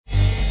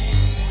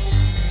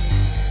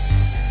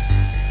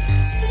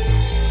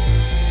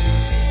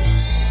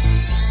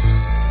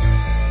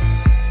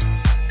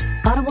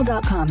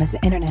Audible.com is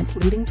the internet's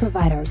leading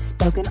provider of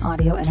spoken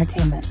audio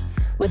entertainment.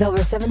 With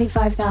over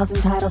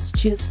 75,000 titles to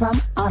choose from,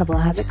 Audible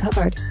has it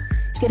covered.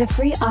 Get a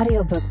free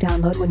audiobook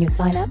download when you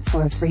sign up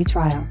for a free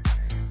trial.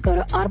 Go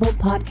to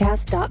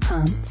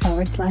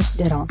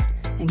audiblepodcast.com/diddle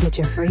and get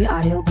your free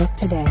audiobook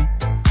today.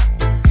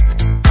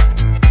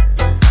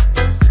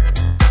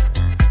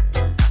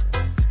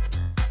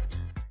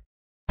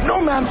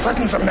 No man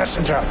threatens a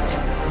messenger.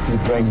 You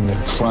bring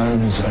the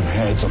crowns and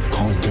heads of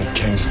conquered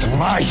kings to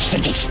my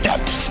city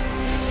steps.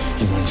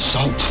 You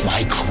insult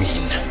my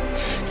queen.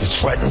 You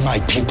threaten my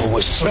people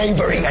with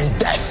slavery and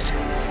death.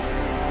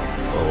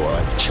 Oh,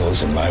 I've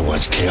chosen my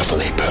words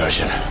carefully,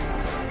 Persian.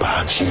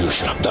 Perhaps you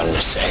should have done the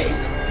same.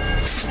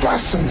 This is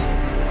blasphemy.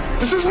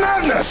 This is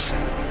madness.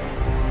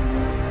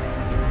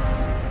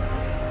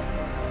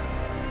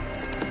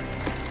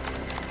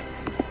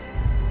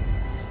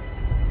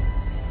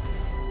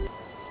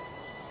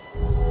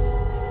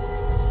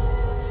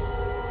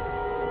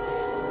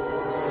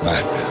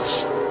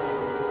 Madness.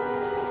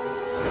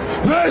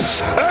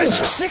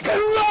 This is sick and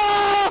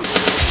wrong!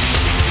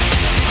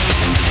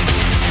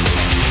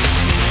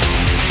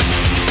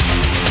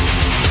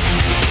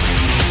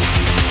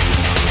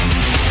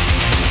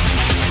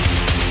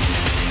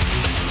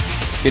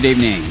 Good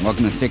evening.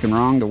 Welcome to Sick and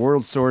Wrong, the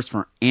world source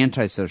for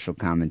antisocial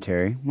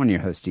commentary. One of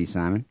your hosts, D.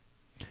 Simon.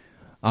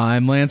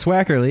 I'm Lance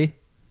Wackerly.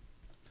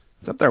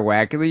 What's up there,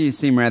 Wackerly? You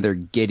seem rather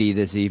giddy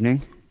this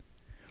evening.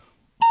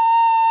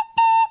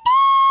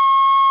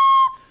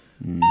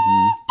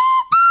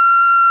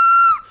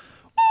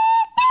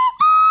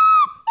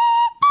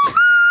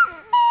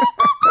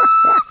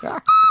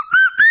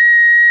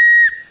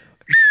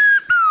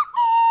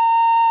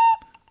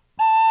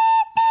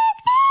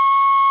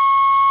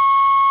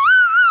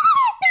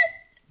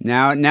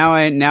 Now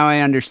I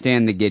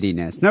understand the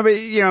giddiness. No,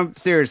 but,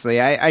 seriously,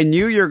 I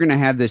knew you were going to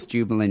have this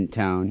jubilant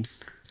tone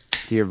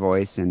to your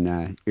voice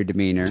and your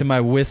demeanor. To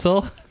my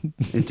whistle?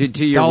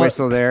 to your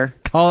whistle there.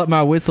 Call it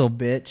my whistle,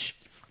 bitch.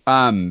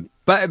 But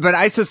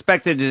I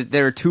suspected that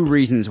there are two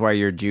reasons why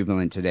you're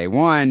jubilant today.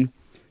 One,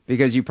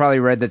 because you probably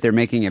read that they're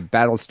making a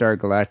Battlestar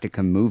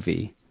Galactica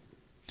movie.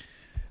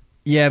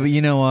 Yeah, but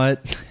you know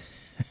what?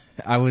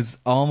 I was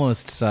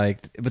almost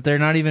psyched, but it's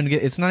not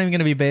even going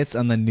to be based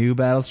on the new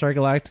Battlestar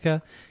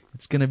Galactica.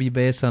 It's going to be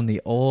based on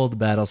the old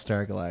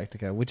Battlestar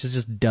Galactica, which is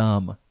just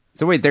dumb.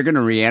 So wait, they're going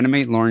to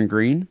reanimate Lauren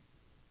Green?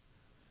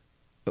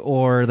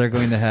 Or they're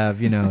going to have,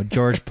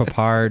 George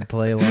Papard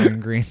play Lauren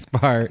Green's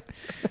part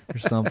or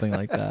something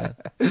like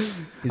that. Is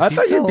he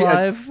still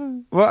alive?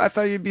 I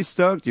thought you'd be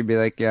stoked. You'd be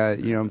like,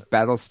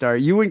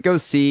 Battlestar. You wouldn't go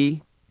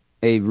see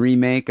a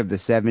remake of the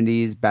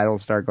 70s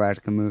Battlestar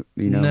Galactica movie,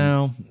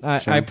 No,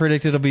 I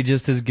predict it'll be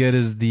just as good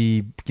as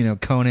the,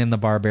 Conan the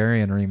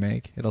Barbarian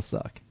remake. It'll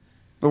suck.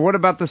 But what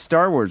about the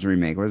Star Wars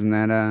remake? Wasn't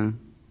that,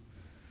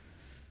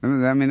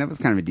 that was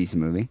kind of a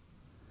decent movie.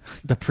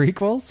 The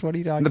prequels? What are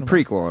you talking about? The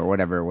prequel or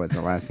whatever it was,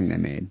 the last thing they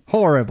made.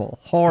 Horrible.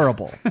 I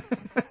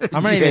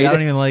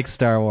don't even like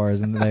Star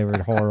Wars, and they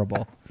were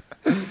horrible.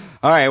 All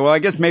right, well, I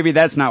guess maybe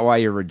that's not why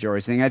you're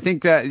rejoicing. I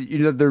think that,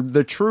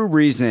 the true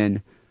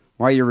reason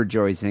why you're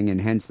rejoicing,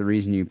 and hence the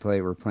reason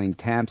we're playing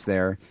taps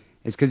there,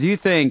 is because you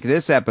think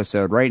this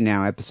episode right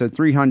now, episode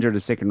 300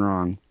 of Sick and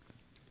Wrong,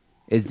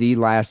 is the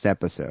last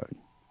episode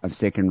of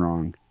Sick and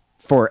Wrong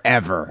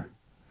forever.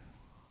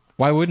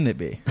 Why wouldn't it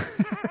be?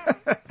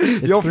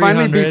 You'll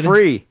finally be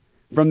free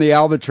from the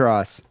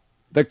albatross,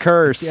 the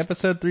curse. It's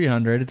episode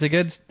 300. It's a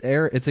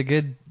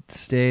good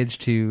stage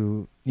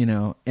to,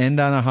 end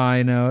on a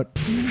high note.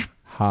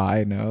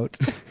 High note.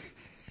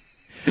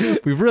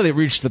 We've really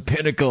reached the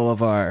pinnacle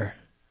of our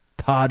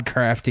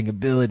podcrafting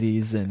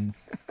abilities and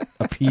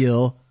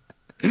appeal.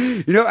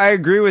 I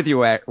agree with you,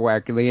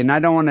 Wackerly, and I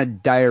don't want to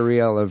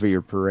diarrhea all over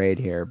your parade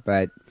here,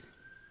 but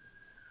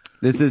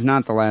this is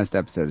not the last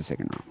episode of Sick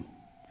and Wrong.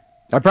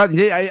 I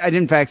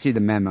didn't fax you the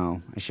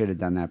memo. I should have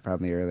done that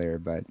probably earlier,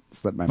 but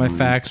slipped my mind. My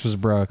fax was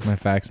broke. My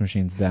fax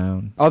machine's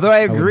down. Although I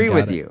agree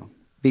with you,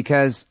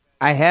 because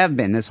I have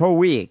been this whole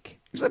week,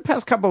 for the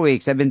past couple of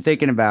weeks, I've been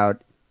thinking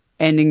about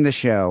ending the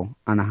show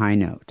on a high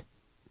note.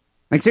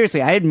 Like,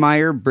 seriously, I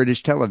admire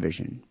British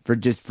television for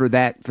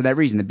that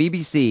reason. The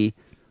BBC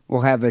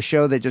will have a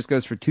show that just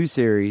goes for 3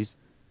 series,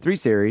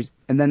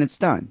 and then it's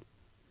done.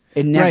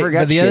 It never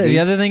got shitty. The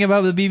other thing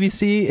about the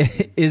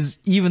BBC is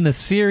even the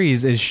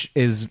series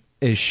is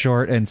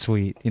short and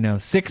sweet.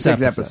 6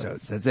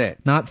 episodes. That's it.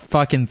 Not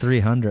fucking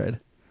 300.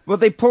 Well,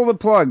 they pull the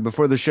plug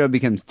before the show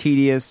becomes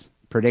tedious,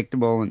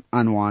 predictable, and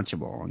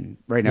unwatchable. And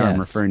right now I'm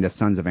referring to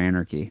Sons of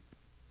Anarchy.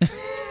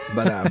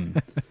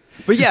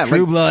 But yeah,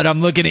 True Blood, I'm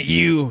looking at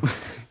you.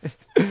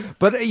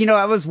 But,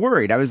 I was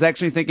worried. I was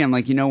actually thinking, I'm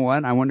like, you know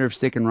what? I wonder if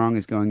Sick and Wrong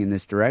is going in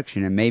this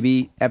direction. And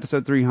maybe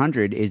episode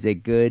 300 is a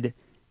good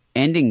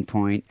ending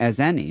point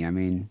as any. I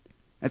mean,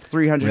 that's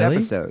 300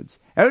 episodes.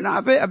 I don't know.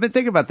 I've been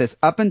thinking about this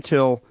up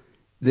until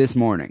this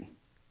morning.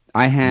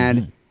 I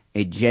had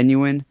a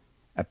genuine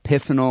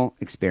epiphanal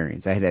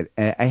experience. I had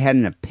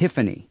an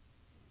epiphany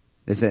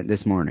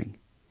this morning.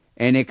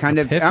 And it kind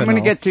of, I'm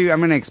going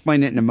to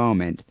explain it in a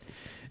moment.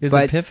 Is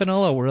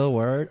epiphanal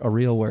a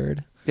real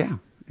word? Yeah,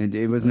 and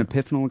it was an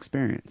epiphanal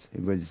experience.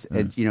 It was,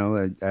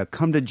 a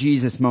come to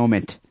Jesus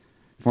moment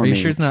for Are me. you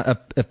sure it's not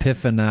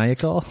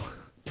epiphaniacal?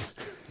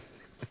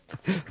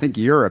 I think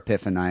you're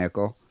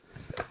epiphaniacal.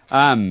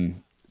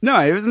 No,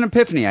 it was an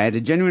epiphany. I had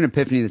a genuine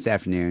epiphany this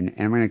afternoon,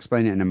 and I'm going to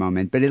explain it in a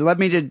moment. But it led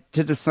me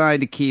to decide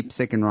to keep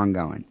Sick and Wrong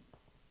going.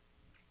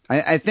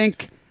 I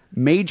think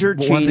major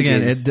changes. Once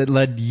again, it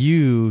led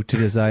you to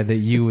decide that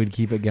you would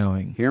keep it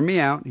going. Hear me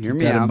out,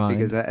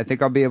 because I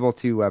think I'll be able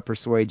to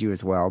persuade you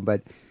as well.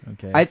 But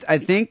Okay. I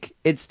think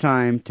it's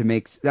time to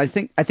make. I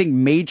think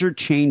major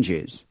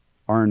changes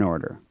are in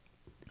order.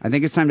 I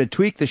think it's time to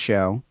tweak the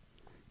show,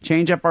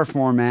 change up our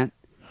format,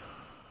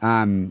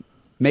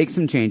 make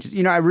some changes.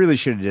 I really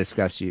should have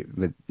discussed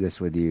this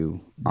with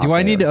you. Do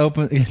I need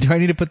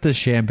to put the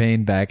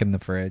champagne back in the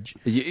fridge?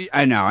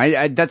 I know.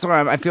 I that's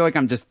why I feel like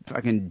I'm just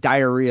fucking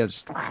diarrhea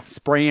just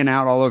spraying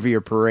out all over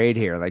your parade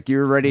here. Like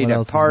you're ready What to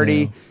else is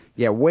party, new?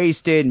 get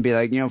wasted, and be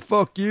like,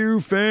 fuck you,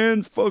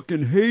 fans,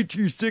 fucking hate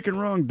you, Sick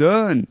and Wrong,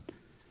 done.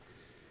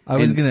 I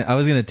was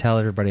gonna tell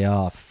everybody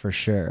off for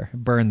sure.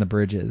 Burn the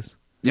bridges.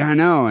 Yeah, I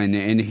know.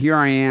 And here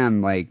I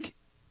am, like,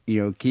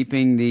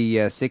 keeping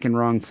the Sick and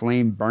Wrong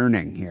flame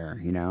burning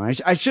here.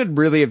 I should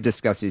really have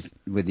discussed this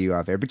with you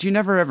off air, but you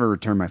never ever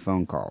return my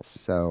phone calls.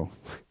 So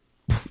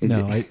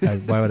No,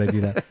 why would I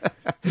do that?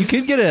 You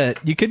could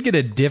get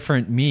a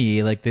different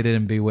me like they did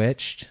in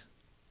Bewitched,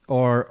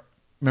 or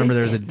remember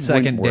there's a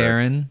second work.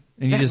 Darren,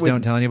 and you just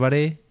don't tell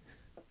anybody.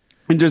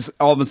 And just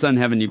all of a sudden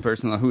having you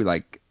personal who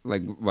like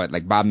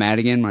Bob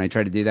Madigan when I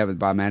tried to do that with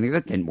Bob Madigan,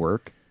 that didn't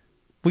work.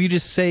 Well, you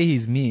just say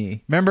he's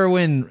me. Remember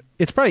when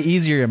it's probably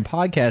easier in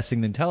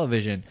podcasting than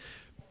television,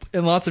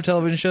 and lots of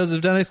television shows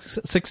have done it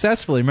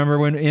successfully. Remember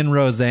when in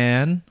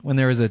Roseanne, when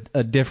there was a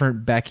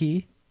different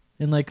Becky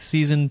in like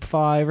season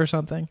 5 or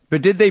something?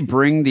 But did they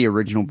bring the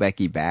original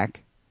Becky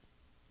back?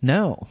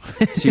 No.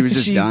 She was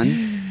just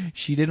done?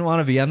 She didn't want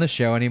to be on the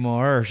show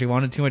anymore, or she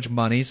wanted too much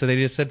money, so they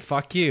just said,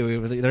 fuck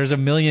you. There's a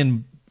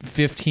million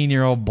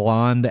 15-year-old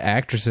blonde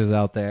actresses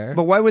out there.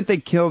 But why would they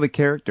kill the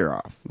character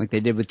off like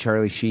they did with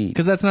Charlie Sheen?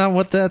 Because that's not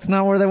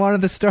where they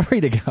wanted the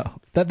story to go.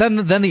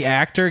 Then the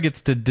actor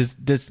gets to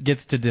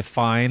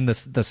define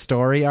the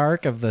story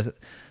arc of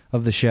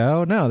the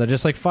show. No, they're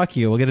just like, fuck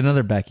you, we'll get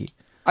another Becky.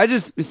 I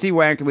just see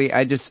Wackerly.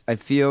 I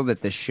feel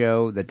that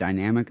the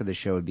dynamic of the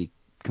show would be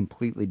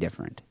completely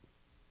different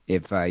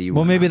if you.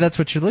 Well, maybe that's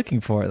what you're looking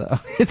for, though.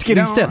 It's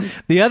getting stale.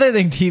 The other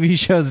thing TV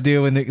shows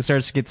do when it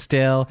starts to get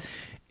stale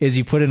is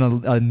you put in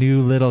a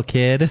new little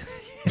kid.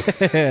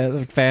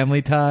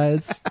 Family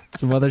Ties,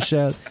 some other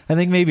shows. I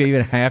think maybe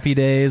even Happy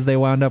Days, they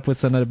wound up with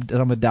some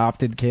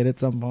adopted kid at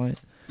some point.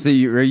 So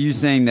are you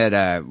saying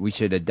that we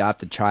should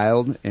adopt a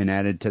child and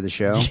add it to the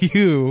show?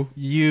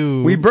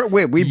 We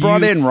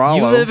brought in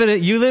Rollo.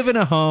 You live in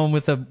a home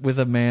with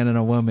a man and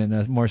a woman,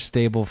 a more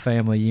stable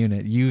family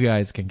unit. You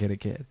guys can get a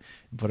kid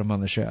and put him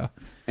on the show.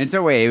 And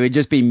so wait, it would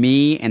just be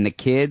me and the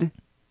kid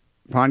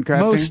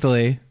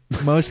podcrafting?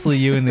 Mostly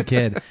you and the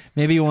kid.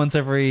 Maybe once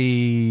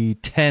every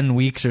 10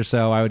 weeks or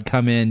so, I would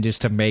come in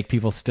just to make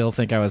people still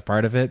think I was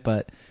part of it.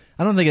 But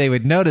I don't think they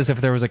would notice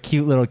if there was a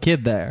cute little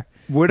kid there.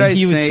 You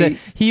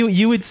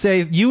would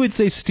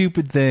say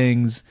stupid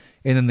things,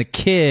 and then the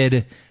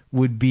kid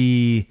would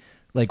be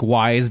like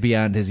wise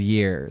beyond his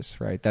years,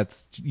 right?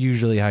 That's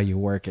usually how you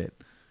work it.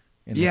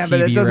 Yeah,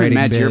 but it doesn't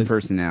match your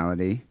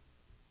personality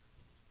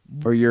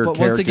or your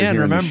character. But once again,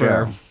 here remember,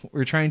 in the show.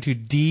 we're trying to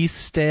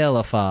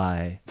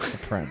de-stalify the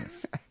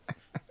premise.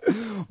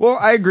 Well,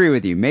 I agree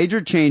with you. Major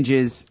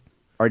changes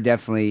are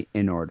definitely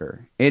in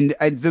order. And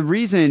the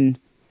reason,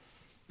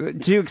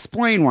 to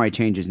explain why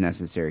change is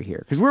necessary here,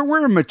 because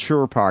we're a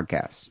mature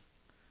podcast.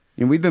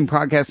 And we've been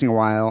podcasting a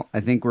while.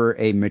 I think we're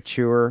a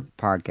mature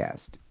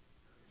podcast.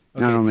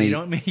 Okay, so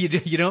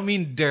you don't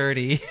mean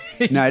dirty.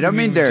 No, I don't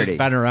mean dirty. Just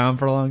been around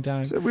for a long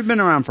time. So we've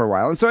been around for a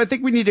while. And so I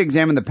think we need to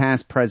examine the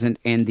past, present,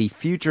 and the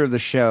future of the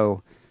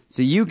show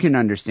so you can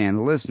understand,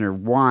 the listener,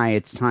 why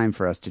it's time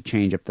for us to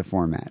change up the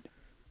format.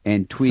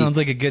 And tweak. Sounds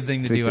like a good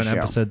thing to do on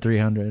episode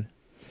 300.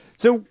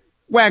 So,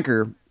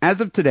 Whacker,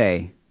 as of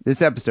today,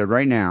 this episode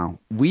right now,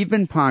 we've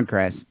been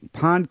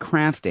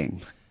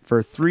podcrafting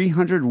for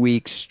 300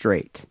 weeks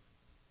straight.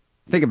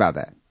 Think about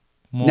that.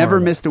 Never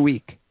missed a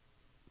week.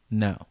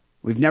 No.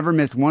 We've never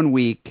missed 1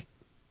 week.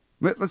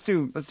 Let's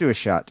do a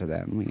shot to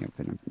that. Let me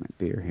open up my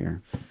beer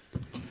here.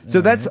 So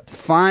that's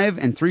 5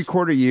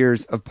 3/4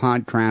 years of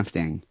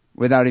podcrafting.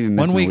 Without even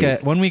missing a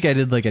week. One week I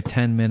did like a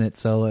 10-minute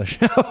solo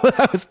show.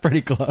 That was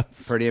pretty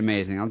close. Pretty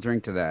amazing. I'll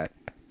drink to that.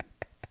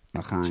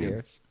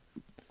 Cheers.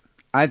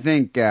 I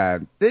think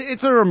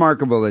it's a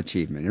remarkable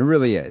achievement. It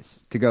really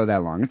is, to go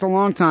that long. It's a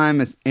long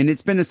time, and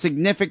it's been a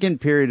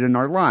significant period in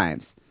our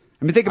lives.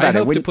 I mean, think about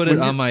it. I hope to put it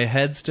on my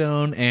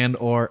headstone and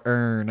or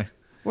urn.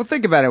 Well,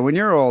 think about it. When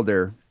you're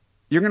older,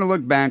 you're going to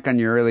look back on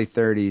your early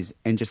 30s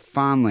and just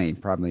fondly,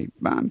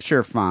 I'm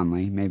sure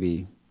fondly,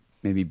 maybe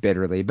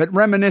bitterly, but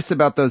reminisce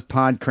about those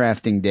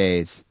podcrafting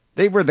days.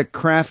 They were the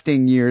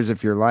crafting years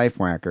of your life,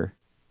 Whacker.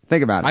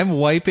 Think about it. I'm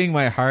wiping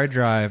my hard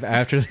drive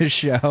after this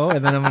show,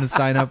 and then I'm going to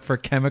sign up for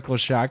chemical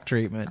shock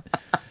treatment.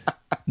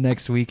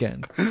 next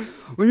weekend.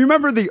 Well, you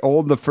remember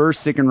the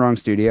first Sick and Wrong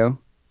studio?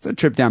 It's a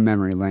trip down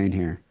memory lane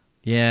here.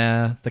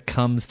 Yeah, the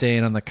cum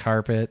stain on the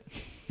carpet.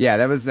 Yeah,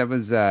 that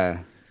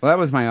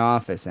was my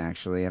office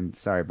actually. I'm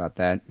sorry about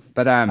that.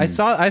 But I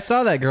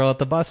saw that girl at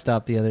the bus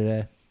stop the other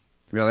day.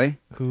 Really?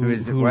 Who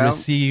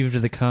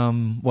received the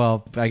cum?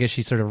 Well, I guess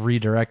she sort of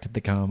redirected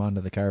the cum onto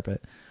the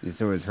carpet. Yeah,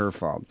 so it was her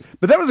fault.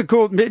 But that was a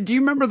cool. Do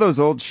you remember those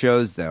old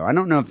shows though? I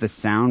don't know if the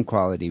sound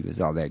quality was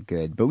all that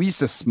good, but we used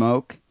to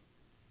smoke.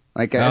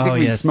 Like I think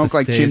we'd smoke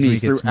like chimneys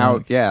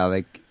throughout. Yeah,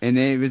 like, and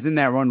it was in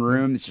that one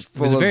room. It's just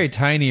full. It was a very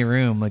tiny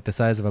room, like the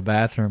size of a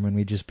bathroom, and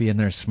we'd just be in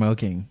there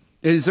smoking.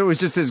 And so it was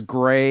just this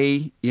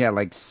gray,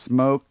 like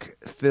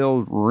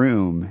smoke-filled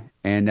room,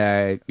 and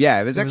it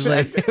was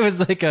actually it was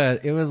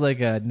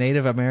like a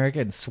Native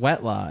American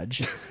sweat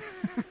lodge,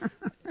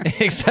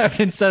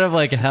 except instead of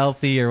like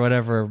healthy or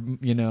whatever,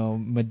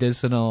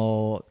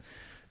 medicinal,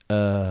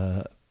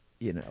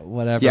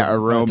 whatever,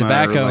 aroma,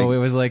 tobacco. like it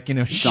was like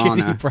sauna.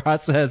 shitty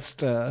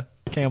processed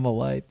Camel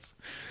Lights,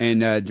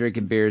 and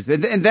drinking beers.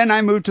 And then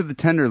I moved to the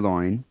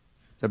Tenderloin.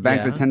 So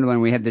back to the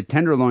Tenderloin, we had the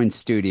Tenderloin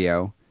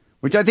studio.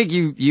 Which I think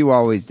you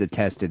always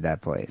detested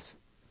that place.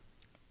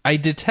 I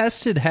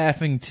detested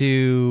having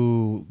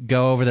to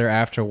go over there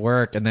after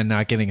work and then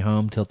not getting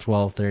home till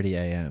 12:30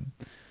 a.m.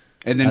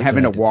 And then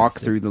having to walk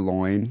through the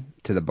loin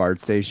to the BART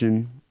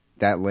station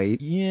that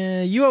late.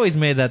 Yeah, you always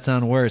made that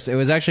sound worse. It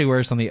was actually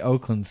worse on the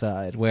Oakland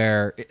side,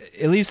 where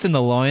at least in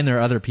the loin there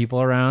are other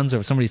people around. So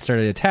if somebody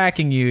started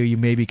attacking you, you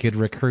maybe could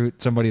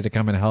recruit somebody to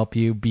come and help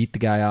you beat the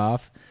guy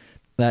off.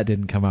 That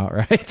didn't come out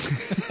right.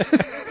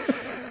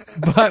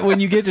 But when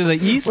you get to the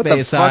East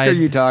Bay side, what the fuck are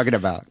you talking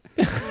about?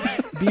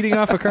 Beating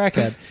off a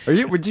crackhead.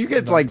 Would you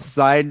get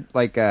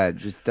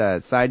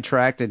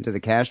sidetracked into the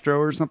Castro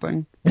or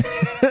something?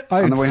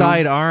 I would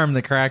sidearm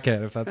the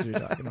crackhead if that's what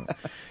you're talking about.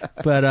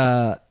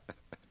 But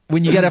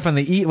when you get up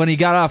when you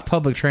got off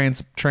public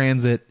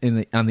transit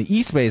on the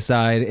East Bay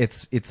side,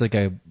 it's like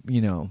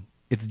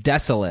it's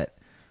desolate.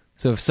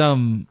 So if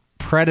some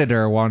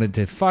predator wanted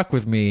to fuck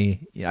with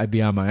me, I'd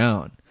be on my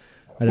own.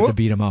 I'd have to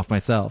beat him off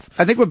myself.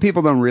 I think what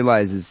people don't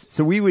realize is,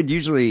 so we would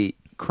usually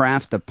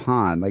craft a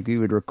pod, like we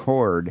would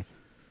record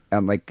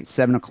at like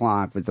 7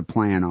 o'clock was the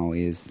plan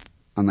always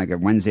on like a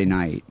Wednesday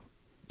night.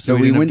 So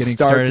we wouldn't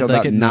start till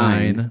about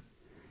 9.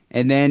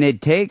 And then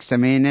it takes,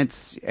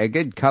 it's a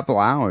good couple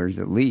hours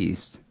at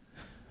least.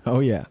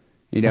 Oh yeah.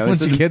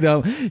 Once you get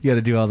up, you got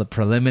to do all the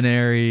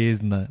preliminaries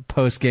and the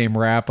post-game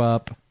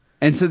wrap-up.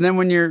 And so then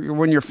when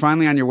you're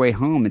finally on your way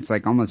home, it's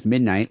like almost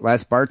midnight.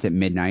 Last BART's at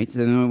midnight. So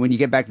then when you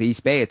get back to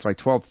East Bay, it's like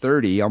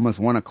 12:30, almost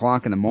 1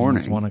 o'clock in the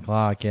morning. Almost 1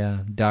 o'clock,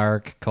 yeah.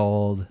 Dark,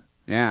 cold.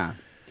 Yeah.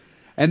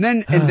 And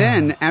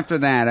then after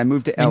that, I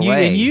moved to LA.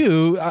 And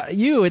you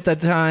at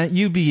that time,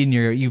 you'd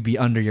be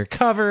under your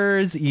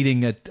covers,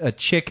 eating a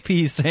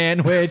chickpea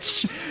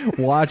sandwich,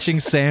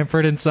 watching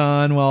Sanford and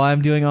Son while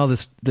I'm doing all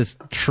this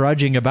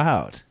trudging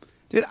about.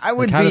 Dude, how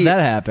did that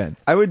happen?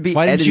 I would be.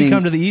 Why didn't you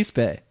come to the East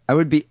Bay? I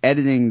would be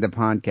editing the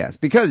podcast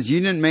because you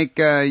didn't make.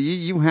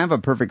 You have a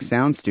perfect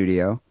sound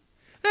studio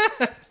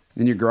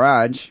in your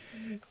garage.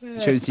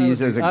 Chose to use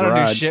it as a garage. I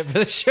don't do shit for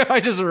the show. I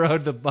just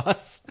rode the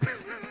bus.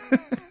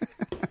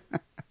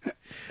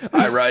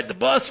 I ride the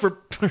bus for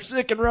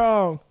Sick and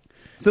Wrong.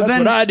 That's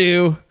what I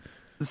do.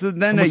 So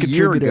then a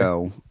year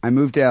ago, I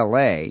moved to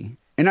LA,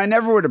 and I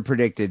never would have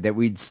predicted that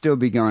we'd still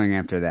be going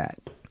after that.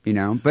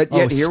 But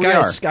yet here we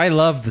are. I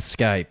love the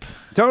Skype.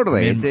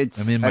 Totally. I'm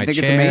in my chair. It's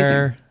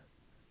amazing.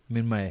 I'm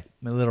in my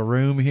little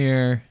room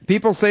here.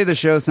 People say the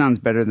show sounds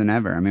better than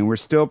ever. We're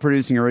still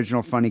producing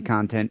original funny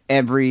content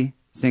every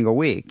single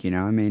week.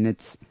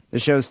 The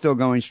show's still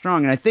going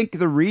strong. And I think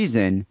the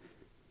reason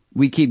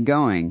we keep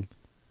going,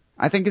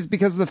 I think, is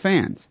because of the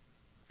fans.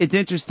 It's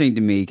interesting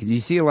to me because you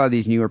see a lot of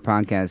these newer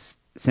podcasts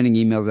sending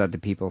emails out to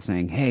people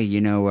saying, hey,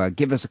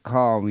 give us a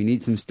call. We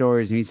need some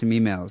stories. We need some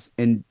emails.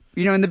 And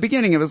in the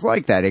beginning, it was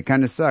like that. It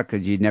kind of sucked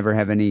because you'd never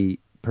have any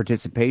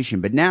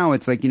participation. But now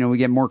it's like, we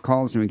get more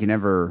calls than we can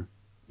ever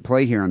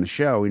play here on the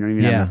show. We don't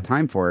even have enough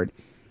time for it.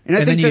 And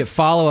then you get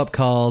follow-up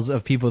calls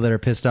of people that are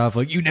pissed off,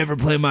 like, you never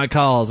play my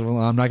calls. Well,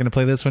 I'm not going to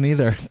play this one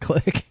either.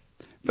 Click.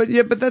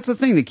 But that's the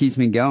thing that keeps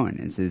me going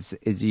is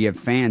you have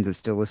fans that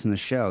still listen to the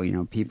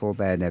show, people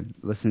that have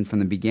listened from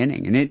the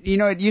beginning. And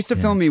it used to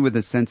fill me with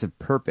a sense of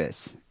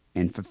purpose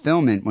and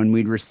fulfillment when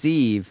we'd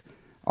receive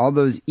all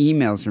those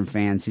emails from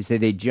fans who say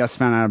they just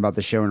found out about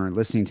the show and are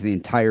listening to the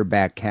entire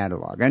back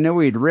catalog. I know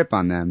we'd rip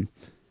on them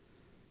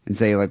and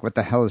say, like, what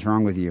the hell is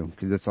wrong with you?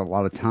 Because it's a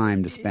lot of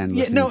time to spend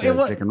listening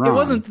to Sick and Wrong. It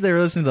wasn't that they were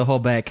listening to the whole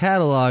back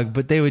catalog,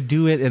 but they would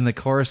do it in the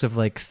course of,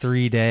 like,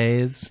 3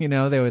 days. They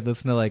would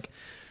listen to, like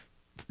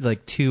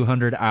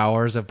 200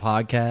 hours of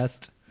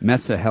podcast.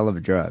 Meth's a hell of a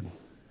drug.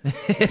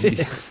 It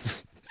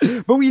is.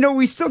 But,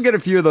 we still get a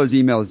few of those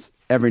emails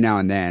every now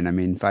and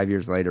then. 5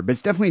 years later. But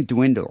it's definitely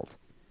dwindled.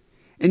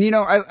 And,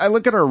 I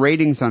look at our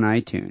ratings on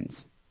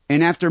iTunes,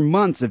 and after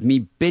months of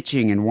me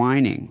bitching and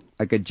whining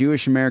like a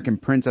Jewish American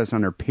princess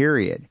on her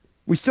period,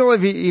 we still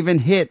have even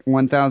hit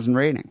 1,000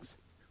 ratings.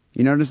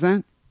 You notice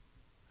that?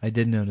 I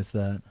did notice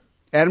that.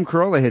 Adam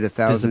Carolla hit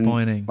 1,000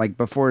 disappointing. like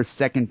before his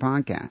second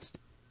podcast.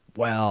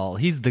 Well,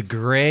 he's the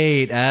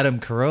great Adam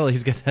Carolla.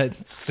 He's got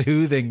that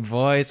soothing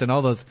voice and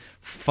all those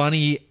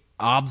funny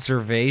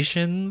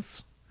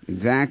observations.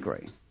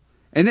 Exactly.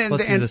 And then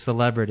Plus, he's a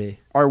celebrity.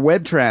 Our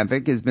web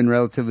traffic has been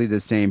relatively the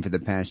same for the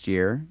past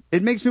year.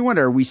 It makes me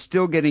wonder, are we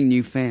still getting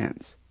new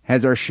fans?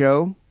 Has our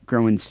show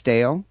grown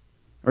stale?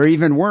 Or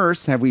even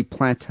worse, have we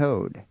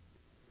plateaued?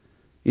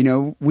 You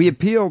know, we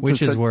appeal to...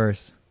 Which is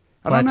worse?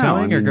 I don't know.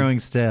 Plateauing or growing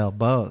stale?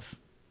 Both.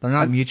 They're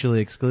not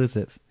mutually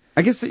exclusive.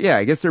 I guess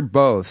they're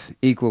both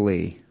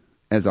equally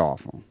as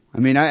awful. I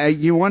mean,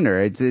 you wonder.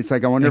 It's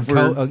like I wonder if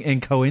we're...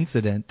 And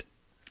coincident.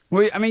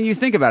 Well, I mean, you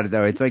think about it,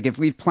 though. It's like if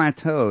we've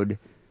plateaued,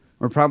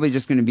 we're probably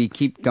just going to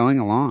keep going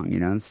along, you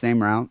know, the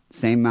same route,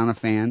 same amount of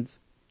fans.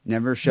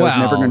 Never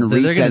going to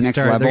reach that next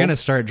level. They're going to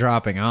start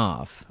dropping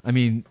off. I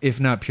mean, if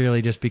not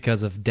purely just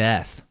because of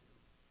death.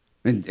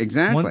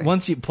 Exactly.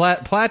 Once you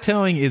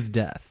plateauing is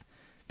death,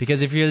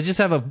 because if you just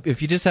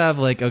have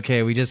like,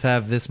 okay, we just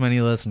have this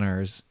many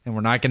listeners and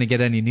we're not going to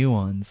get any new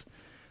ones,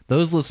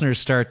 those listeners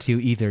start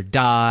to either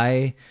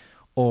die,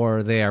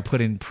 or they are put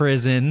in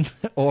prison,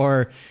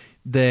 or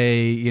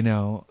they, you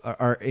know,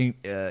 are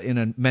in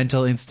a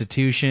mental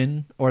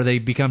institution, or they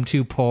become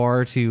too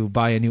poor to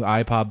buy a new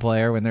iPod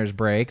player when there's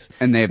breaks,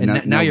 and they have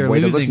now you're way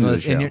to losing listen to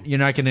the show. and you're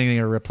not getting any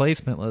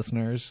replacement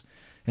listeners,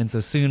 and so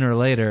sooner or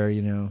later,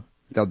 you know,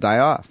 they'll die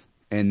off,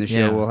 and the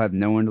show will have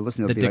no one to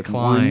listen to. The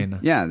decline.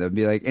 They'll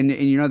be like, and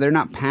you know, they're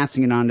not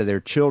passing it on to their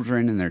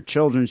children and their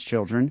children's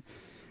children.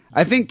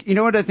 I think, you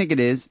know what I think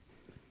it is?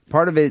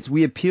 Part of it is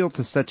we appeal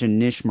to such a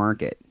niche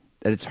market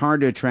that it's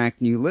hard to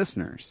attract new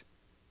listeners.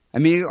 I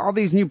mean, all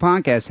these new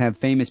podcasts have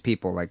famous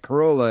people like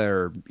Carolla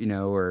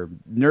or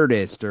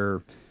Nerdist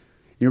or,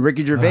 you know,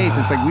 Ricky Gervais.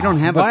 It's like we don't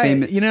have a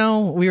famous... You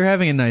know, we were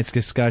having a nice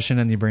discussion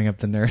and you bring up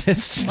the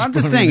Nerdist. Well, I'm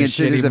just saying,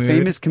 there's a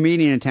famous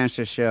comedian attached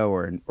to a show,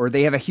 or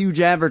they have a huge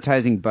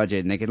advertising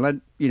budget and they can let,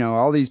 you know,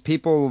 all these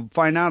people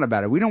find out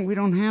about it. We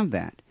don't have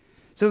that.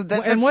 So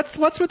and what's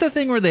with the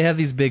thing where they have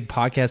these big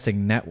podcasting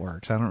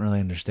networks? I don't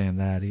really understand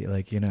that.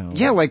 Like, you know,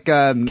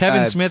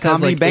 Kevin Smith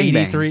has like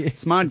 83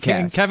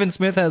 Smodcast. Kevin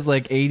Smith has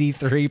like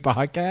 83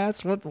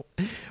 podcasts.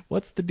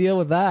 What's the deal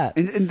with that?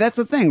 And that's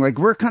the thing. Like,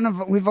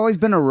 we've always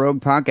been a rogue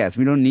podcast.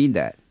 We don't need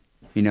that.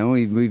 You know,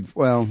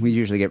 we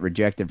usually get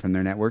rejected from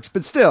their networks,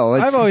 but still,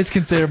 I've always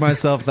considered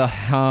myself the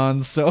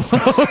Han Solo of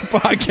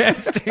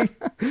podcasting.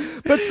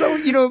 But so,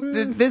 you know,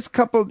 this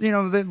couple, you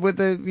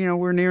know,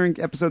 we're nearing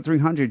episode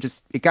 300.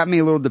 It got me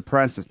a little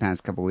depressed this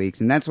past couple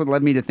weeks, and that's what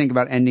led me to think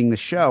about ending the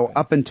show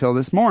up until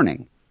this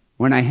morning,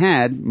 when I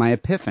had my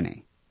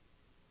epiphany.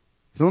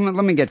 So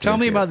let me get to Tell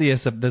me here. about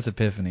this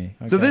epiphany.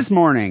 Okay. So this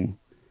morning,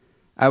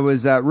 I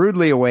was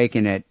rudely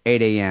awakened at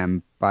 8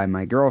 a.m. by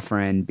my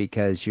girlfriend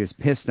because she was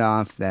pissed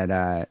off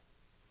that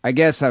I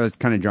guess I was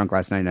kind of drunk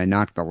last night and I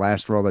knocked the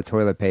last roll of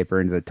toilet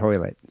paper into the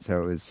toilet,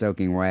 so it was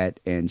soaking wet,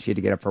 and she had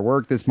to get up for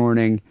work this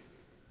morning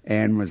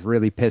and was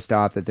really pissed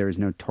off that there was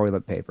no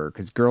toilet paper,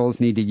 because girls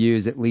need to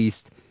use at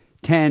least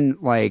 10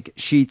 like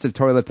sheets of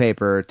toilet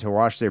paper to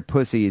wash their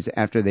pussies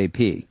after they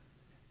pee.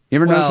 You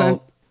ever notice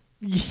that?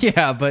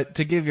 Yeah, but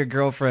to give your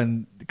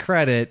girlfriend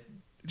credit,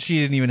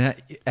 she didn't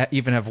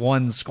even have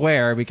one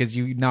square because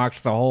you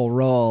knocked the whole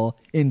roll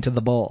into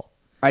the bowl.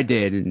 I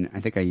did, and I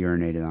think I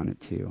urinated on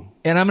it too.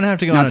 And I'm going to have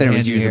to go Not on a that it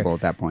was tangent usable here.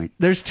 at that point.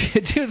 There's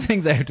two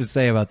things I have to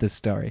say about this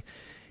story.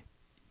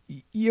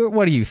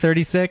 What are you,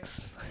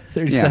 36?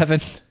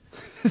 37?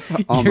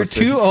 Almost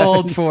You're too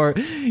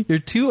 37. You're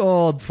too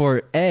old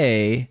for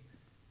A,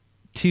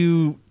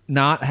 to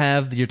not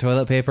have your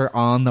toilet paper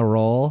on the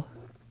roll.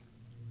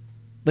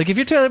 Like, if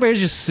your toilet paper is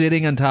just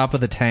sitting on top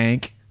of the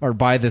tank or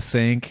by the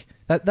sink,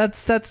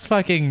 that's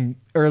fucking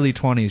early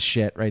 20s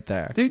shit right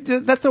there.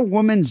 Dude, that's a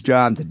woman's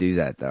job to do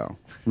that, though.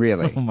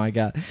 Really. Oh my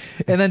God.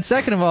 And then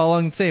second of all,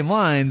 along the same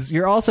lines,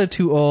 you're also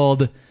too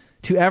old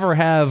to ever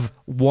have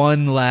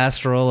one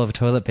last roll of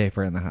toilet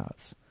paper in the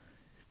house.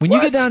 When you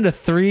get down to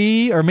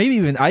 3, or maybe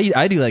even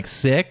I do like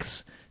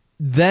 6,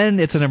 then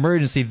it's an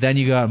emergency. Then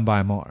you go out and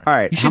buy more. All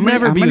right. You should how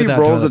never be many without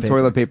rolls of paper.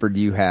 toilet paper do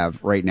you have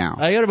right now?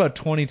 I got about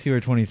 22 or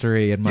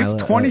 23 in my. You have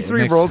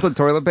 23 rolls of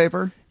toilet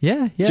paper?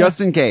 Yeah.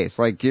 Just in case,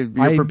 like you're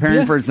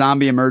preparing for a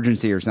zombie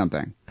emergency or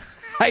something.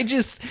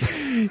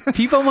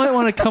 People might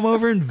want to come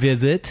over and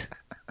visit,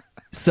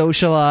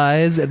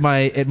 socialize at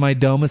my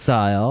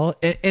domicile,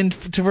 and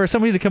for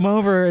somebody to come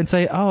over and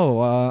say,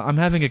 I'm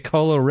having a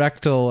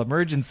colorectal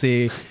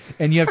emergency,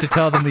 and you have to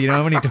tell them that you don't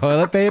have any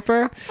toilet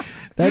paper.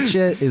 That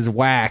shit is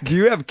whack. Do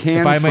you have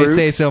canned fruit? If I might fruit?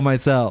 say so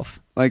myself.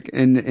 Like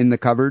in the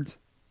cupboards?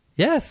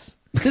 Yes.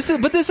 This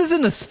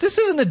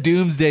isn't a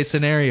doomsday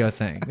scenario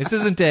thing. This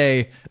isn't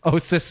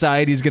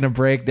society's gonna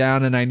break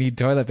down and I need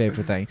toilet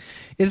paper thing.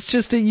 It's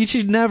just you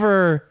should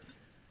never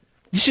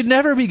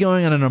be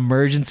going on an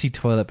emergency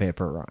toilet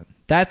paper run.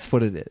 That's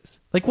what it is.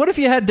 Like, what if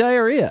you had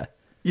diarrhea?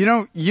 You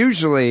know,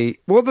 usually,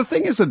 well, the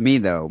thing is with me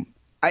though,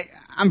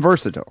 I'm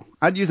versatile.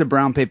 I'd use a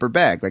brown paper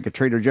bag, like a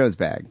Trader Joe's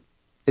bag.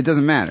 It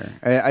doesn't matter.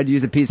 I'd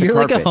use a piece You're of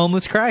carpet. like a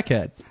homeless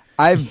crackhead.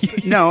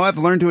 I've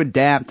learned to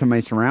adapt to my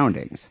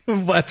surroundings.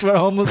 That's what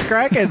homeless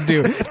crackheads do.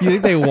 You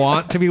think they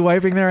want to be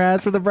wiping their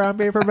ass with a brown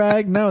paper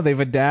bag? No, they've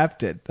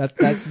adapted.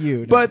 That's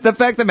you. But the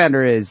fact of the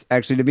matter is,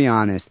 actually, to be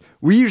honest,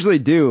 we usually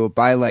do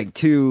buy like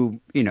 2,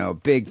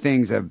 big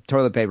things of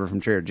toilet paper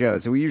from Trader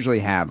Joe's. So we usually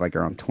have like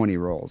around 20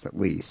 rolls at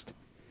least.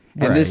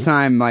 And this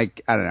time,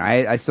 like, I don't know,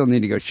 I still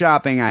need to go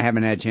shopping. I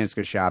haven't had a chance to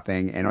go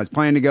shopping. And I was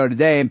planning to go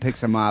today and pick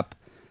some up.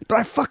 But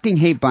I fucking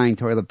hate buying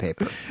toilet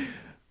paper.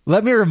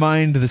 Let me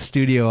remind the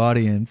studio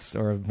audience,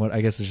 or what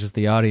I guess is just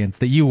the audience,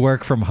 that you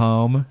work from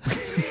home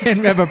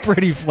and have a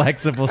pretty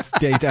flexible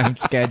daytime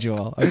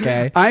schedule,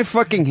 okay? I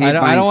fucking hate buying toilet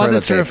paper. I don't want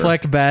this to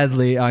reflect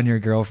badly on your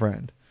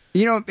girlfriend.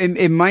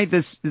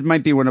 This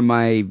might be one of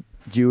my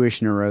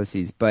Jewish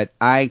neuroses, but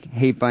I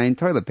hate buying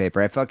toilet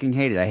paper. I fucking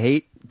hate it. I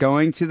hate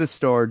going to the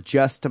store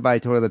just to buy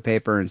toilet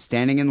paper and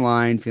standing in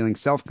line feeling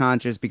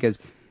self-conscious because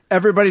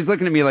everybody's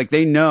looking at me like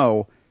they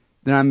know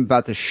that I'm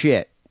about to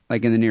shit,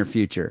 like in the near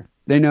future.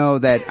 They know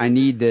that I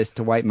need this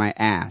to wipe my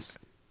ass.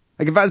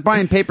 Like if I was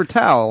buying paper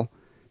towel,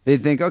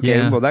 they'd think,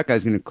 okay, well, that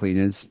guy's going to clean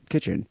his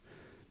kitchen.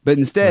 But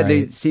instead,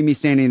 they see me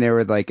standing there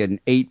with like an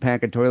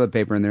 8-pack of toilet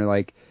paper, and they're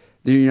like,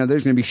 there's going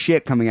to be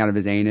shit coming out of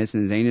his anus,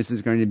 and his anus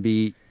is going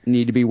to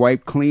need to be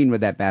wiped clean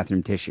with that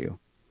bathroom tissue.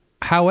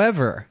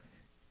 However,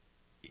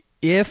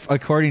 if,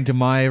 according to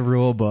my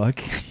rule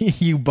book,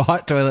 you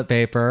bought toilet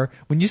paper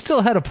when you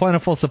still had a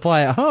plentiful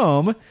supply at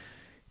home,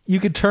 you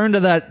could turn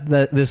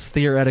to this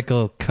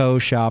theoretical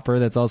co-shopper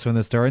that's also in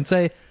the store and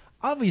say,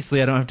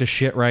 obviously I don't have to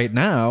shit right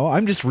now.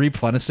 I'm just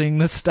replenishing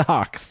the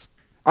stocks.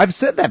 I've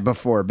said that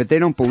before, but they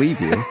don't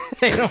believe you.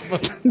 They don't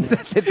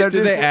believe.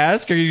 Do they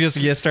ask, or you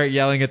just start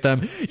yelling at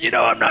them,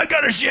 I'm not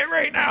going to shit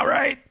right now,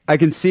 right? I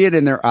can see it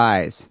in their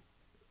eyes.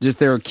 Just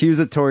their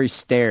accusatory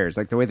stares,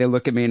 like the way they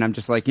look at me, and I'm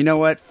just like, you know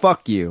what?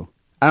 Fuck you.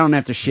 I don't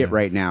have to shit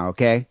right now,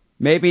 okay?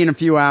 Maybe in a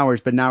few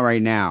hours, but not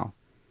right now.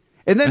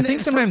 And then I think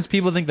sometimes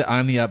people think that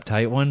I'm the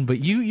uptight one, but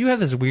you have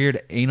this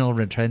weird anal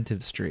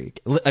retentive streak.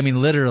 I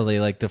mean, literally,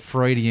 like the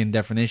Freudian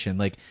definition.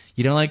 Like,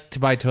 you don't like to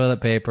buy toilet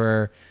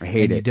paper. I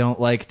hate it. You don't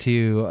like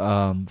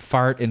to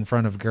fart in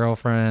front of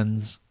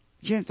girlfriends.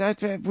 Yeah,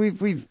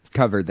 we've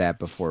covered that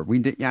before.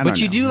 But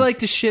you do like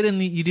to shit in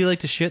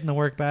the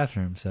work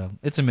bathroom. So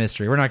it's a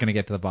mystery. We're not going to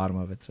get to the bottom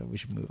of it, so we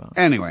should move on.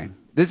 Anyway,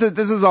 this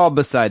is all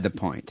beside the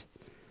point.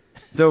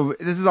 So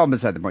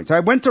I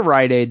went to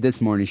Rite Aid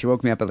this morning. She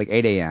woke me up at like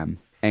 8 a.m.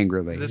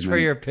 angrily. Is this where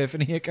your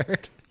epiphany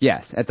occurred?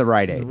 Yes, at the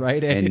Rite Aid.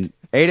 Rite Aid. And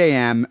 8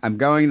 a.m., I'm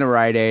going to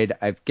Rite Aid.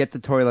 I get the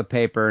toilet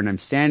paper, and I'm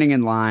standing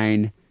in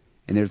line,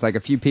 and there's like a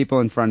few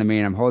people in front of me,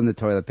 and I'm holding the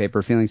toilet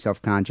paper, feeling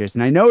self-conscious.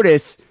 And I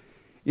notice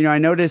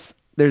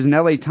there's an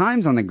LA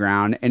Times on the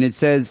ground, and it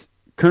says,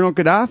 Colonel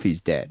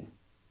Gaddafi's dead.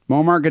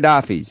 Muammar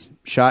Gaddafi's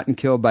shot and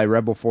killed by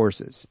rebel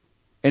forces.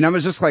 And I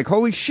was just like,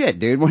 holy shit,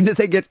 dude, when did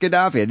they get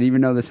Gaddafi? I didn't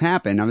even know this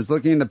happened. I was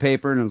looking in the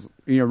paper, and I was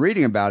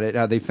reading about it,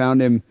 how they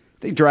found him.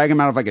 They drag him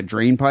out of like a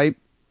drain pipe.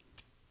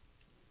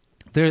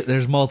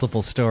 There's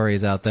multiple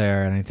stories out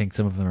there, and I think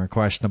some of them are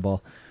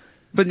questionable.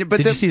 But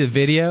did you see the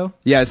video?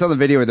 Yeah, I saw the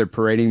video where they're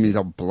parading him. He's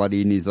all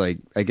bloody, and he's like,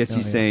 I guess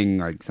he's saying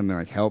like something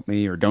like "help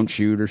me" or "don't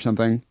shoot" or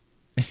something.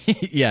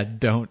 Yeah,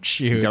 don't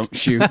shoot. Don't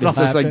shoot. It's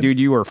just like,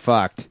 dude, you were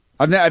fucked.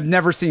 I've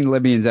never seen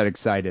Libyans that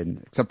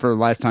excited, except for the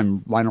last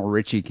time Lionel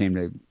Richie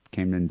came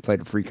and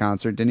played a free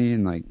concert, didn't he?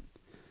 In like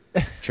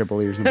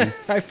Tripoli or something.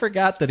 I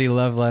forgot that he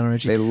loved Lionel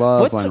Richie. They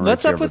love Lionel Richie.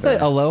 What's up with there.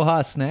 the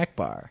Aloha snack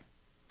bar?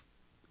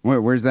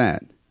 Where's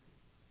that?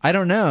 I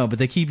don't know, but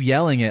they keep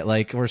yelling it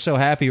like, we're so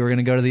happy we're going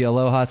to go to the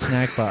Aloha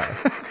snack bar.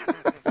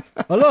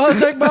 Aloha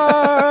snack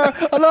bar!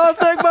 Aloha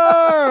snack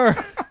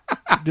bar!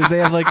 Do they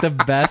have like the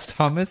best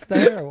hummus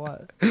there or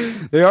what?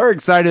 They are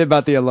excited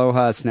about the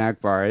Aloha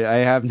snack bar. I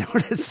have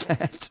noticed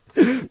that.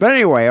 But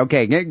anyway,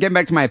 okay, getting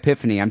back to my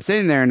epiphany. I'm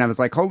sitting there and I was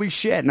like, holy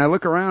shit. And I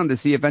look around to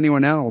see if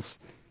anyone else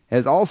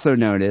has also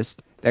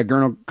noticed that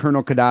Colonel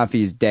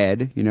Gaddafi's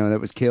dead,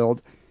 that was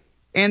killed.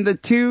 And the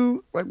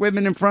two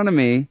women in front of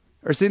me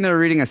are sitting there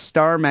reading a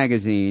Star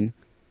magazine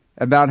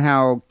about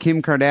how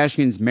Kim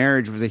Kardashian's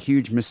marriage was a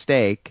huge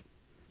mistake.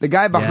 The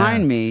guy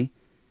behind me,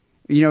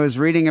 is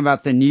reading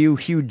about the new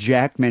Hugh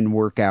Jackman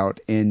workout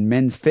in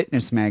Men's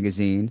Fitness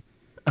magazine.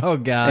 Oh,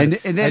 God.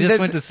 And I just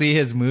went to see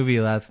his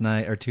movie last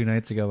night, or 2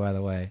 nights ago, by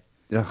the way.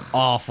 Ugh,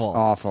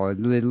 awful.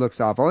 It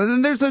looks awful.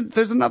 And then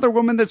there's another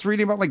woman that's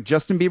reading about like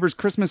Justin Bieber's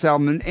Christmas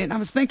album, and I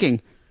was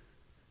thinking,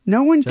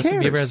 no one cares.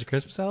 Justin Bieber has a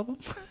Christmas album?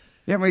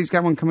 Yeah, well, he's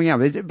got one coming out.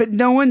 But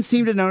no one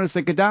seemed to notice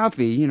that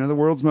Gaddafi, the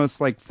world's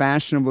most like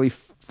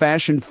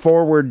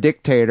fashion-forward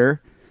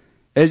dictator,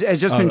 has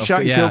just been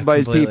shot and killed by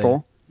his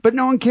people. But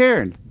no one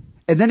cared.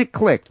 And then it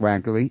clicked,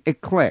 wackily.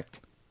 It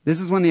clicked.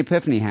 This is when the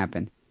epiphany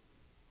happened.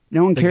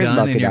 No one cares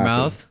about Gaddafi. In your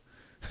mouth?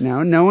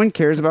 No one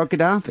cares about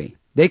Gaddafi.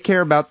 They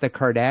care about the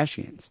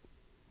Kardashians.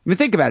 I mean,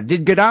 think about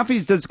it.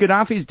 Does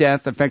Gaddafi's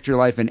death affect your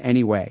life in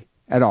any way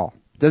at all?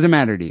 Doesn't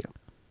matter to you.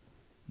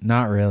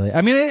 Not really.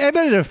 I mean, I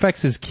bet it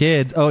affects his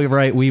kids. Oh, you're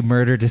right. We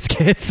murdered his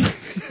kids.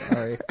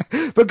 Sorry.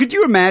 But could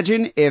you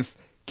imagine if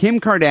Kim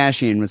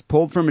Kardashian was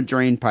pulled from a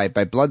drain pipe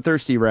by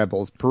bloodthirsty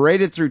rebels,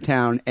 paraded through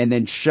town, and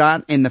then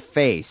shot in the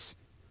face.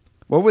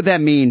 What would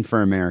that mean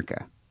for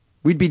America?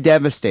 We'd be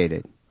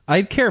devastated.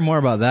 I'd care more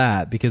about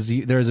that because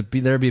there'd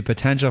be a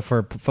potential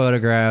for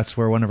photographs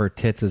where one of her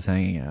tits is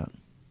hanging out.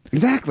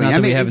 Exactly. Not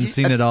that we haven't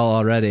seen it all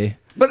already.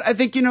 But I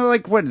think,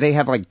 like what, they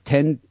have like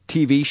 10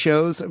 TV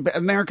shows?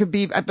 America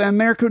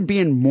would be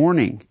in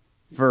mourning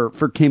for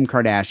Kim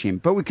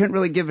Kardashian, but we couldn't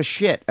really give a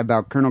shit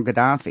about Colonel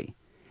Gaddafi.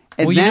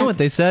 And well, you know what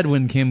they said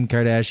when Kim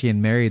Kardashian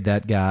married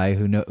that guy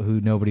who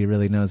nobody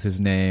really knows his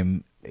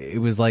name? It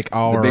was like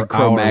the big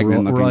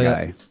Cro-Magnon looking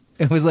guy.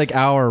 It was like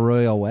our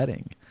royal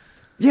wedding.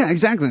 Yeah,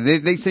 exactly.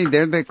 They say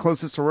they're the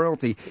closest to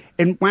royalty.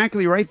 And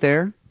Wackley right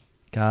there.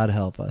 God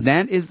help us.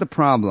 That is the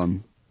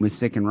problem with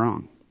Sick and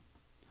Wrong.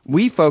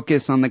 We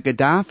focus on the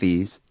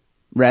Gaddafis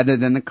rather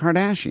than the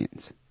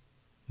Kardashians.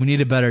 We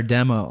need a better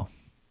demo.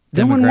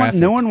 No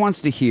one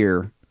wants to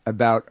hear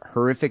about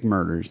horrific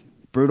murders,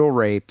 brutal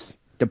rapes,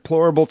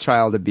 deplorable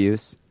child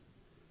abuse.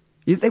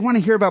 They want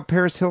to hear about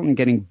Paris Hilton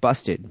getting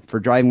busted for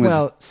driving with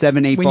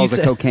 7-8 balls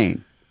of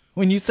cocaine.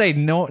 When you say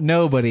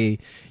nobody,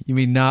 you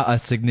mean not a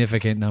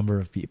significant number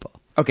of people.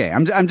 Okay,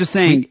 I'm just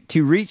saying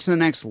to reach the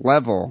next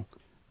level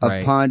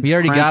of pod. We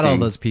already got all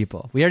those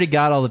people. We already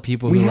got all the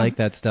people who like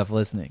that stuff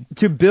listening.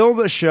 To build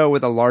a show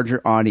with a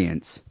larger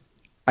audience,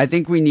 I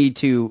think we need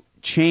to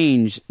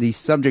change the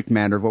subject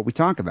matter of what we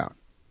talk about.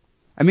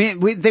 I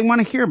mean, they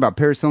want to hear about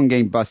Paris Hilton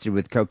getting busted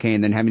with cocaine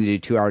and then having to do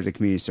 2 hours of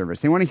community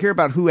service. They want to hear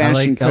about who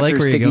Ashton Kutcher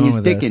is sticking his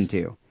dick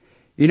into.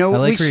 I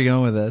like where you're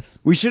going with this.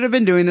 We should have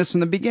been doing this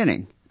from the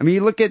beginning. I mean,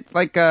 you look at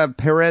like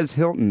Perez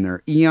Hilton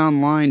or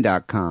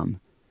eOnline.com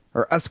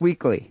or Us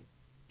Weekly.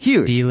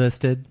 Huge.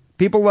 Delisted.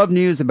 People love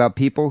news about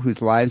people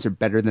whose lives are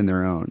better than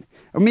their own.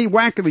 I mean,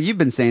 Wackerly, you've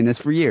been saying this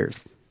for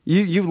years.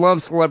 You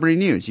love celebrity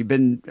news.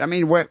 When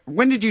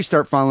did you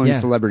start following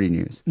celebrity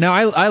news? No,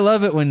 I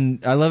love it when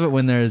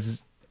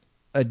there's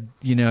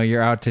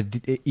you're out to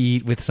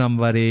eat with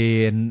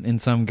somebody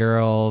and some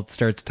girl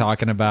starts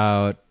talking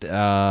about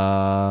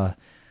the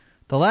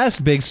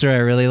last big story I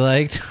really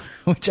liked,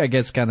 which I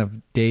guess kind of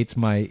dates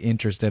my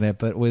interest in it,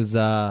 but was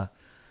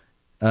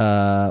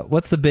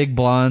what's the big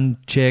blonde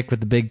chick with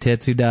the big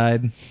tits who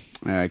died?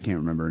 I can't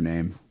remember her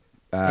name.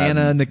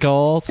 Anna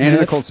Nicole Smith.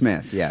 Anna Nicole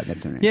Smith. Yeah,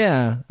 that's her name.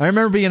 Yeah. I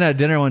remember being at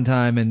dinner one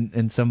time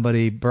and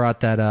somebody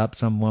brought that up,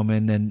 some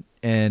woman,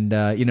 and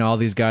all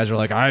these guys were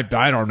like, I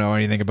don't know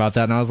anything about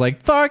that. And I was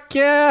like, fuck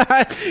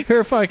yeah.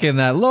 You're fucking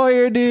that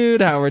lawyer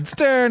dude, Howard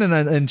Stern.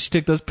 And she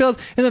took those pills.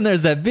 And then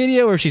there's that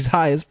video where she's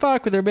high as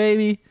fuck with her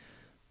baby.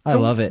 I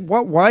love it.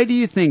 Why do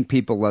you think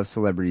people love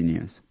celebrity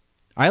news?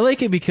 I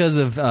like it because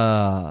of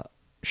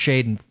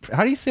Schaden.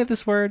 How do you say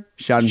this word?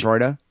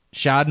 Schadenfreude?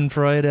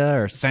 Schadenfreude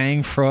or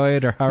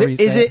Sangfreude or however you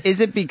say it.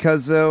 Is it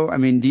because, though, I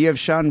mean, do you have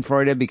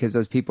Schadenfreude because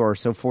those people are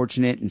so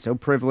fortunate and so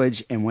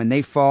privileged, and when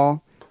they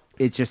fall,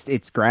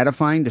 it's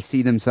gratifying to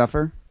see them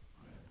suffer?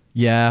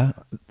 Yeah,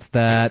 it's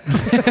that.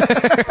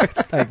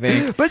 I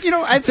think. But,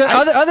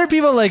 other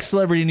people like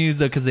celebrity news,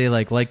 though, because they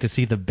like to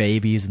see the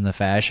babies and the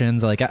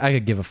fashions. Like, I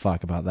could give a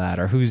fuck about that,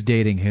 or who's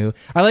dating who.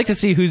 I like to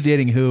see who's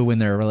dating who when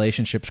their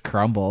relationships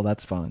crumble.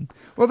 That's fun.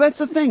 Well, that's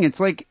the thing.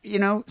 It's like,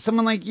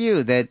 someone like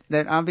you that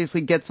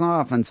obviously gets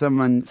off on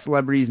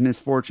celebrity's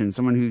misfortune,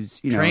 someone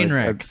who's, train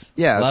wrecks.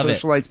 A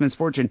socialite's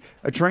misfortune,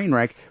 a train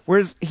wreck.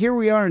 Whereas here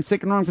we are in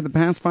Sick and Wrong for the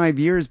past 5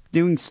 years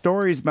doing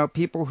stories about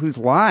people whose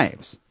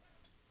lives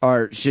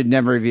should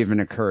never have even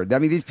occurred. I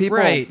mean, these people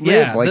live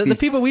like the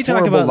people we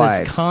talk about,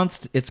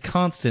 lives. It's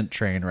constant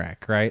train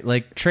wreck, right?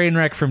 Like train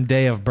wreck from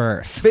day of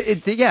birth. But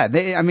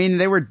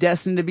they were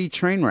destined to be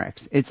train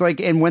wrecks. It's like,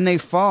 and when they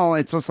fall,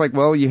 it's just like,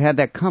 well, you had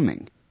that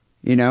coming.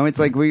 It's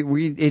like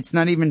it's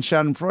not even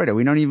Schadenfreude.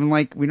 We don't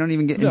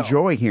even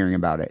enjoy hearing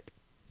about it.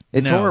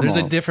 It's horrible. There's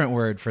a different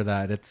word for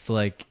that. It's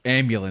like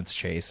ambulance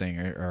chasing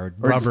or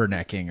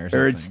rubbernecking or something.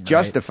 Or it's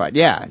justified.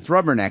 Yeah, it's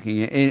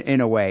rubbernecking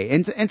in a way.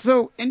 And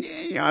so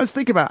I was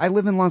thinking about it. I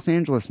live in Los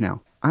Angeles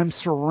now. I'm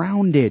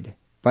surrounded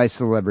by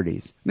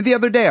celebrities. But the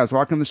other day I was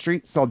walking on the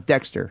street, saw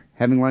Dexter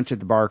having lunch at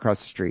the bar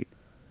across the street.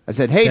 I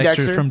said, "Hey,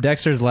 Dexter." From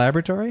Dexter's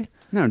Laboratory?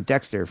 No,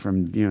 Dexter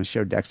from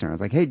show Dexter. I was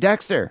like, "Hey,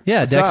 Dexter."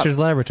 Yeah, Dexter's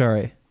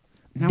Laboratory.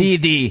 No.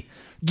 Dee,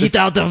 get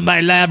out of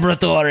my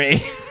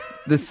laboratory.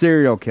 The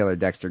serial killer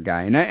Dexter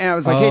guy. And I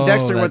was like, "Hey,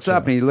 Dexter, what's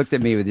up?" And he looked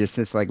at me with just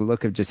this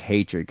look of just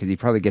hatred because he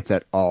probably gets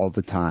that all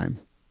the time.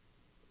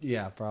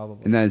 Yeah,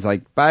 probably. And then I was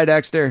like, "Bye,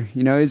 Dexter."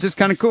 It's just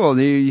kind of cool.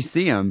 You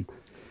see him.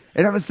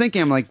 And I was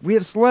thinking, I'm like, we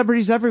have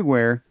celebrities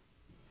everywhere.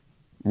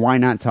 Why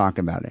not talk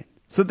about it?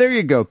 So there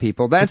you go,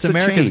 people. That's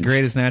America's change.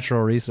 Greatest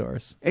natural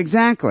resource.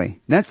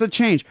 Exactly. That's the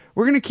change.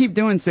 We're going to keep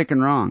doing Sick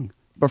and Wrong.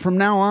 But from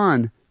now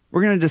on,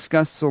 we're going to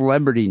discuss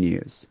celebrity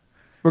news.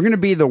 We're going to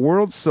be the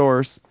world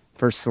source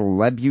for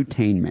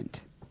celebutainment.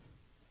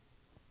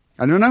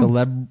 I don't know.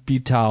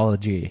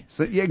 Celebutology.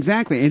 So, yeah,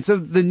 exactly. And so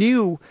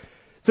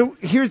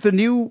here's the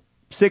new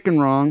Sick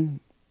and Wrong,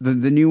 the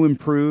new and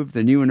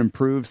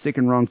improved Sick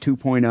and Wrong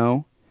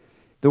 2.0.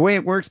 The way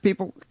it works,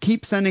 people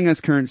keep sending us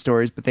current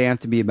stories, but they have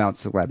to be about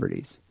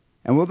celebrities.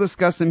 And we'll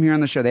discuss them here on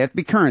the show. They have to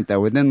be current,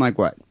 though, within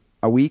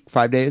a week,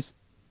 5 days?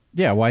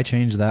 Yeah, why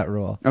change that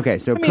rule? Okay,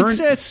 so I mean,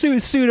 it's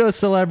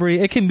pseudo-celebrity.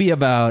 It can be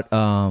about,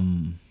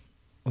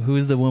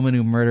 who's the woman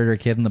who murdered her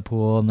kid in the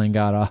pool and then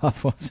got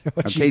off? What's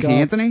she Casey called?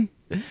 Anthony?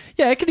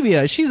 Yeah, it could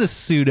be she's a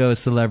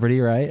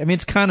pseudo-celebrity, right? I mean,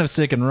 it's kind of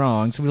sick and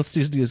wrong, so let's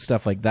just do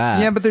stuff like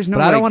that. Yeah, but there's no,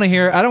 I don't like-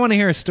 want to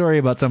hear a story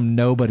about some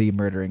nobody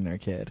murdering their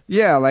kid.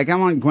 Yeah, like I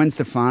want Gwen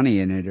Stefani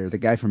in it, or the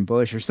guy from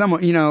Bush, or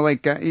someone, you know,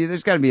 like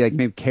there's got to be like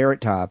maybe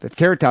Carrot Top. If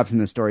Carrot Top's in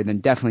the story, then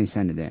definitely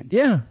send it in.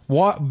 Yeah.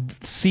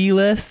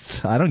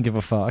 C-lists? I don't give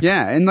a fuck.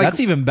 Yeah, and like that's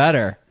even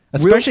better.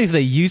 Especially if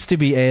they used to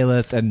be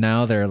A-list and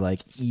now they're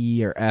like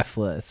E or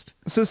F-list.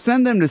 So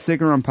send them to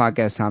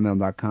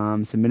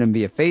sickandwrongpodcast@hotmail.com. Submit them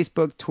via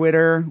Facebook,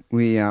 Twitter.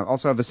 We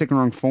also have a Sick and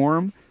Wrong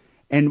forum.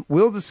 And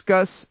we'll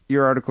discuss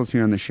your articles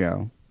here on the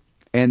show.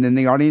 And then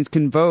the audience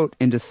can vote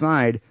and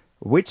decide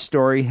which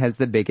story has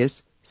the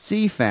biggest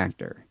C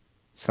factor.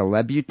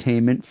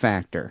 Celebutainment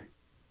factor.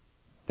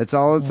 That's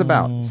all it's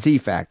about. C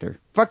factor.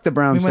 Fuck the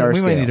Brown Star We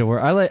scale. might need to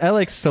work. I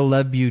like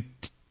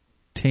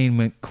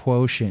celebutainment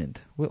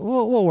quotient.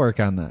 We'll work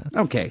on that.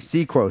 Okay,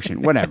 C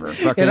quotient, whatever.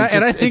 Fucking, And I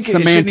it's think it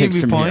semantics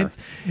shouldn't from be here. points.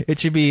 It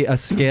should be a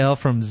scale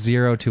from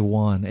 0 to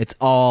 1. It's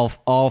all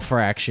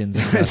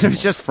fractions. So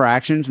it's just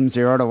fractions from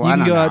 0 to 1.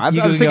 You can go out, I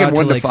was thinking out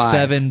 1 to to like 5.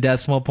 7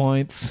 decimal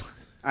points.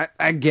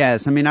 I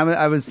guess. I mean,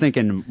 I was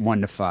thinking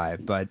 1 to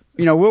 5, but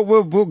you know,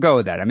 we'll go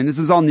with that. I mean, this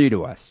is all new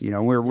to us. You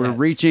know, we're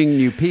reaching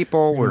new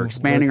people. We're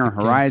expanding our work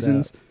the kinks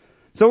horizons.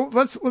 So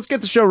let's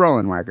get the show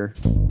rolling, Whacker.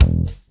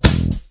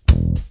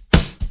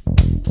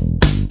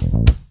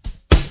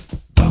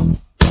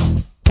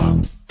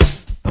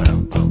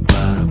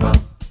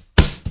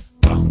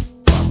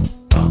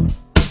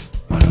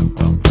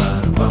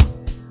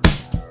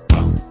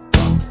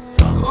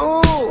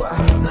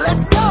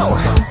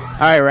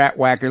 All right, Rat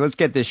Whacker, let's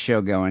get this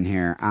show going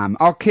here.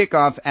 I'll kick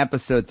off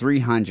episode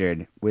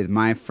 300 with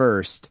my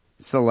first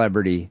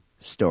celebrity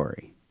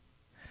story.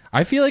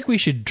 I feel like we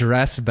should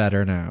dress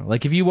better now.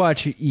 Like if you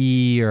watch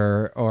E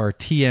or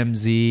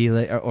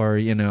TMZ or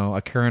you know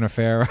A Current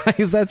Affair,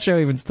 is that show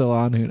even still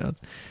on? Who knows?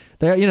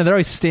 They're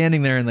always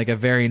standing there in like a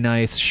very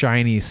nice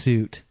shiny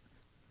suit.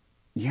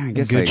 Yeah, I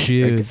guess good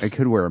shoes. I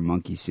could wear a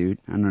monkey suit.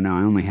 I don't know.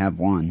 I only have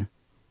one.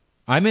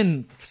 I'm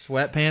in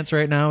sweatpants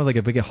right now with like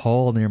a big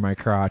hole near my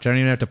crotch. I don't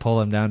even have to pull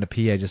them down to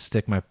pee. I just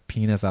stick my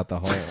penis out the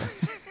hole.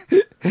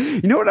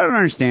 You know what I don't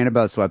understand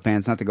about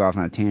sweatpants? Not to go off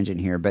on a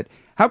tangent here, but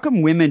how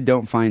come women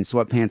don't find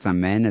sweatpants on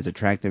men as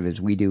attractive as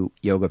we do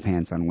yoga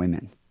pants on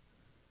women?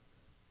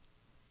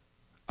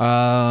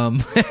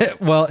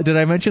 Well, did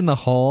I mention the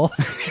hole?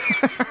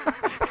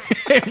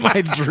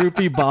 My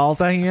droopy balls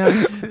hanging out?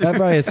 That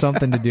probably has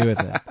something to do with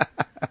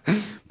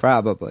it.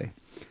 Probably.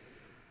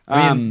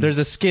 I mean, there's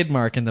a skid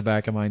mark in the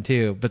back of mine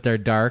too, but they're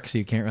dark, so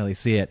you can't really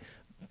see it.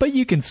 But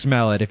you can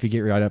smell it if you get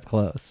right up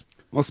close.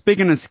 Well,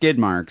 speaking of skid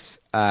marks,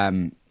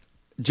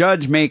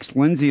 judge makes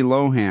Lindsay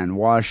Lohan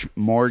wash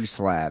morgue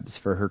slabs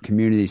for her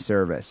community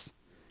service.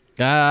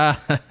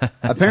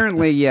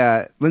 Apparently,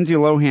 Lindsay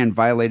Lohan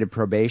violated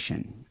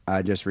probation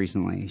just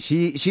recently.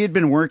 She had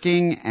been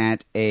working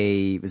at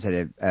a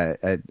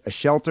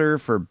shelter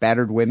for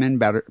battered women,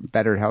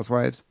 battered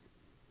housewives.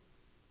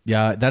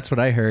 Yeah, that's what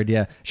I heard.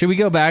 Yeah, should we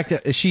go back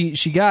to she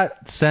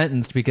got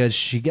sentenced because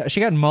she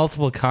got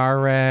multiple car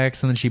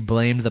wrecks, and then she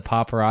blamed the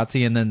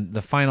paparazzi, and then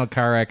the final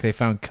car wreck they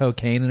found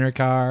cocaine in her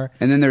car,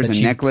 and then there was that a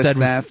she necklace said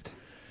was- theft.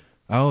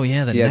 Oh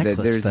yeah, the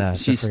necklace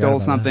theft. She I forgot stole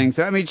about something. that.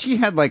 So I mean, she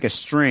had like a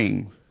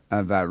string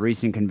of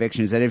recent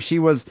convictions that if she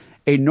was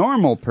a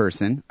normal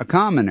person, a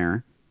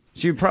commoner,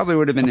 she probably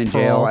would have been in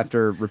jail parole.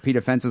 after repeat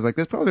offenses like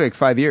this, probably like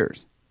 5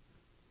 years.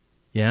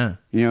 Yeah,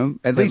 You know,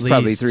 at least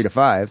probably 3 to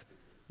 5.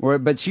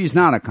 But she's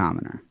not a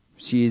commoner.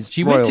 She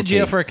went to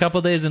jail for a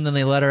couple days, and then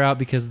they let her out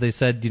because they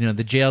said,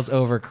 the jail's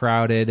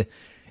overcrowded,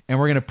 and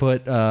we're gonna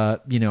put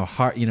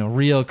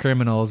real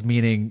criminals,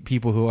 meaning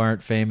people who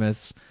aren't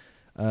famous,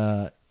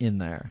 in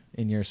there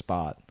in your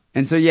spot.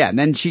 And so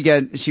then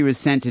she was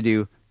sent to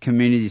do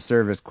community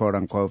service, quote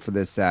unquote, for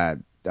this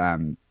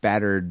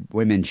battered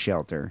women's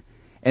shelter.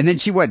 And then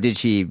did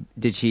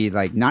she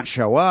like not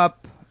show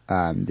up?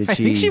 I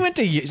think she went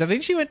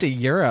to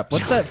Europe.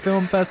 What's that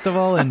film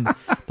festival in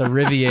the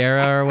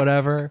Riviera or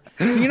whatever?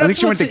 I think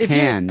she went to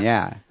Cannes.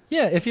 Yeah.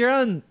 Yeah, if you're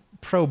on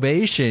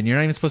probation, you're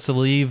not even supposed to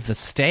leave the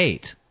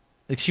state.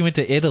 Like she went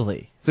to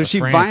Italy. So or she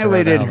France or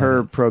violated whatever.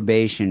 her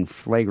probation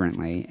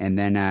flagrantly, and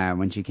then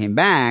when she came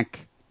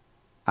back,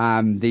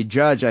 the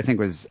judge, I think,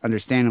 was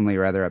understandably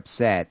rather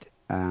upset.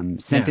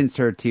 Sentenced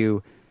her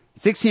to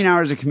 16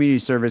 hours of community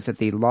service at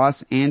the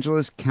Los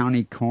Angeles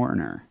County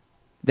Coroner.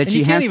 That And she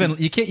you can't has even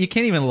you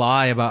can't even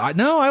lie about.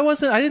 No, I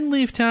wasn't. I didn't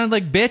leave town.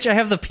 Like, bitch, I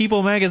have the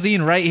People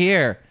magazine right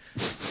here.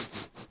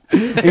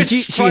 There's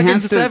she fucking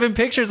has to- 7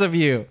 pictures of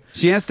you.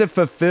 She has to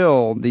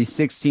fulfill these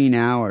 16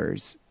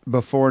 hours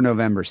before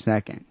November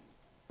 2nd.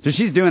 So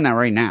she's doing that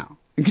right now.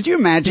 And could you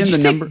imagine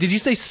number? Did you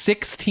say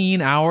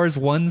 16 hours?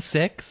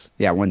 1/6?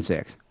 Yeah,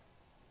 1/6.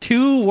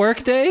 2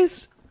 work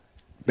days?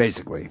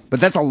 Basically. But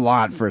that's a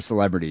lot for a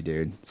celebrity,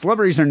 dude.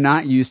 Celebrities are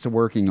not used to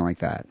working like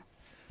that.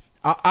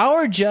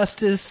 Our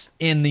justice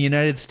in the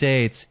United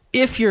States,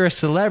 if you're a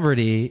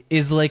celebrity,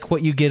 is like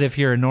what you get if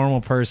you're a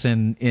normal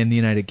person in the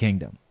United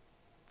Kingdom.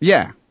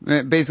 Yeah,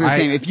 basically the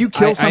same. If you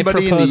kill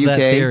somebody in the UK, that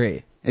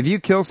theory. if you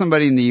kill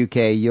somebody in the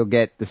UK, you'll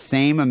get the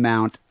same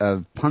amount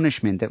of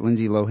punishment that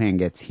Lindsay Lohan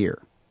gets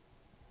here.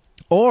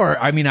 Or,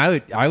 I mean,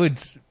 I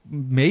would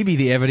maybe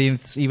the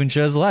evidence even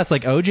shows less.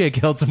 Like OJ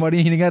killed somebody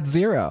and he got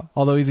 0,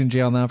 although he's in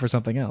jail now for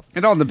something else.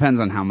 It all depends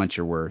on how much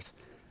you're worth.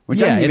 Which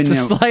Yeah, I didn't it's even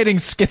know.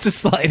 it's a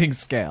sliding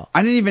scale.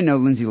 I didn't even know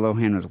Lindsay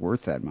Lohan was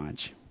worth that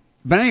much.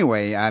 But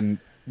anyway,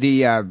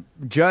 the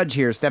judge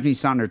here, Stephanie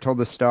Saunders, told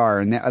the Star,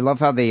 and I love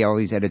how they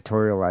always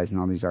editorialize in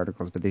all these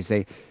articles, but they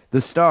say,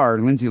 the Star,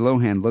 Lindsay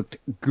Lohan, looked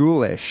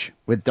ghoulish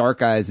with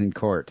dark eyes in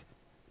court.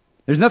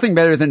 There's nothing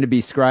better than to be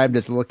described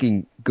as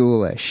looking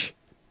ghoulish.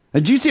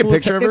 Did you see a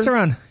picture of her?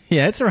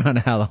 It's around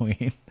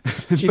Halloween.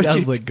 She But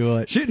does look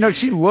ghoulish.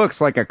 She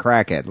looks like a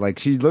crackhead. Like,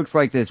 she looks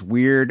like this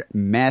weird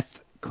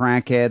meth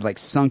crackhead, like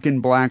sunken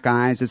black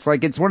eyes. It's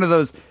like, it's one of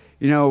those,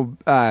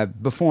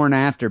 before and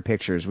after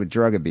pictures with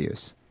drug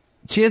abuse.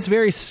 She has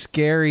very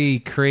scary,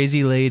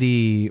 crazy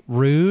lady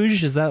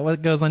rouge. Is that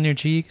what goes on your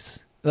cheeks?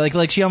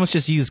 Like she almost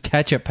just used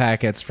ketchup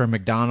packets from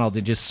McDonald's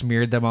and just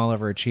smeared them all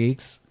over her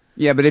cheeks.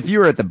 Yeah, but if you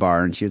were at the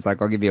bar and she was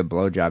like, I'll give you a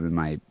blowjob in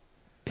my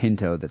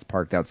Pinto that's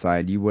parked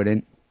outside, you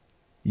wouldn't?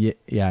 Yeah,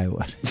 I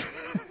would.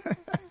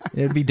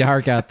 It'd be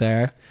dark out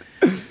there.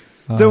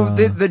 So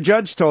the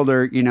judge told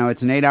her,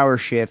 it's an 8-hour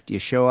shift. You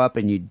show up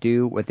and you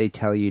do what they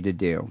tell you to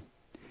do.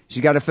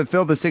 She's got to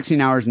fulfill the 16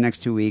 hours in the next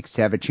 2 weeks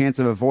to have a chance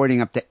of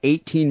avoiding up to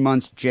 18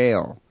 months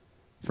jail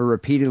for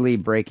repeatedly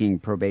breaking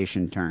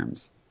probation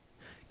terms.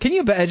 Can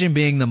you imagine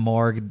being the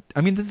morgue? I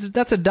mean,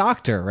 that's a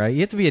doctor, right? You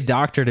have to be a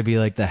doctor to be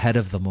like the head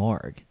of the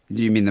morgue.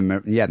 Do you mean the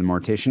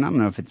mortician? I don't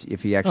know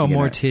if he actually.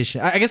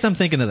 Mortician. I guess I'm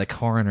thinking of the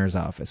coroner's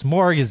office.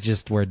 Morgue is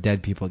just where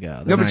dead people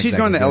go. No, but she's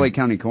going to the LA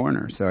County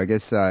coroner, so I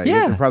guess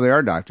there probably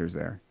are doctors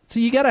there. So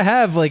you got to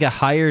have like a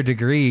higher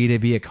degree to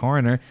be a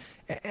coroner,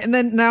 and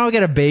then now I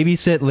got to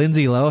babysit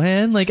Lindsay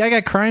Lohan. Like I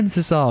got crimes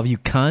to solve, you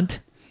cunt.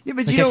 Yeah,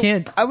 but like, I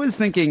can't. I was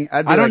thinking.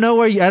 I don't know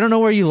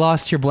where you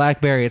lost your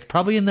BlackBerry. It's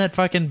probably in that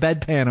fucking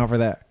bedpan over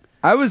there.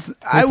 I was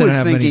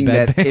thinking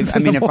that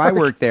if I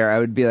worked there, I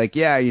would be like,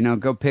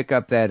 go pick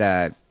up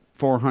that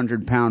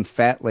 400-pound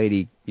fat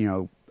lady,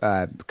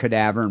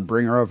 cadaver and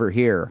bring her over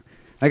here.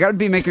 Like I would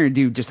be making her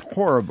do just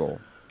horrible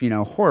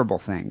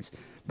things.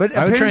 But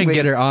I would try and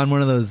get her on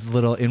one of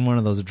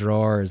those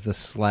drawers, the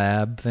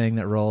slab thing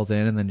that rolls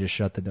in, and then just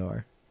shut the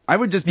door. I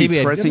would just be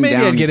pressing down.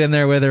 Maybe I'd get in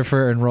there with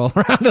her and roll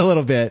around a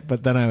little bit,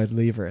 but then I would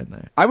leave her in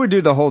there. I would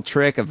do the whole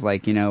trick of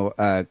like,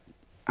 I'm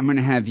going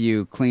to have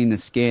you clean the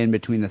skin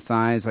between the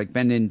thighs, like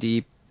bend in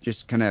deep,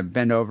 just kind of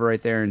bend over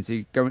right there and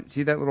see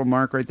that little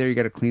mark right there? You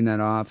got to clean that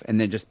off and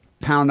then just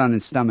pound on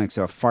his stomach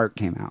so a fart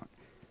came out.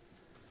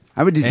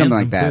 I would do something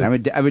like that. I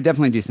would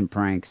definitely do some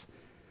pranks.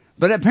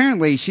 But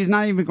apparently she's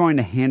not even going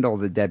to handle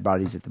the dead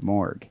bodies at the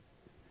morgue.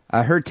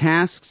 Her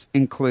tasks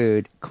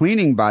include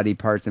cleaning body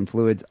parts and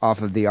fluids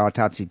off of the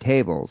autopsy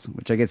tables,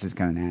 which I guess is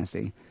kind of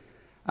nasty.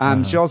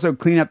 She'll also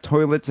clean up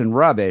toilets and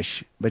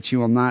rubbish, but she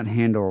will not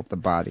handle the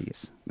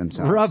bodies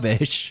themselves.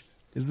 Rubbish?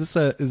 Is this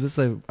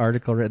a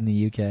article written in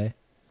the UK?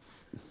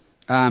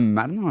 I don't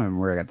know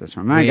where I got this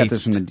from. I got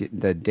this from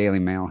the Daily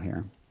Mail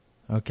here.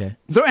 Okay.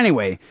 So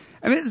anyway,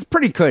 I mean it's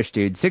pretty cush,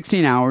 dude.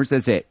 16 hours,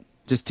 that's it.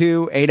 Just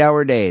 2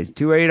 8-hour days,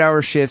 2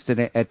 8-hour shifts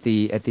at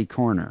the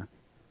corner.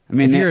 I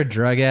mean, if you're a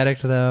drug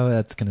addict, though,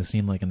 that's going to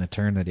seem like an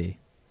eternity.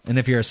 And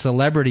if you're a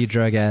celebrity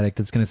drug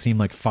addict, it's going to seem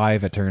like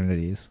 5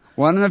 eternities.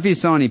 Well, I don't know if you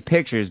saw any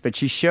pictures, but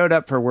she showed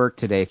up for work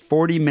today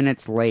 40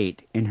 minutes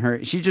late.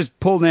 She just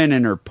pulled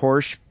in her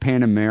Porsche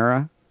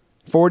Panamera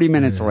 40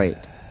 minutes late.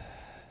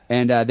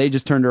 And they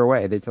just turned her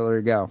away. They told her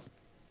to go.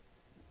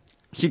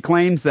 She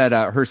claims that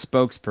her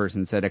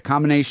spokesperson said a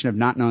combination of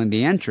not knowing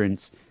the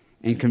entrance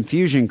and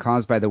confusion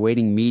caused by the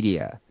waiting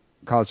media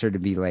caused her to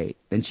be late.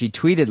 Then she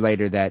tweeted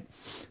later that,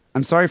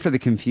 I'm sorry for the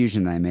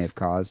confusion that I may have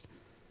caused.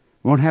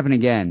 It won't happen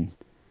again.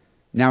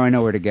 Now I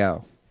know where to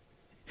go.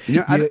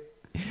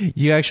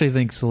 You actually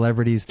think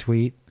celebrities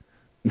tweet?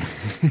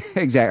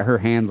 Exactly. Her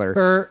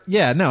handler.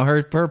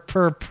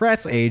 Her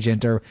press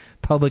agent or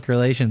public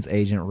relations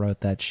agent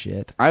wrote that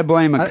shit. I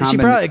blame a She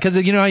probably, because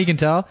you know how you can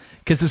tell?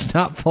 Because it's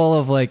not full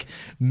of like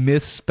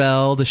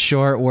misspelled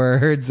short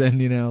words and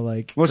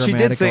Well, she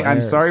did say, errors.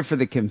 I'm sorry for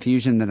the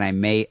confusion that I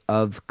may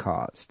have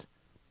caused.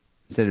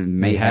 Instead of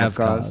may have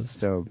caused.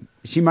 So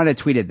she might have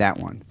tweeted that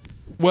one.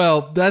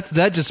 Well,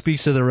 that just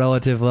speaks to the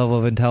relative level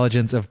of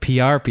intelligence of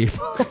PR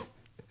people.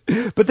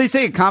 But they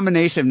say a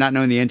combination of not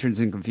knowing the entrance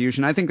and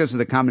confusion. I think this was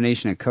a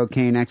combination of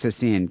cocaine,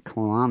 ecstasy, and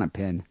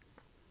Klonopin,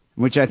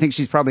 which I think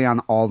she's probably on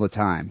all the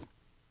time.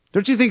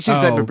 Don't you think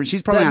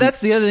she's probably on? That's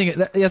the other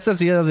thing. That's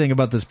the other thing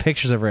about those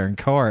pictures of her in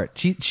court.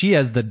 She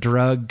has the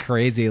drug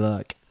crazy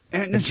look.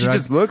 And she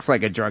just looks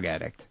like a drug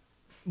addict.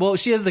 Well,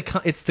 she has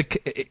it's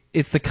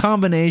the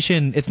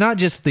combination. It's not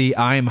just the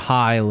I'm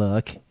high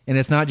look, and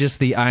it's not just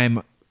the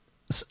I'm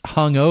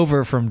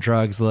hungover from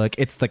drugs look.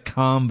 It's the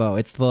combo.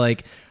 It's the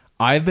like,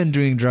 I've been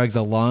doing drugs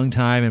a long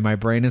time and my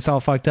brain is all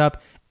fucked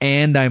up,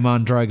 and I'm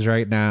on drugs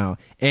right now,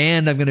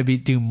 and I'm going to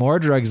do more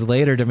drugs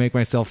later to make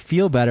myself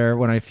feel better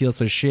when I feel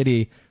so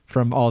shitty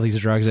from all these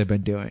drugs I've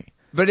been doing.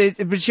 But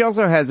she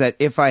also has that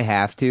if I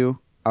have to,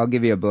 I'll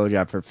give you a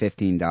blowjob for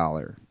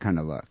 $15 kind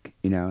of look.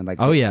 You know, like,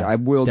 oh yeah, I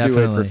will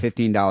definitely. do it for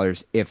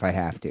 $15 if I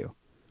have to.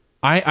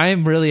 I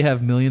really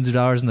have millions of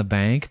dollars in the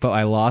bank, but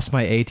I lost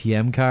my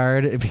ATM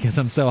card because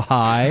I'm so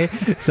high.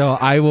 So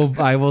I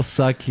will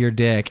suck your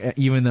dick,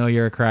 even though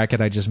you're a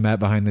crackhead I just met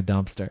behind the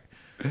dumpster.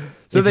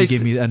 So if you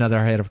give me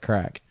another hit of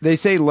crack. They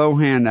say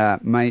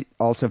Lohan might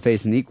also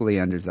face an equally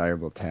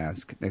undesirable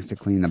task next to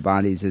cleaning the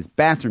bodies is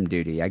bathroom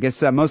duty. I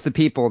guess most of the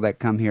people that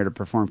come here to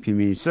perform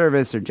community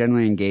service are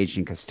generally engaged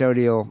in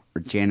custodial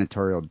or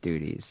janitorial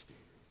duties.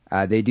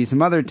 They do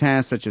some other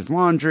tasks such as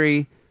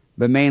laundry,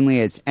 but mainly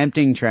it's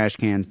emptying trash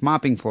cans,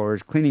 mopping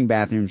floors, cleaning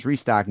bathrooms,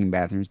 restocking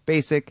bathrooms,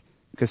 basic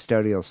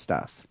custodial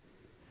stuff.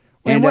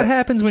 And what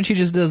happens when she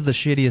just does the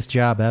shittiest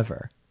job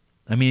ever?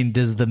 I mean,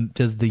 does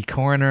the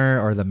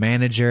coroner or the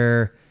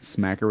manager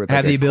smack her with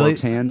have the ability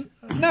corpse hand?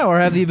 No, or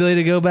have the ability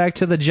to go back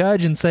to the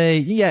judge and say,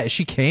 yeah,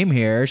 she came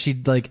here, she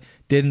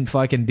didn't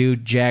fucking do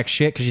jack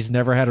shit because she's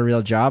never had a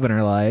real job in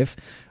her life.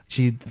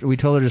 We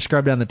told her to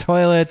scrub down the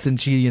toilets, and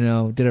she,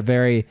 did a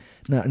very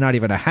not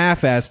even a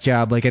half-ass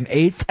job, like an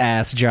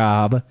eighth-ass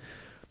job.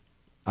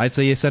 I'd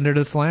say you send her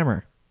to the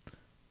slammer.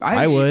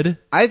 I would.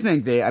 I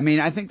think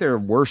there are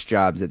worse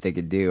jobs that they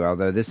could do.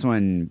 Although this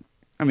one,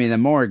 the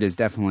morgue is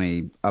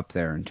definitely up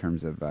there in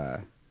terms of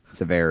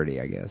severity,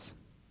 I guess.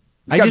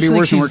 It's got to be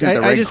worse than working at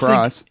the Red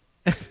Cross.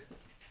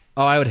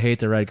 Oh, I would hate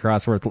the Red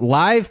Cross. Where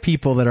live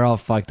people that are all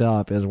fucked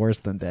up is worse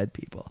than dead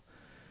people.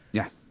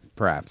 Yeah,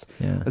 perhaps.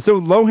 Yeah.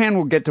 So Lohan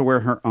will get to wear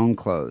her own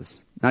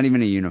clothes, not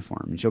even a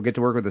uniform. And she'll get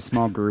to work with a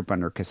small group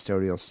under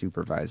custodial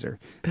supervisor.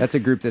 That's a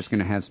group that's going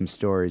to have some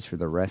stories for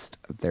the rest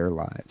of their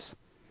lives.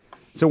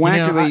 So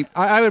Wackerly...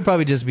 I would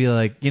probably just be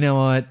like, you know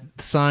what?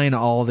 Sign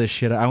all this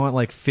shit. I want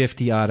like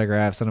 50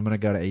 autographs, and I'm going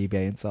to go to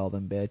eBay and sell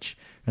them, bitch.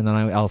 And then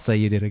I'll say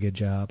you did a good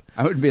job.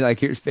 I would be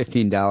like, here's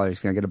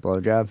 $15. Can I get a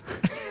blowjob?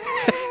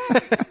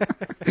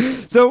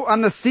 So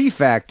on the C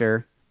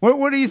factor,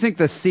 what do you think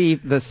the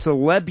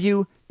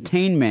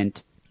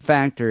celebutainment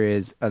factor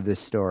is of this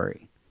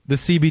story? The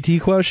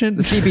CBT quotient?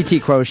 The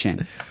CBT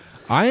quotient.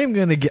 I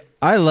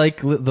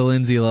like the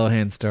Lindsay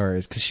Lohan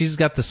stories because she's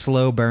got the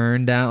slow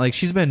burn down. Like,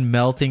 she's been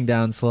melting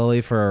down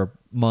slowly for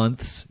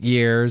months,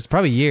 years,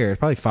 probably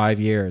 5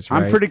 years.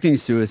 Right? I'm predicting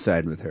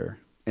suicide with her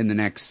in the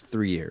next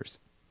 3 years.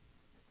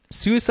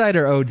 Suicide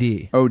or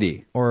OD?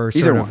 OD. Or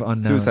either sort of one.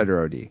 unknown. Suicide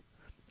or OD.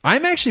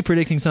 I'm actually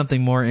predicting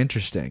something more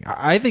interesting.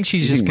 I think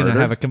she's just going to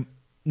have I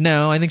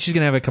think she's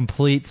going to have a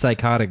complete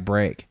psychotic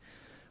break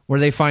where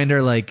they find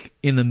her like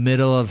in the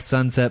middle of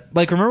sunset.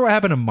 Like, remember what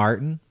happened to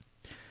Martin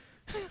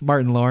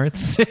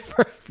Lawrence?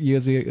 For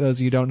those of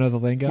you don't know the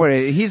lingo.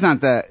 Wait, he's not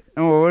that.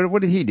 Oh,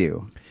 what did he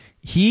do?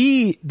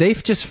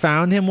 They've just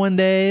found him one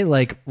day,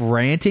 like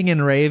ranting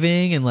and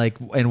raving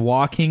and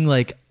walking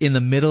like in the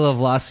middle of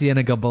La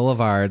Cienega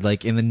Boulevard,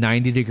 like in the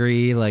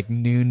 90-degree like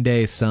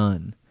noonday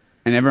sun.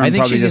 And everyone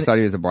probably just thought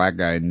he was a black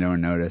guy and no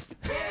one noticed.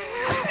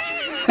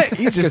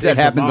 He's just that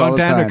happens all the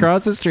time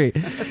across the street.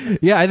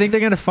 Yeah, I think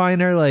they're gonna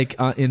find her like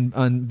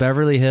on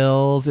Beverly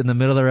Hills in the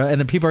middle of the road, and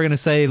then people are gonna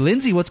say,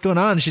 "Lindsay, what's going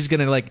on?" And she's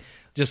gonna like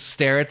just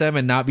stare at them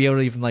and not be able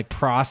to even like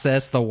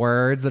process the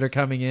words that are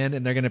coming in,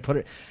 and they're gonna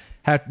put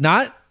her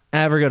not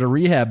have her go to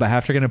rehab,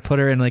 but gonna put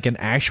her in like an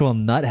actual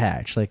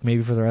nuthatch, like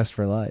maybe for the rest of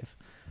her life.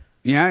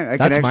 Yeah, I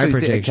could actually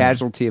see a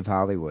casualty of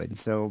Hollywood.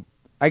 So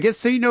I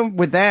guess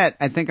with that,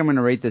 I think I'm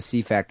gonna rate the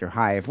C factor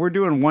high. If we're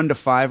doing 1 to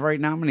 5 right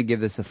now, I'm gonna give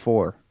this a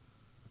 4.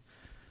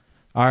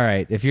 All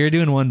right, if you're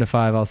doing 1 to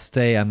 5, I'll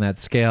stay on that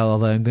scale.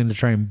 Although I'm going to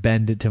try and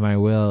bend it to my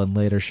will in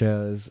later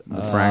shows.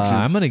 The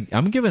fractions.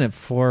 I'm giving it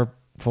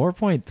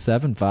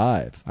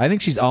 4.75. I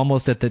think she's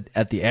almost at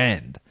the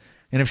end,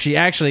 and if she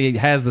actually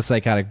has the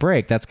psychotic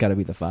break, that's got to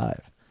be the 5.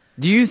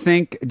 Do you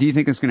think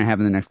it's going to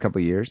happen in the next couple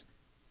of years?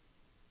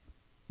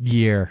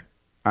 Year.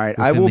 All right,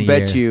 I will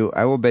bet you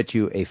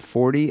a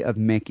 40 of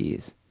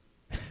Mickeys.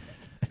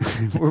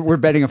 We're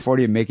betting a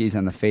 40 of Mickeys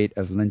on the fate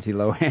of Lindsay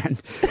Lohan.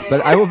 But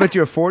I will bet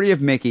you a 40 of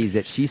Mickeys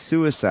that she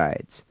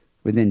suicides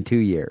within 2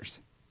 years.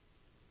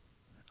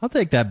 I'll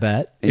take that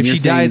bet. And if she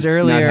dies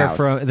earlier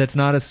Nuthouse. that's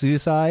not a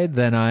suicide,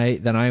 then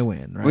I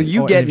win, right? Well,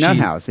 you get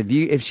Nuthouse.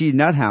 If she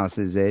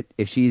Nuthouses it,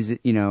 if she's,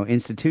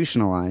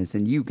 institutionalized,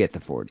 then you get the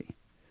 40.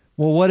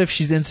 Well, what if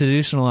she's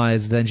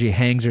institutionalized, then she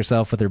hangs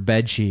herself with her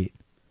bed sheet?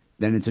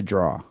 Then it's a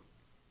draw.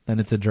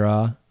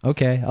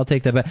 Okay, I'll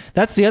take that back.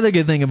 That's the other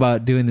good thing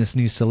about doing this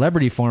new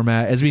celebrity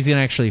format is we can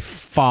actually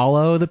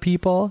follow the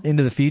people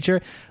into the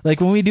future. Like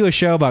when we do a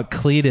show about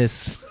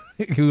Cletus,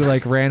 who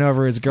like ran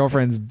over his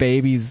girlfriend's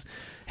baby's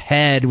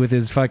head with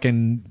his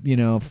fucking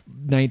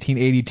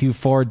 1982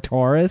 Ford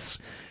Taurus.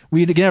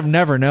 We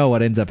never know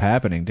what ends up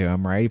happening to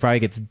him, right? He probably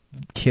gets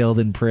killed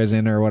in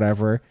prison or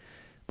whatever,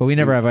 but we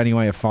never have any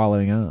way of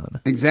following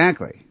on.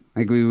 Exactly.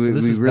 Like we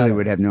really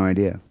would have no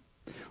idea.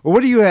 Well,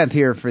 what do you have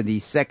here for the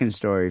second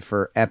story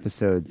for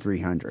episode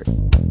 300?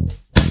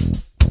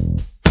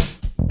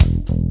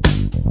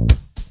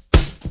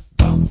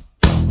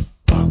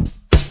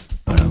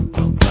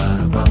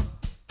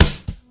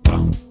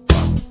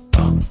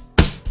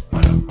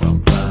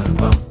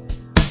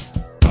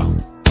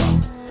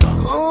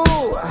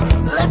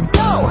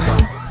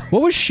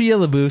 What was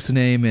Shia LaBeouf's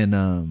name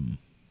in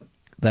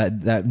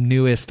that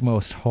newest,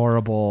 most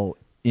horrible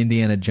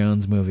Indiana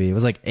Jones movie? It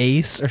was like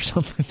Ace or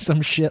something,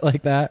 some shit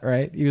like that,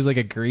 right? He was like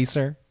a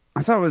greaser.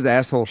 I thought it was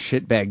asshole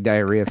shitbag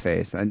diarrhea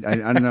face. I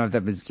don't know if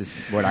that was just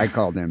what I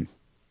called him.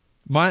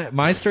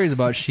 My story's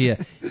about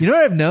Shia. You know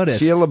what I've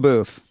noticed? Shia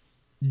LaBeouf.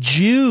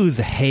 Jews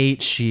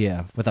hate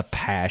Shia with a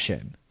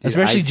passion,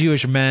 especially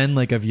Jewish men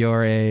like of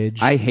your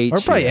age. I hate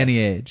or probably Shia. any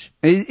age.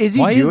 Is he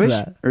Why Jewish is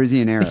that? or is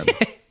he an Arab?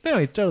 No,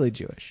 he's totally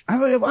Jewish.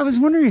 I was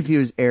wondering if he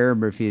was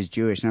Arab or if he was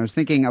Jewish, and I was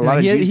thinking a lot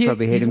of Jews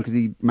probably hate him because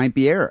he might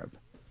be Arab.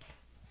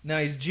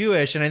 No, he's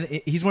Jewish, and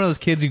he's one of those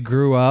kids who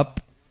grew up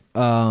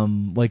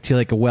to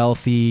like a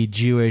wealthy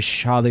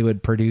Jewish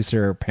Hollywood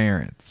producer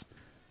parents.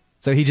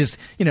 So he just,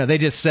 they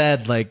just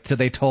said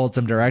they told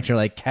some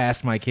director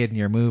cast my kid in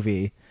your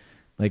movie,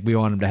 we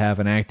want him to have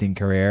an acting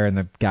career, and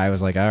the guy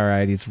was like, all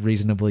right, he's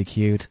reasonably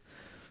cute.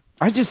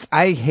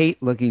 I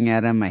hate looking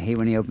at him. I hate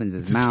when he opens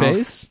his mouth. His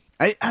face?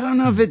 I don't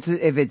know if it's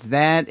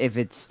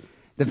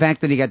the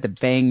fact that he got to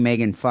bang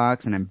Megan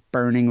Fox, and I'm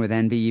burning with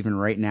envy even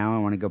right now. I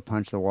want to go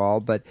punch the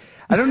wall, but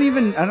I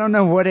don't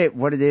know what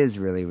it is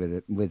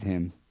really with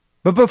him.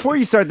 But before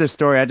you start this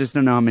story, I just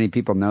don't know how many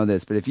people know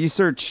this, but if you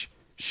search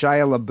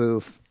Shia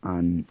LaBeouf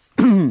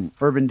on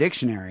Urban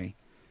Dictionary,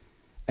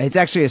 it's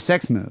actually a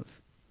sex move.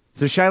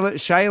 So Shia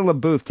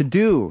LaBeouf, to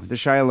do the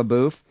Shia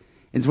LaBeouf,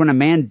 is when a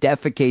man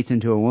defecates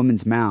into a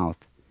woman's mouth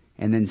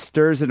and then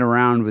stirs it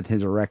around with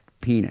his erect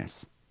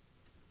penis.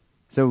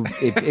 So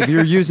if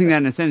you're using that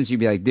in a sentence,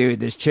 you'd be like, dude,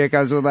 this chick I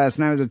was with last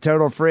night was a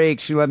total freak.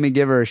 She let me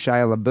give her a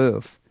Shia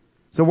LaBeouf.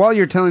 So while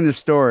you're telling the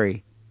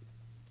story,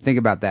 think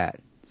about that,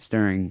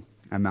 stirring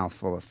a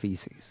mouthful of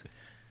feces.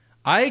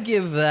 I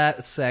give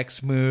that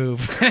sex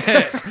move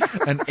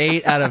an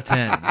 8 out of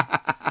 10.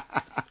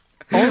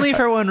 Only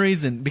for one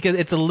reason, because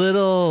it's a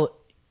little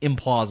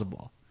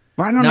implausible.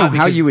 Well, I don't know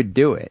how you would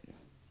do it.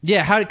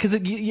 Yeah, because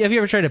have you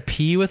ever tried to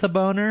pee with a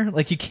boner?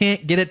 You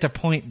can't get it to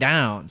point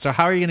down. So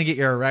how are you going to get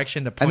your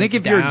erection to point down? I think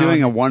if you're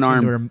doing a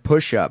one-arm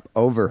push-up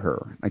over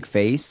her,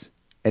 face,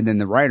 and then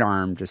the right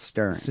arm just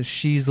stirring. So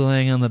she's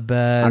laying on the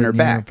bed. On her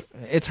back.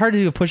 It's hard to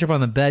do a push-up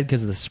on the bed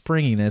because of the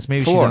springiness.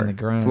 Maybe she's on the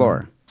ground.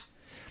 Floor.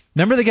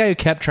 Remember the guy who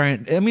kept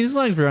trying... I mean, as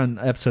long as we're on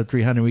episode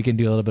 300, we can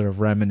do a little bit of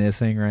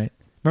reminiscing, right?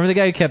 Remember the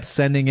guy who kept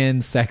sending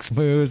in sex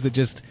moves that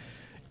just...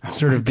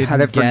 sort of didn't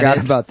I forgot get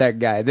it. about that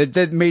guy.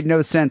 That made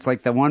no sense.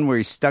 Like the one where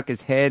he stuck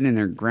his head in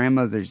his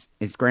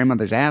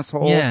grandmother's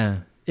asshole. Yeah.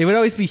 It would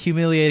always be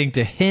humiliating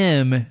to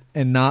him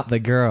and not the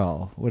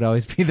girl. Would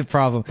always be the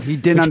problem. He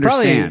didn't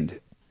understand.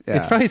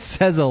 It probably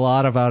says a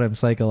lot about him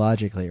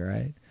psychologically,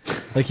 right?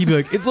 He'd be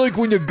like, it's like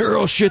when a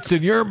girl shits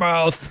in your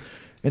mouth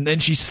and then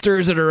she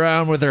stirs it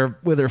around with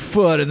her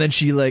foot and then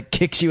she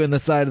kicks you in the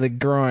side of the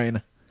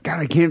groin. God,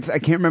 I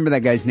can't remember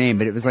that guy's name,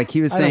 but it was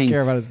he was saying. I don't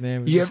care about his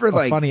name. You ever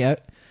funny?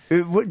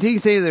 Did he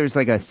say there's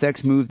a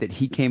sex move that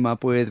he came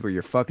up with where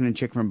you're fucking a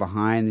chick from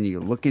behind and you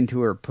look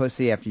into her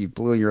pussy after you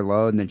blew your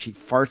load and then she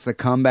farts the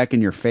cum back in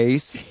your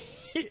face?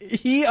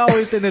 He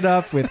always ended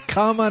up with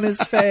cum on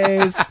his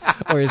face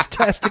or his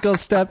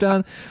testicles stepped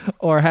on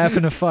or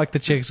having to fuck the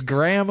chick's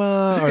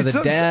grandma or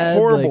the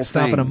dad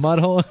stomping a mud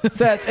hole.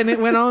 And it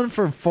went on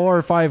for 4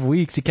 or 5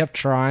 weeks. He kept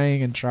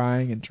trying and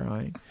trying and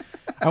trying.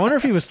 I wonder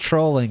if he was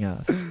trolling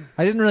us.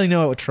 I didn't really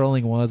know what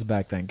trolling was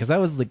back then because that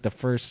was the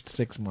first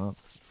 6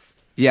 months.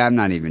 Yeah, I'm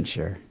not even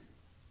sure.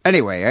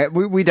 Anyway,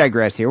 we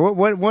digress here.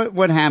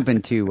 What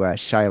happened to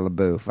Shia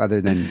LaBeouf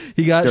other than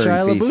he got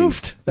Shia feces?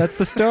 LaBeoufed? That's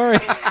the story.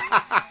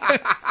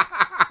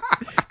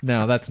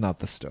 No, that's not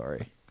the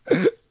story.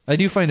 I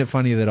do find it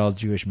funny that all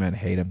Jewish men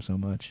hate him so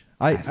much.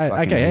 I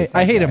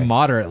hate him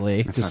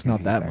moderately, just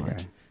not that much.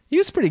 Guy. He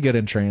was pretty good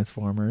in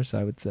Transformers,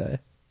 I would say.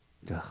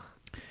 Ugh.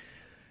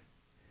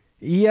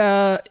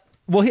 Yeah,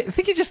 well, I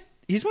think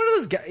he's one of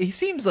those guys. He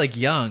seems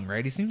young,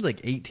 right? He seems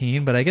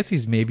 18, but I guess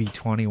he's maybe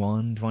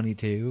 21,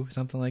 22,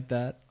 something like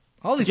that.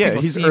 All these people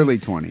he's early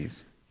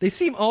 20s. They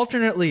seem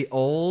alternately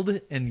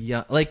old and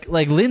young. Like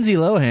Lindsay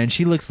Lohan,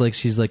 she looks like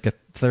she's a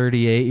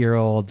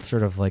 38-year-old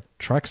sort of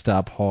truck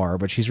stop whore,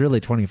 but she's really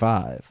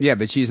 25. Yeah,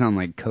 but she's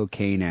on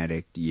cocaine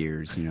addict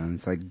years,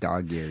 It's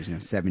dog years,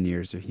 7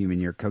 years to a human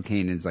year.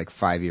 Cocaine is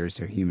 5 years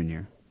to a human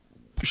year.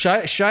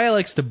 Shia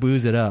likes to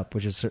booze it up,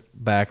 which is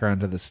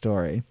background to the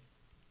story.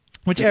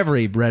 Which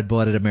every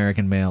red-blooded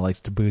American male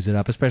likes to booze it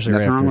up, especially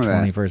right after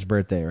their 21st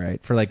birthday,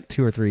 right? For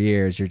 2 or 3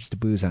 years, you're just a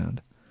booze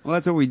hound. Well,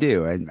 that's what we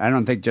do. I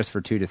don't think just for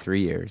 2 to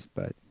 3 years,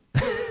 but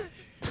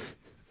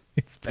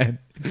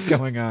it's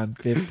going on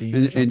 15.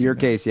 In your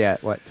case, yeah,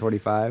 what,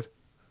 25?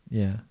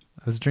 Yeah,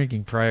 I was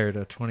drinking prior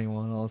to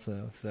 21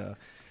 also. So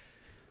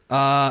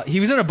he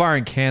was in a bar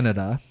in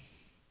Canada,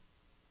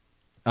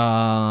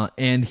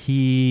 and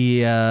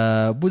he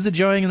was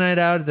enjoying a night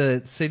out at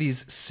the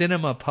city's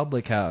Cinema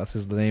Public House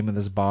is the name of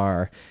this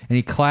bar, and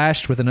he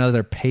clashed with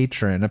another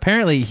patron.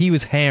 Apparently, he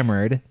was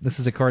hammered. This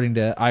is according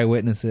to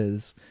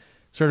eyewitnesses.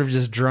 Sort of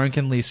just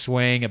drunkenly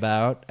swaying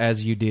about,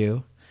 as you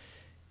do.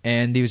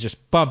 And he was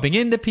just bumping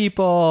into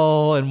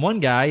people. And one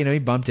guy, he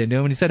bumped into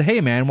him and he said,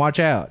 hey, man, watch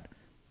out.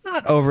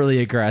 Not overly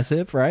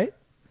aggressive, right?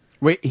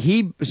 Wait,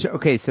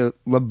 okay, so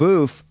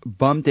LaBeouf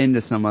bumped into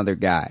some other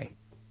guy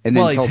and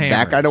then Well, he's told that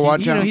hammered. guy to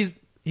watch You out? know,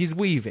 he's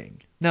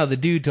weaving. No, the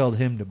dude told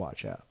him to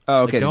watch out.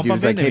 Oh, okay. Like, don't the dude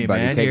was bump like, into hey, me,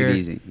 buddy, man. take You're- it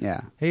easy.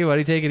 Yeah. Hey,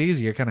 buddy, take it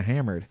easy. You're kind of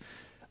hammered.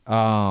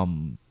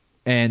 And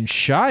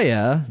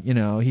Shia, you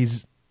know,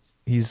 he's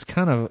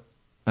kind of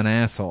an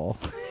asshole.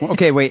 Well,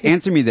 okay, wait.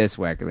 Answer me this,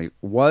 Wackerly.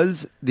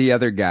 Was the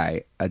other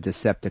guy a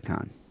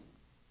Decepticon?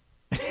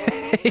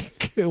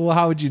 Well,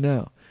 how would you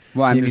know?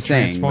 Well, I'm maybe just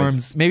saying.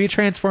 maybe he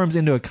transforms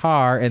into a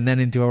car and then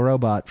into a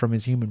robot from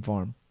his human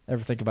form.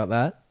 Ever think about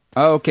that?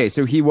 Oh, okay.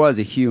 So he was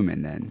a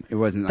human then. It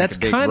wasn't like That's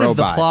a big kind robot. of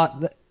the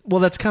plot. Well,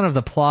 that's kind of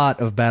the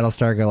plot of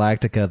Battlestar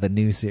Galactica, the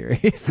new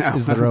series. Is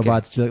the Okay.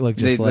 robots look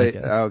just like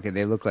us. Okay,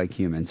 they look like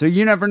humans. So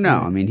you never know.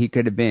 I mean, he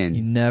could have You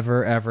been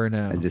never ever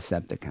know. a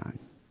Decepticon.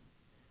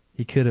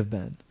 He could have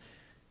been.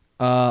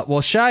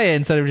 Well, Shia,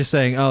 instead of just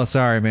saying, "Oh,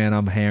 sorry, man,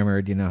 I'm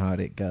hammered," you know how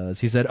it goes.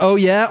 He said, "Oh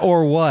yeah,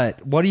 or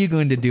what? What are you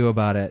going to do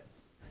about it?"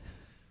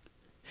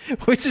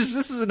 This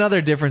is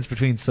another difference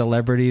between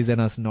celebrities and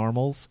us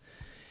normals.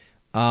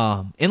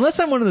 Unless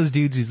I'm one of those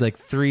dudes who's like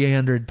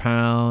 300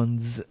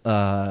 pounds,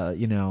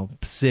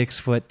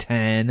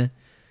 6'10",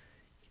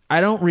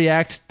 I don't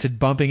react to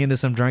bumping into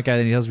some drunk guy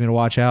that he tells me to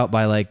watch out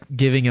by like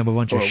giving him a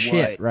bunch of Or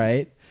shit, what?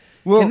 right?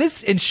 Well- and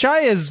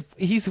Shia's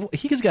he's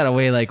got to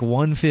weigh like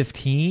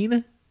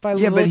 115 by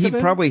the Yeah, but look he of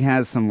it. probably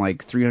has some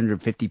like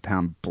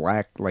 350-pound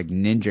black like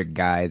ninja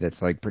guy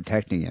that's like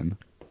protecting him.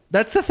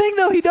 That's the thing,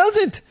 though. He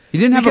doesn't. He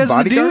didn't have a Because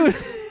bodyguard?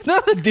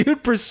 The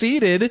dude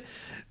proceeded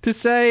to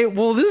say,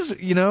 well, this is,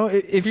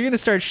 if you're going to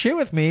start shit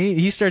with me,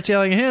 he starts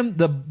yelling at him.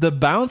 The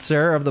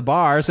bouncer of the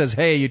bar says,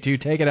 hey, you two,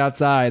 take it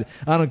outside.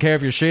 I don't care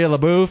if you're Shia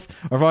LaBeouf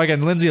or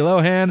fucking Lindsay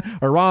Lohan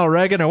or Ronald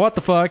Reagan or what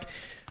the fuck.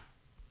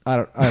 I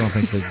don't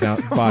think the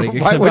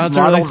bodyguard. Why the would bouncer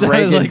Ronald really sounded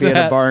Reagan like be at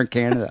that. a bar in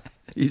Canada?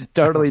 He's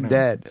totally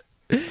dead.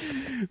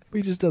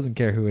 He just doesn't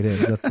care who it is.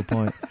 That's the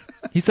point.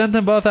 He sent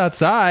them both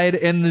outside,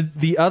 and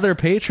the other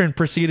patron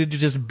proceeded to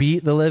just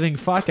beat the living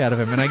fuck out of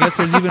him. And I guess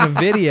there's even a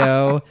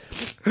video.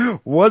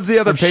 Was the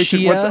other Of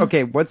patient?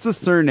 Shia? What's the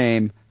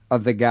surname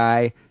of the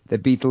guy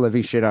that beat the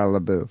living shit out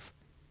of LaBeouf?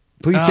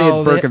 Please say it's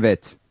Oh,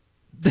 Berkovitz.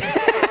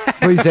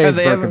 Please say it's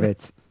They have a-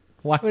 Berkovitz.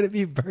 Why would it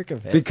be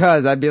Berkovitz?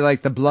 Because I'd be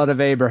like the blood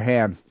of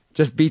Abraham.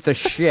 Just beat the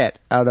shit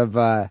out of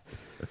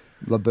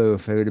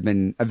LaBeouf. It would have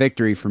been a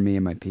victory for me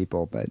and my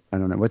people, but I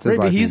don't know. What's his Right,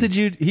 but last he's name? a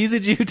Jew. He's a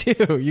Jew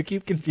too. You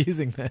keep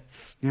confusing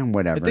this. Yeah,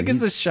 whatever. I think it's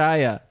the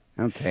Shia.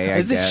 Okay, I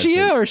Is it guess.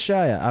 Shia or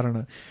Shia? I don't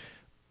know.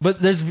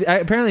 But there's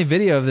apparently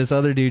video of this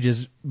other dude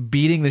just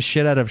beating the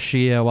shit out of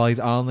Shia while he's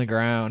on the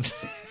ground.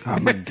 Oh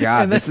my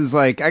god, And this is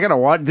like, I gotta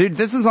watch. Dude,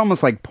 this is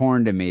almost like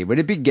porn to me. Would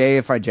it be gay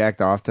if I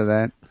jacked off to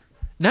that?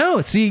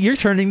 No, see, you're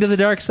turning to the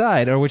dark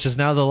side, or which is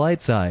now the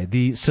light side,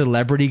 the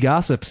celebrity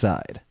gossip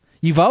side.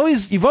 You've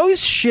always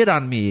shit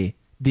on me,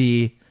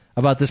 D,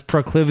 about this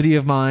proclivity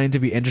of mine to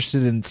be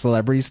interested in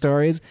celebrity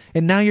stories,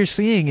 and now you're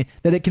seeing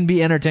that it can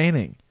be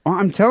entertaining. Well,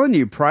 I'm telling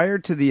you, prior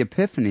to the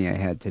epiphany I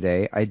had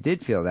today, I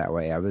did feel that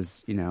way. I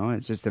was,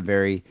 it's just a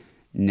very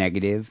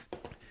negative,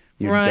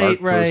 dark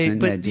person that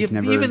But just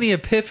never... even the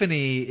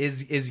epiphany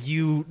is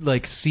you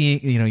like seeing,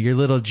 your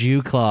little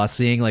Jew claw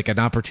seeing like an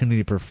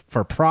opportunity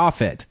for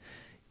profit.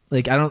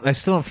 Like I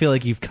still don't feel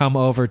like you've come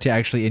over to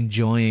actually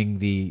enjoying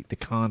the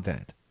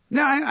content.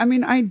 No, I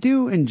mean, I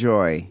do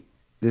enjoy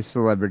this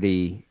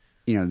celebrity,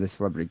 this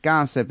celebrity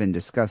gossip and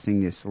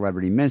discussing the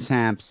celebrity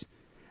mishaps.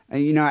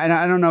 And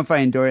I don't know if I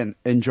enjoy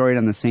it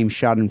on the same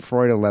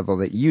Schadenfreude level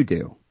that you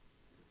do.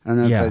 I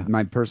don't know if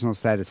my personal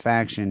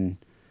satisfaction,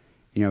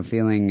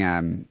 feeling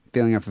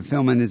of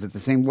fulfillment is at the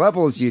same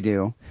level as you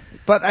do.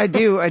 But I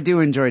do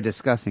enjoy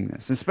discussing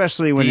this,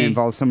 especially when it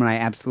involves someone I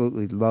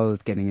absolutely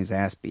loathe getting his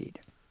ass beat.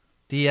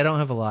 D, I don't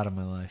have a lot in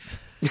my life.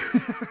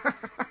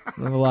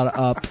 I have a lot of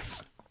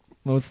ups,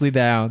 mostly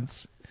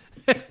downs.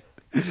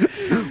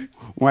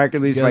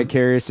 Wackerly's Go.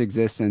 vicarious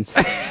existence.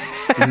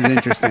 This is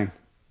interesting.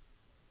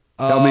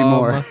 Tell me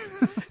more.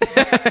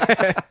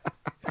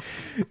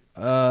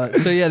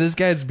 So yeah, this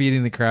guy's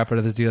beating the crap out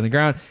of this dude on the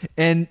ground,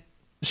 and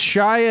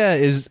Shia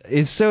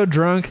is so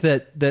drunk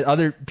that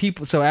other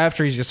people. So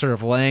after he's just sort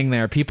of laying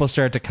there, people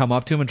start to come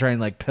up to him and try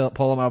and like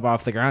pull him up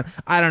off the ground.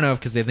 I don't know if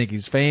because they think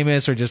he's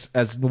famous or just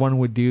as one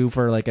would do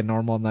for like a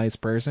normal nice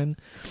person.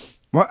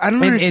 Well, I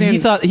don't And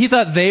understand. he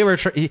thought they were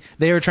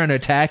trying to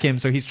attack him,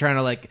 so he's trying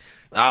to like,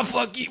 oh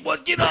fuck you,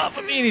 what, get off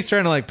of me, and he's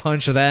trying to like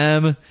punch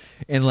them,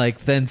 and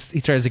like then he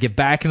tries to get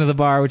back into the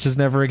bar, which is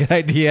never a good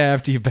idea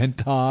after you've been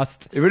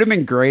tossed. It would have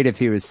been great if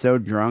he was so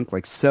drunk,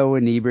 like so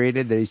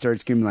inebriated, that he started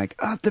screaming like,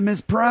 Optimus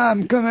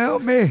Prime, come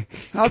help me.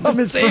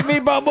 Optimus Save Prime. me,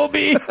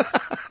 Bumblebee.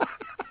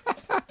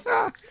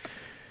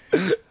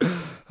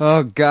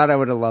 Oh, God, I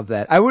would have loved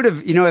that. I would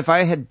have, if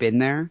I had been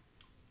there,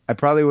 I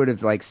probably would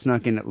have like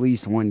snuck in at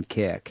least one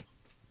kick.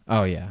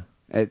 Oh yeah,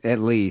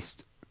 At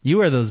least. you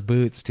wear those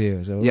boots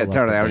too. So Yeah,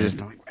 totally. I was just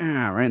like,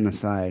 right in the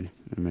side.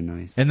 That'd been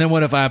nice. And then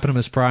what if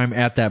Optimus Prime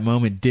at that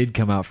moment did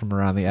come out from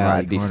around the Well, alley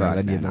I'd be corner? fucked,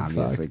 Then you'd man, been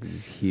obviously, fucked. because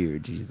he's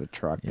huge. He's a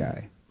truck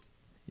guy.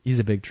 He's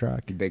a big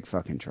truck. A big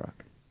fucking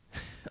truck.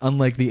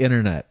 Unlike the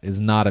internet,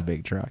 is not a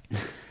big truck.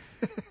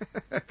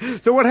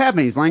 So what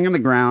happened? He's lying on the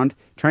ground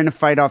trying to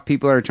fight off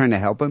people who are trying to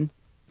help him.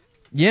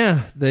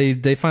 Yeah,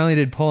 they finally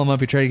did pull him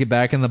up. He tried to get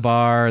back in the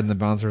bar, and the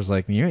bouncer was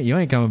like, you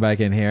ain't coming back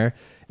in here.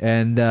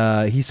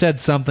 And he said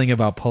something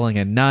about pulling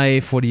a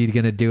knife. What are you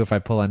going to do if I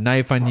pull a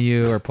knife on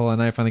you or pull a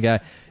knife on the guy?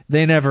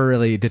 They never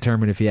really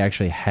determined if he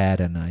actually had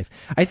a knife.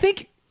 I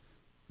think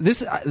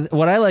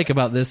what I like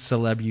about this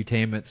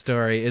celebutainment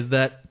story is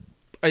that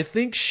I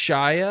think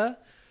Shia,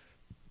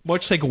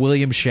 much like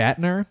William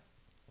Shatner,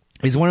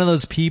 is one of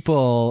those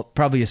people,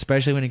 probably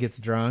especially when he gets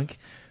drunk,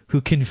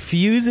 who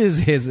confuses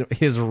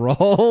his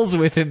roles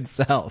with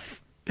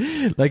himself.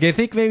 Like, I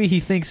think maybe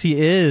he thinks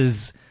he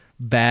is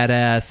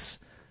badass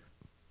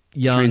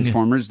young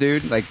Transformers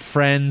dude, like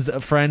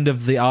a friend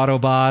of the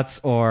Autobots,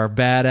 or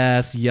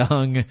badass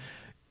young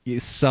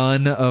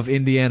son of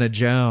Indiana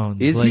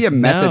Jones. Is he a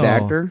method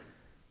actor?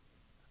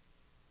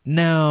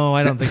 No,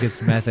 I don't think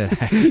it's method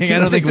acting. I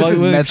don't think this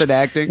is method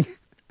acting.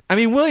 I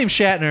mean, William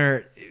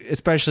Shatner,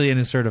 especially in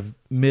his sort of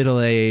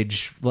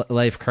middle-age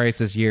life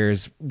crisis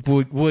years,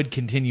 would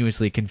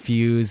continuously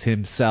confuse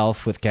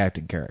himself with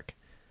Captain Kirk.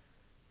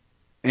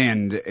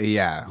 And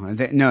I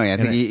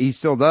think he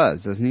still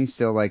does, doesn't he?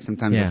 Still, like,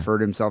 sometimes refer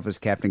to himself as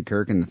Captain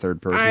Kirk in the third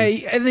person.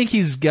 I think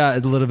he's got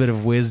a little bit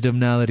of wisdom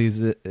now that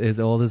he's as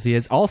old as he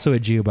is. Also a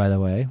Jew, by the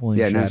way.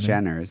 William Shatner.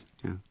 Shatner is.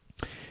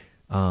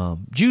 Yeah.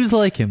 Jews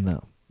like him,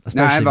 though.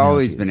 No, I've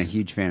always been a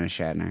huge fan of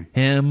Shatner.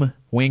 Him,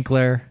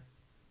 Winkler,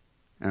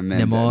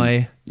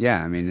 Nimoy.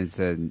 Yeah, I mean,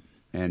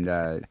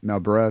 and Mel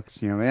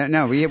Brooks. You know,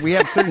 no, we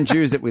have certain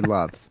Jews that we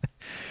love,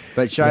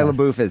 but Shia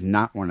LaBeouf is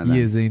not one of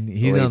them.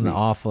 He's on the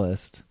off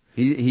list.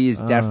 He is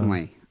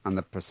definitely on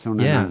the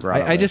persona non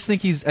grata. I just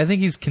think he's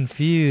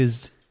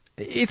confused.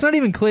 It's not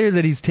even clear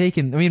that he's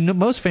taken. I mean,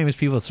 most famous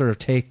people sort of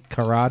take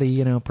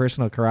karate,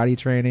 personal karate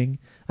training.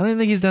 I don't even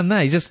think he's done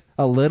that. He's just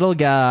a little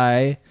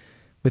guy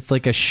with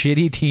like a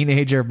shitty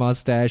teenager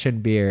mustache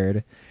and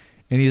beard,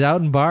 and he's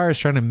out in bars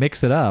trying to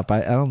mix it up. I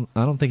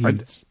don't think he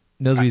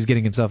knows what he's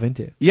getting himself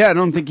into. Yeah, I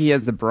don't think he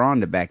has the brawn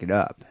to back it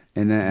up,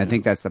 and I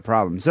think that's the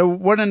problem. So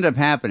what ended up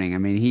happening? I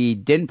mean, he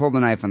didn't pull the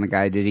knife on the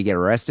guy. Did he get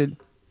arrested?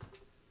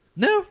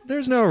 No,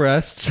 there's no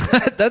arrests.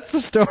 That's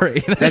the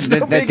story. There's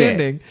no big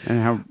ending.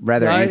 And how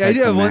rather I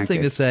do have one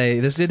thing to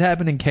say. This did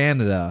happen in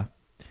Canada,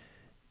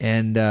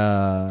 and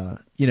they're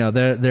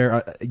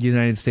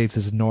United States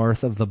is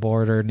north of the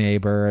border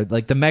neighbor.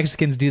 Like, the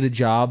Mexicans do the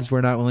jobs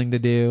we're not willing to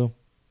do,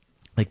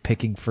 like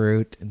picking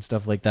fruit and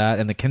stuff like that,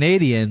 and the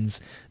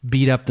Canadians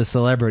beat up the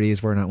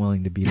celebrities we're not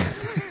willing to beat up.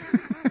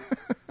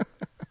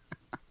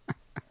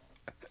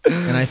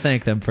 And I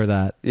thank them for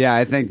that. Yeah,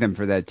 I thank them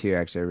for that too.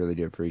 Actually, I really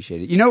do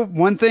appreciate it. You know,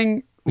 one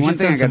thing I got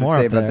to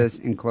say about this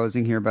in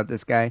closing here about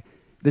this guy,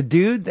 the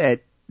dude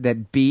that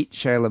beat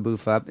Shia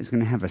LaBeouf up is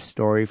going to have a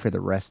story for the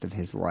rest of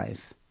his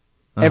life.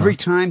 Uh-huh. Every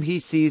time he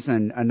sees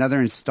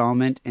another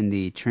installment in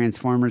the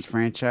Transformers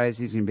franchise,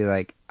 he's going to be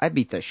like, I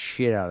beat the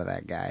shit out of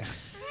that guy.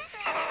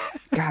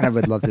 God, I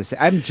would love to say.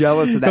 I'm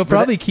jealous of that. He'll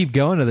probably keep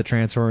going to the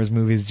Transformers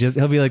movies.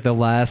 He'll be like the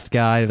last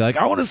guy to be like,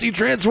 I want to see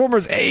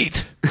Transformers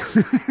 8.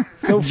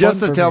 So just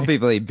to tell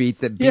people he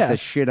beat the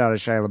shit out of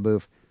Shia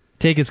LaBeouf.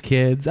 Take his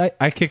kids.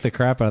 I kicked the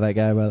crap out of that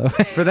guy, by the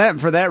way.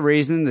 For that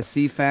reason, the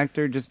C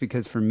factor, just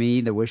because for me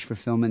the wish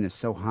fulfillment is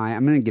so high,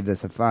 I'm going to give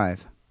this a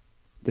 5.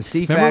 The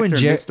C factor in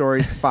this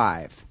story is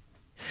 5.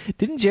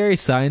 Didn't Jerry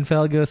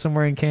Seinfeld go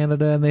somewhere in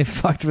Canada and they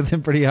fucked with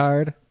him pretty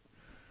hard?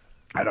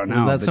 I don't know.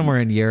 Was that somewhere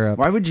in Europe?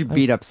 Why would you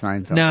beat up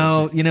Seinfeld?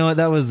 No, you know what?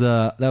 That was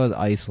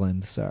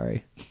Iceland.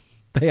 Sorry,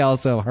 they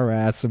also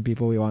harass some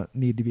people we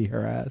need to be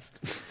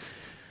harassed.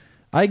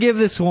 I give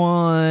this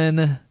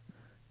one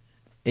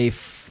a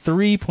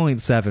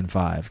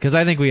 3.75 because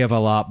I think we have a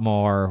lot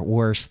more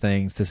worse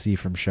things to see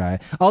from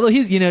Shia. Although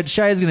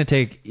Shia is going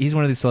to he's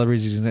one of these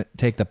celebrities who's going to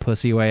take the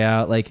pussy way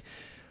out. Like,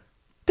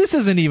 this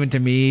isn't even to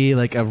me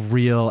like a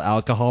real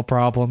alcohol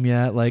problem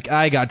yet. Like,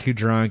 I got too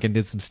drunk and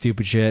did some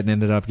stupid shit and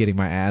ended up getting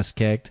my ass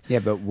kicked. Yeah,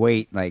 but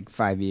wait like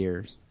 5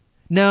 years.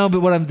 No,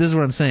 but this is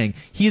what I'm saying.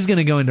 He's going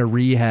to go into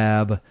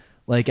rehab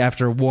like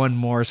after one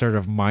more sort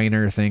of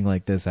minor thing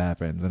like this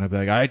happens, and I'll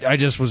be like, I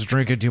just was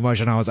drinking too much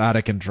and I was out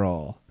of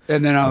control.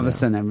 And then all of a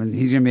sudden,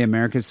 he's going to be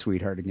America's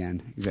sweetheart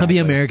again. Exactly. He'll be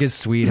America's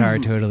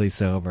sweetheart, totally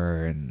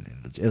sober,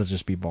 and it'll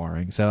just be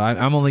boring. So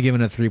I'm only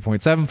giving it a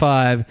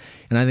 3.75,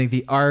 and I think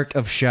the arc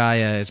of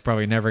Shia is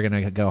probably never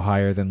going to go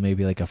higher than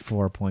maybe like a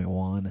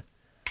 4.1.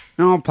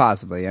 No,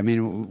 possibly. I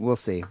mean, we'll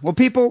see. Well,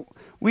 people,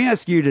 we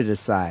ask you to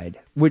decide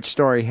which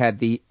story had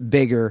the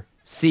bigger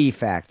C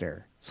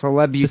factor.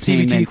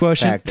 Celebutainment the CBT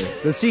quotient?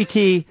 Factor. The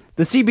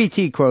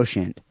CBT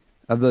quotient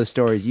of those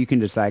stories. You can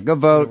decide. Go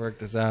vote. Work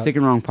this out.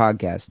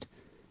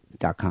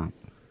 SickandWrongPodcast.com.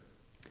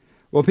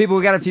 Well, people,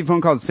 we got a few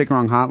phone calls. Sick and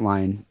Wrong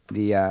Hotline.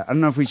 I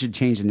don't know if we should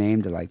change the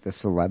name to like the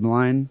Celeb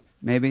Line,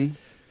 maybe.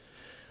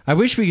 I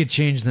wish we could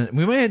change that.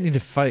 We might need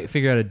to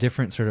figure out a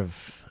different sort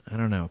of, I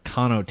don't know,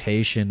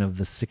 connotation of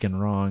the Sick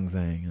and Wrong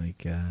thing.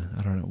 Like,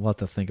 I don't know. We'll have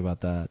to think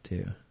about that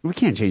too. We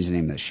can't change the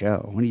name of the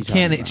show. What are you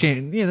talking about?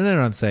 Change. You know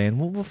what I'm saying.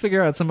 We'll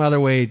figure out some other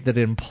way that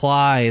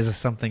implies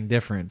something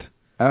different.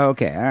 Oh,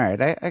 okay. All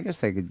right. I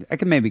guess I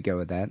could maybe go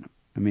with that.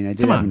 I mean, I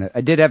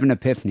did have an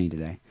epiphany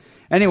today.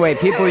 Anyway,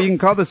 people, you can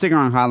call the Sick and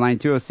Wrong hotline,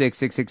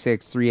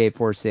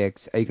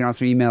 206-666-3846. You can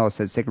also email us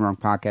at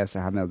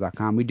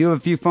sickandwrongpodcast@hotmail.com. We do have a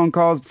few phone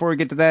calls. Before we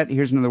get to that,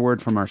 here's another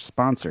word from our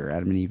sponsor,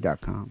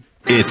 adamandeve.com.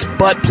 It's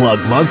Butt Plug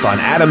Month on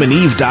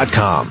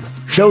adamandeve.com.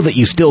 Show that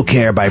you still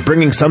care by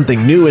bringing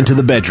something new into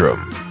the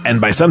bedroom. And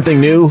by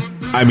something new,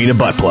 I mean a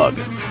butt plug.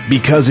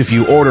 Because if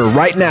you order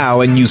right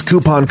now and use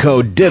coupon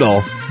code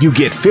DIDDLE, you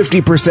get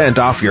 50%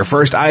 off your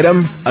first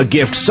item, a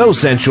gift so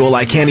sensual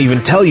I can't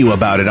even tell you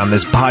about it on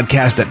this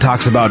podcast that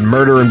talks about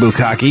murder and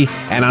bukkake,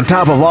 and on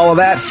top of all of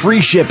that,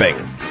 free shipping.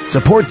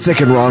 Support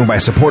Sick and Wrong by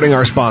supporting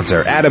our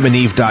sponsor,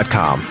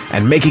 adamandeve.com,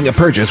 and making a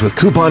purchase with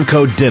coupon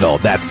code DIDDLE.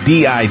 That's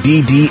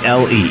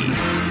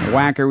DIDDLE.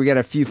 Whacker, we got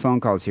a few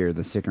phone calls here,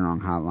 the Sick and Wrong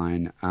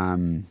hotline.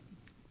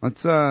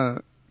 Let's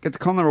get to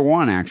call number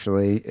one,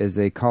 actually, is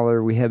a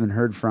caller we haven't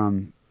heard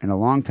from in a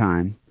long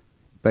time,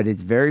 but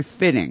it's very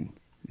fitting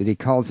that he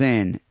calls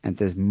in at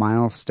this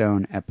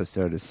milestone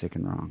episode of Sick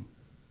and Wrong.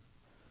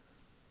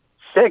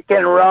 Sick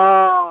and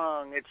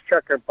Wrong, it's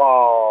Trucker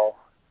Paul.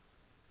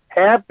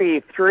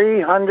 Happy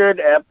 300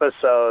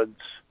 episodes.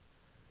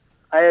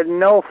 I had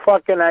no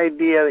fucking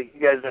idea that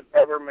you guys would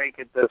ever make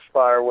it this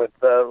far with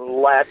the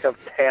lack of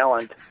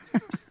talent.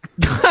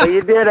 But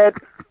you did it.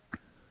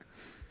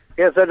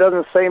 Guess that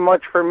doesn't say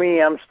much for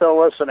me. I'm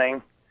still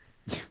listening.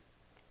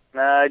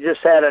 I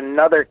just had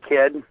another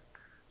kid,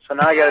 so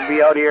now I got to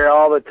be out here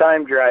all the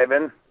time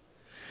driving.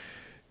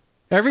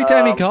 Every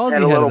time he calls, he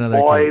had a another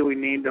little boy. kid. We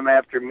named him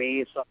after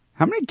me. So.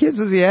 How many kids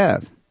does he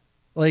have?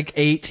 Like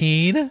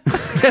 18.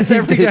 That's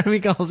every time he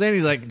calls in,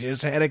 he's like,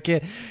 just had a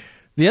kid.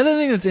 The other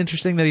thing that's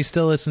interesting that he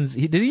still listens,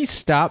 did he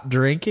stop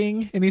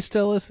drinking and he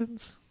still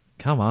listens?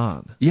 Come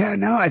on. Yeah,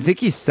 no, I think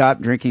he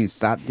stopped drinking,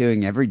 stopped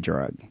doing every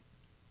drug.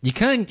 You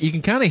can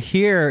kind of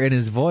hear in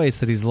his voice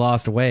that he's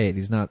lost weight.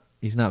 He's not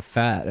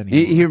fat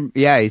anymore.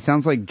 He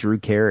sounds like Drew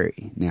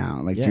Carey now.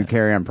 Like Drew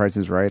Carey on Price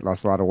is Right,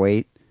 lost a lot of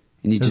weight.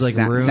 And he There's just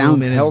like room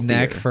sounds in healthier.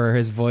 his neck for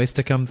his voice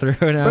to come through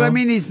now. But I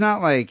mean, he's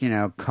not like,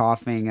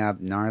 coughing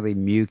up gnarly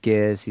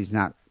mucus. He's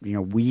not,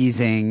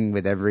 wheezing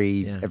with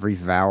every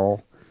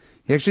vowel.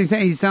 He actually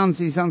he sounds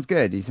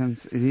good.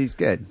 He's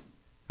good.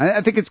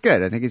 I think it's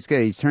good. I think it's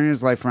good. He's turning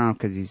his life around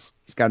because he's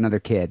got another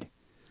kid.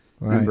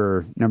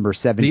 Right. Number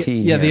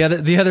 17.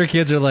 The other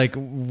kids are like,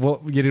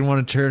 "What? You didn't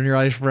want to turn your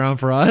life around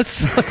for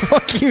us? Like,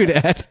 fuck you,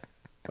 Dad."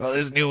 Well,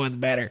 this new one's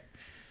better.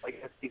 I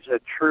guess he's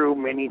a true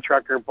mini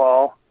trucker,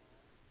 Paul.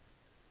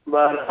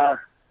 But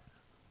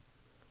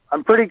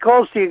I'm pretty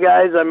close to you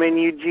guys. I'm in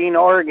Eugene,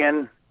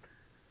 Oregon.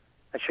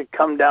 I should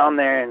come down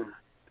there and,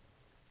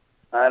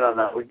 I don't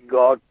know, we could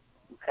go out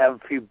and have a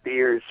few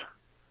beers.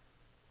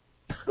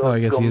 I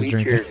guess he's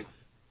drinking. Your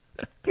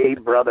gay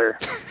brother.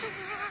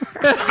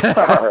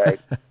 All right.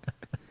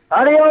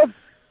 Adios.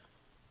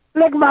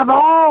 Lick my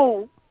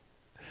ball.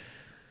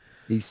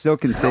 He still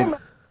can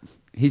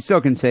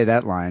say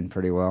that line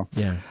pretty well.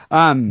 Yeah.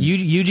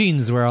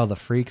 Eugene's where all the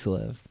freaks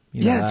live.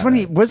 It's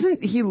funny. Right?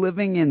 Wasn't he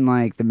living in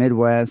like the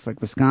Midwest,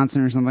 like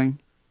Wisconsin or something?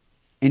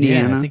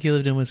 Indiana? Yeah, I think he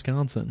lived in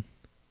Wisconsin.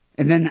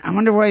 And then I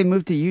wonder why he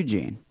moved to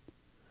Eugene.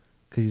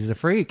 Because he's a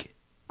freak.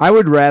 I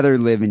would rather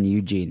live in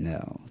Eugene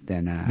though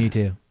than me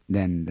too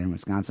than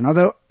Wisconsin.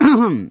 Although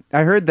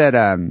I heard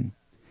that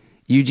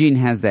Eugene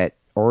has that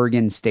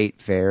Oregon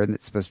State Fair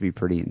that's supposed to be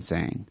pretty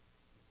insane.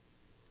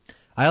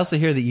 I also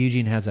hear that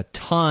Eugene has a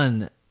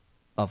ton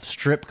of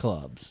strip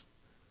clubs.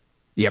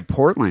 Yeah,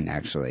 Portland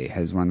actually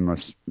has one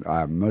of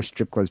the most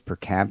strip clubs per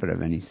capita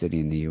of any city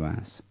in the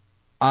U.S.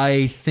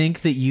 I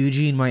think that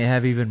Eugene might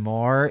have even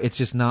more. It's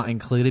just not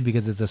included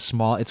because it's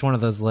one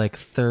of those like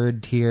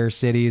third tier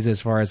cities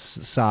as far as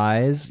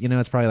size.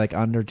 It's probably like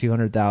under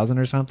 200,000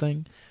 or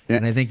something. Yeah.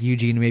 And I think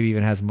Eugene maybe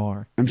even has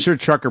more. I'm sure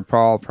Trucker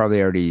Paul probably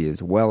already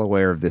is well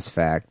aware of this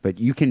fact, but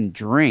you can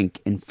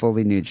drink in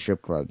fully nude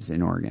strip clubs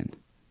in Oregon.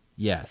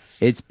 Yes.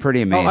 It's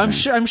pretty amazing.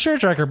 Oh, I'm sure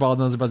Trucker Paul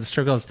knows about the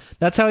strip clubs.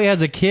 That's how he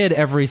has a kid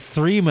every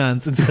 3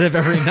 months instead of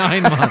every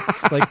 9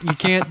 months. Like, you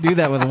can't do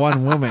that with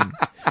one woman.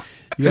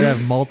 You gotta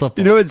have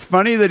multiple. It's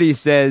funny that he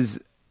says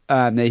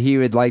that he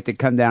would like to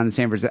come down to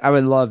San Francisco. I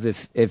would love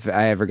if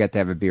I ever get to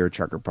have a beer with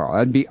Trucker Paul.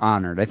 I'd be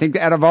honored. I think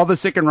that out of all the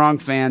Sick and Wrong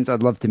fans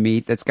I'd love to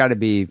meet, that's got to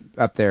be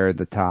up there at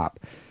the top.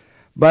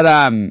 But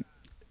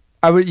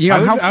I would,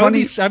 how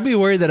funny. I'd be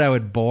worried that I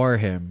would bore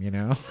him.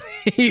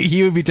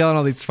 He would be telling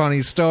all these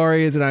funny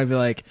stories, and I'd be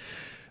like,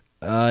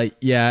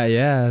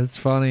 yeah, it's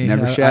funny.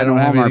 Never I don't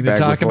have anything to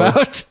talk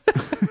about.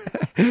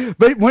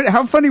 But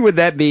how funny would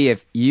that be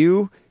if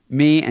you,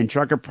 me, and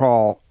Trucker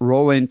Paul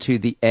roll into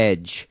the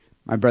Edge,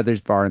 my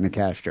brother's bar in the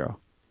Castro?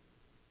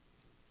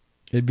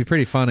 It'd be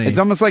pretty funny. It's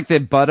almost like the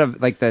butt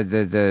of like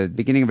the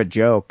beginning of a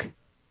joke.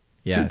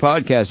 Yes. 2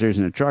 podcasters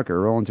and a trucker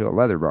roll into a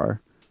leather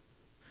bar.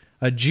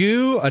 A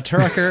Jew, a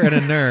trucker, and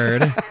a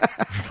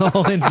nerd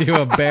roll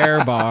into a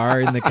bear bar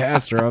in the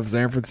Castro of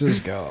San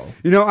Francisco.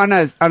 On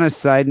a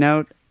side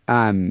note,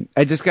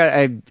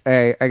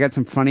 I got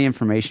some funny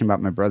information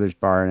about my brother's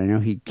bar, and I know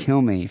he'd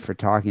kill me for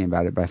talking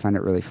about it, but I find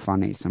it really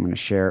funny, so I'm going to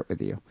share it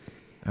with you.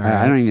 All right.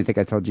 I don't even think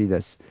I told you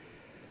this.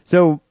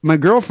 So my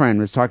girlfriend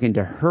was talking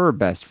to her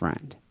best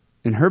friend,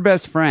 and her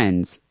best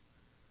friend's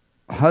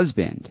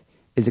husband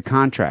is a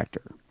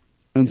contractor.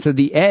 And so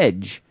the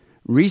Edge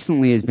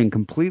recently has been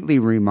completely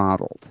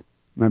remodeled,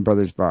 my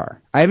brother's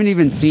bar. I haven't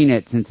even seen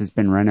it since it's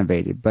been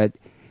renovated, but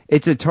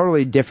it's a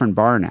totally different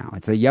bar now.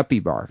 It's a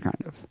yuppie bar,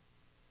 kind of.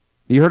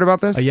 You heard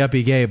about this? A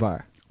yuppie gay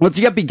bar. Well, it's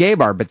a yuppie gay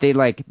bar, but they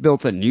like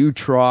built a new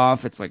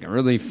trough. It's like a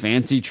really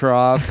fancy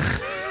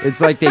trough. It's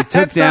like they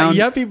took down.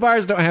 Yuppie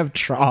bars don't have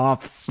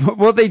troughs.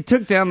 Well, they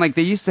took down, like,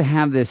 they used to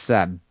have this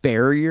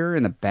barrier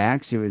in the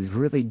back, so it was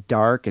really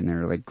dark, and there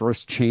were like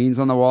gross chains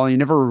on the wall. You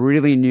never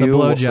really knew The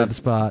blowjob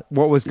spot.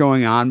 What was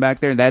going on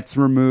back there. That's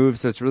removed,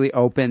 so it's really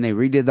open. They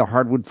redid the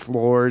hardwood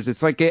floors.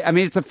 It's like, I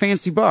mean, it's a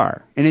fancy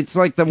bar, and it's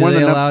like the one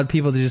they that allowed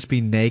people to just be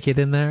naked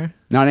in there.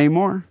 Not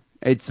anymore.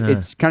 It's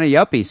kind of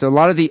yuppie. So a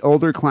lot of the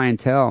older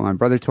clientele, my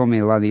brother told me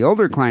a lot of the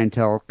older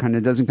clientele kind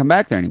of doesn't come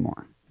back there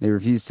anymore. They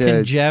refuse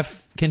to.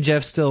 Can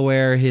Jeff still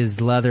wear his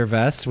leather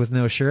vest with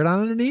no shirt on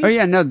underneath? Oh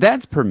yeah, no,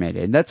 that's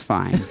permitted. That's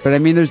fine. But I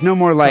mean, there's no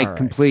more like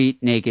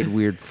complete naked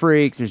weird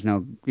freaks. There's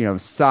no,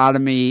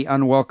 sodomy,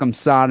 unwelcome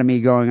sodomy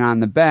going on in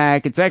the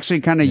back. It's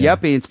actually kind of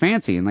yuppie. It's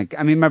fancy. And like,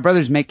 I mean, my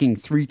brother's making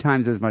 3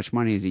 times as much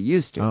money as he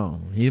used to. Oh,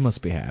 he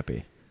must be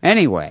happy.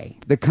 Anyway,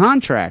 the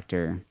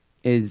contractor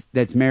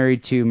that's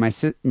married to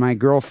my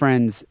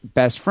girlfriend's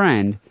best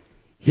friend.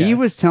 He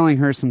was telling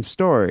her some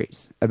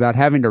stories about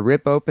having to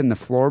rip open the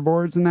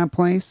floorboards in that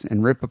place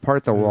and rip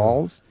apart the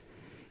walls.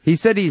 He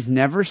said he's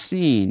never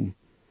seen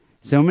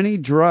so many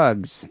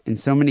drugs and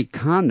so many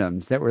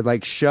condoms that were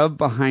like shoved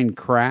behind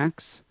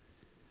cracks,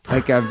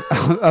 like of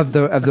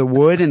the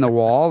wood in the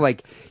wall.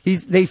 Like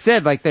they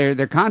said like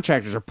their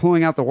contractors are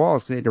pulling out the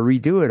walls to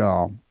redo it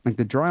all, like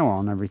the drywall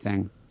and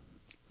everything.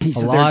 He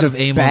said a lot of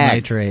amyl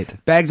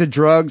nitrate. Bags of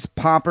drugs,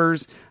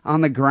 poppers on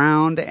the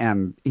ground,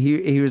 and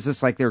he was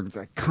just like, there were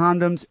like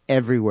condoms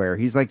everywhere.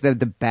 He's like, the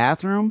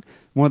bathroom,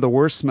 one of the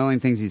worst smelling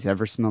things he's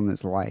ever smelled in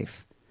his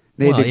life.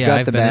 They had to gut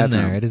I've the been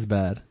bathroom. in there. It is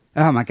bad.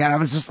 Oh my God, I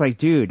was just like,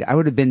 dude, I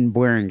would have been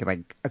wearing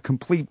like a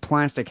complete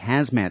plastic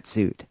hazmat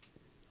suit.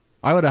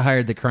 I would have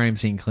hired the crime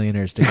scene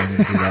cleaners to come and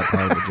do that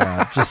part of the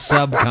job. Just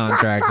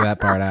subcontract that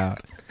part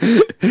out.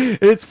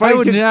 It's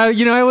funny.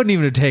 I wouldn't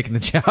even have taken the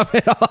job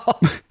at all.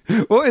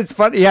 Well, it's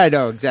funny. Yeah, I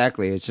know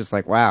exactly. It's just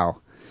like,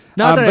 wow.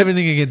 Not that I have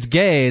anything against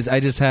gays. I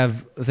just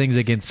have things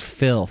against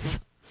filth.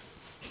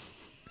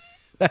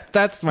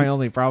 That's my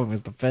only problem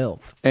is the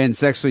filth. And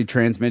sexually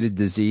transmitted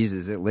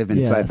diseases that live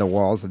inside the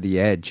walls of the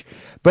Edge.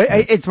 But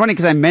it's funny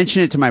because I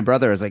mentioned it to my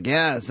brother. I was like,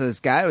 yeah, so this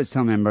guy was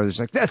telling me, my brother's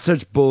like, that's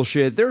such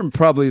bullshit. There were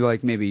probably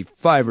like maybe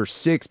 5 or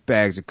 6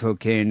 bags of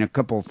cocaine, a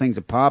couple of things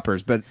of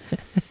poppers, but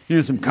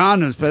some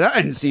condoms, but I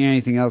didn't see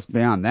anything else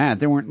beyond that.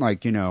 There weren't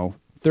like,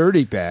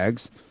 30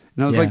 bags.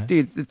 And I was like,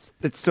 dude,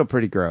 it's still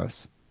pretty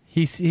gross.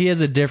 He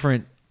has a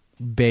different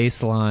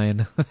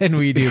baseline than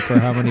we do for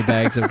how many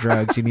bags of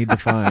drugs you need to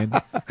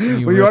find.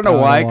 You want to know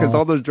why? Because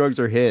all those drugs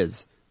are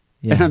his.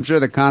 Yeah. And I'm sure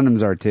the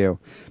condoms are too.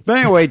 But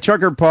anyway,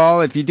 Trucker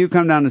Paul, if you do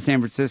come down to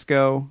San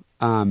Francisco,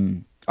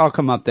 I'll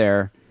come up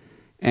there.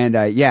 And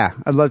I'd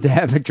love to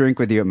have a drink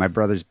with you at my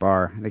brother's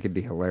bar. I think it'd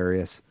be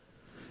hilarious.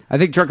 I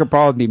think Trucker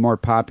Paul would be more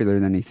popular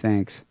than he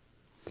thinks.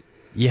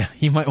 Yeah,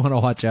 you might want to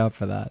watch out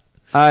for that.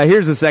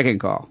 Here's the second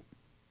call.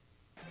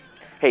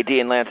 Hey, D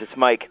and Lance, it's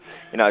Mike.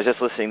 I was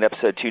just listening to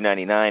episode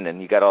 299,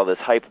 and you got all this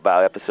hype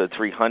about episode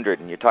 300,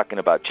 and you're talking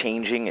about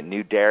changing and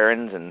new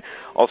Darrens and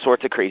all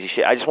sorts of crazy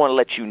shit. I just want to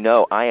let you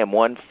know I am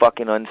one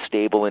fucking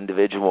unstable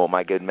individual,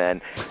 my good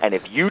man, and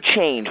if you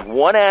change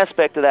one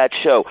aspect of that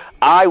show,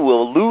 I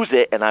will lose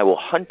it, and I will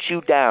hunt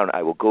you down.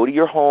 I will go to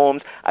your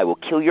homes. I will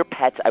kill your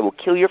pets. I will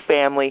kill your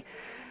family.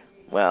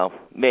 Well,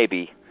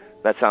 maybe.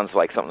 That sounds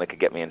like something that could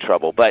get me in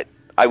trouble, but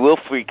I will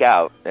freak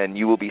out, and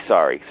you will be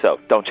sorry, so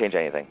don't change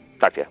anything.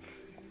 Talk to you.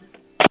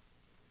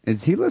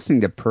 Is he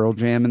listening to Pearl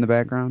Jam in the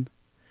background?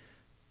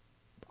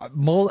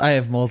 I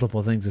have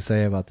multiple things to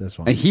say about this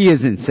one. He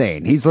is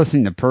insane. He's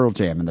listening to Pearl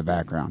Jam in the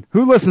background.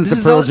 Who listens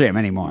to Pearl Jam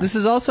anymore? This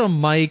is also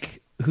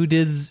Mike who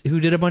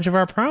did a bunch of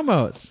our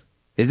promos.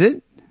 Is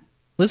it?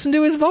 Listen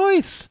to his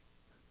voice.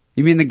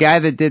 You mean the guy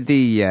that did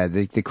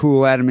the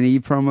cool Adam and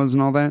Eve promos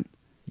and all that?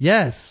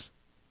 Yes.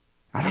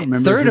 I don't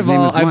remember. Third of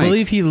all, I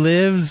believe he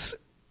lives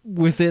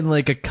within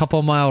like a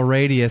couple mile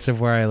radius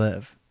of where I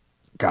live.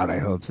 God, I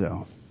hope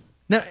so.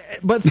 Now,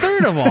 but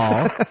third of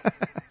all,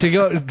 to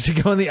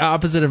go in the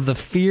opposite of the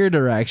fear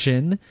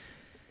direction,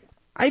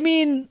 I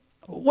mean,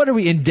 what are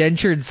we,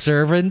 indentured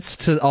servants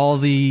to all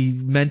the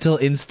mental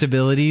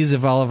instabilities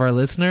of all of our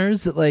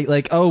listeners?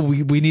 Like, oh,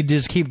 we need to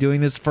just keep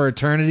doing this for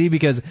eternity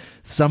because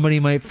somebody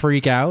might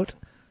freak out?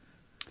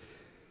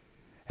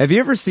 Have you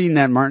ever seen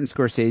that Martin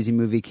Scorsese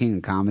movie, King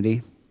of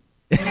Comedy?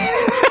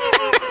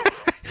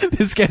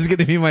 This guy's going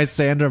to be my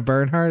Sandra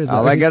Bernhard?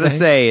 All I got to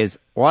say is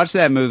watch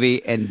that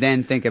movie and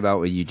then think about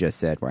what you just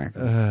said, Whack.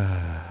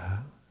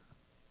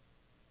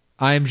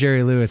 I'm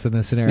Jerry Lewis in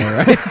this scenario,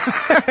 right?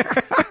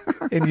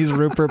 And he's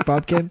Rupert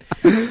Pupkin.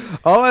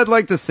 All I'd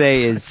like to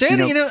say is...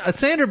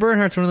 Sandra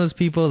Bernhardt's one of those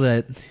people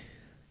that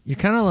you're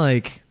kind of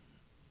like,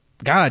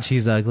 God,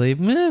 she's ugly.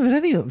 But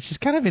anyway, she's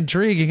kind of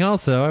intriguing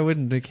also. I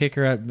wouldn't kick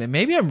her out.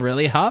 Maybe I'm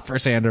really hot for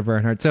Sandra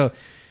Bernhard. So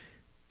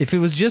if it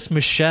was just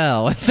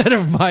Michelle instead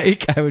of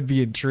Mike, I would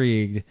be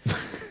intrigued.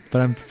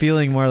 But I'm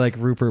feeling more like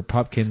Rupert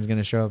Pupkin's going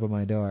to show up at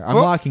my door. I'm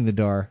locking the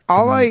door.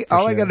 All I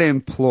got to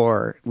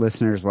implore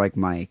listeners like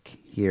Mike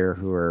here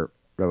who are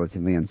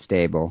relatively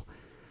unstable,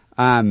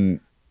 give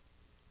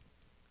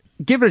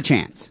it a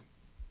chance.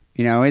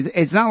 You know,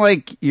 it's not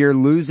like you're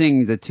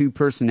losing the two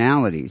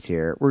personalities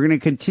here. We're going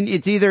to continue.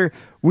 It's either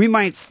we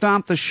might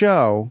stop the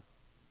show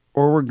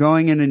or we're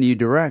going in a new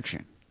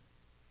direction.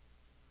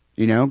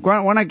 You know,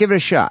 why not give it a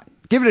shot?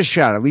 Give it a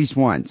shot at least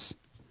once.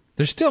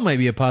 There still might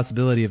be a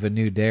possibility of a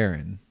new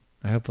Darren.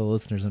 I hope the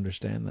listeners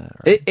understand that.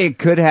 Right? It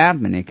could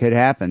happen. It could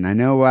happen. I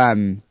know. I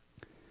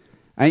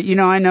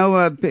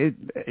know.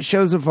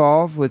 Shows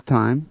evolve with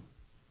time.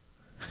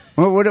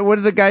 What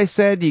did the guy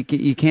said?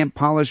 You can't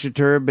polish a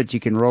turd, but you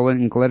can roll it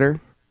in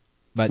glitter.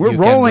 But we're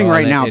rolling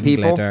right now,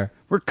 people. Glitter.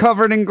 We're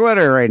covered in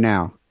glitter right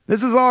now.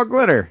 This is all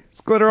glitter.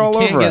 It's glitter all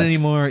over us. You can't get any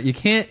more. You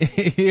can't.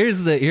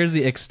 Here's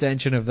the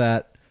extension of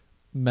that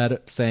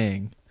meta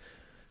saying,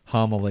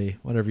 homily,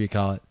 whatever you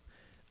call it.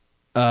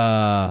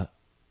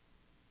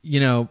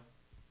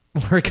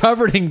 We're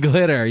covered in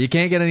glitter. You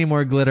can't get any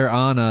more glitter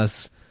on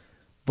us,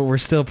 but we're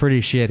still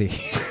pretty shitty.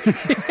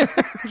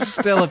 We're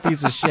still a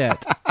piece of shit.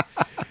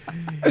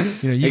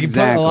 You can put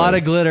a lot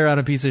of glitter on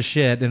a piece of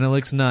shit and it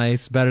looks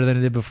nice, better than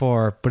it did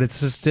before, but it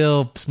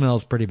still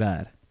smells pretty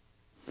bad.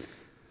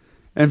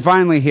 And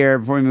finally here,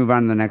 before we move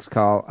on to the next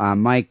call,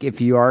 Mike, if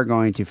you are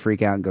going to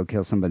freak out and go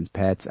kill someone's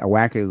pets,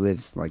 Wacker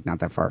lives not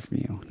that far from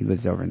you. He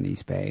lives over in the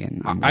East Bay.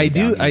 And I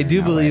do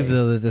believe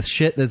though that the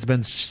shit that's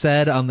been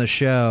said on the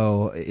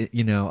show,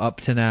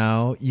 up to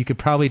now, you could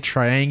probably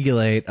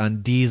triangulate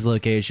on Dee's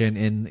location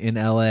in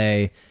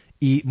LA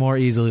more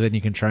easily than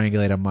you can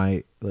triangulate on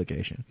my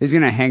location. He's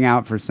going to hang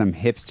out for some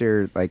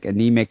hipster,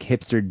 anemic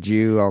hipster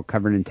Jew all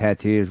covered in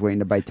tattoos waiting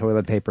to buy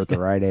toilet paper at the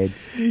Rite Aid.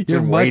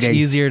 You're much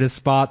easier to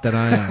spot than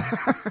I am.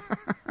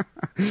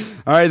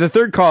 All right, the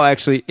third call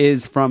actually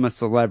is from a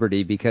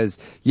celebrity because,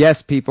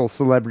 yes,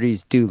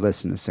 celebrities do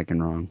listen to Sick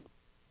and Wrong.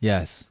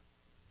 Yes.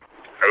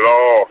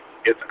 Hello,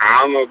 it's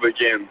Arnold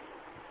again.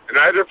 And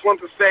I just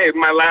want to say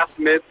my last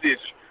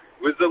message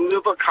was a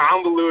little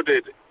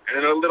convoluted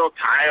and a little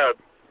tired.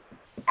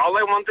 All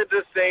I wanted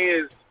to say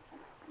is,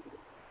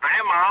 I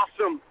am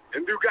awesome,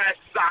 and you guys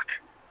suck.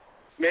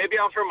 Maybe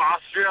I'm from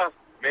Austria,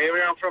 maybe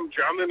I'm from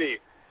Germany.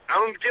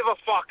 I don't give a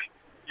fuck.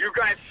 You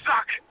guys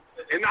suck,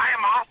 and I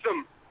am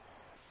awesome.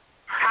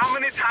 How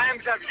many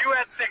times have you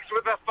had sex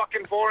with a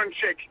fucking foreign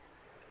chick?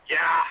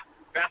 Yeah,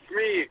 that's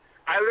me.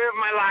 I live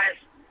my life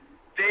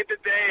day to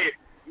day.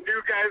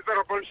 You guys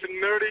are a bunch of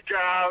nerdy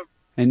guys.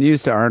 And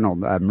news to Arnold,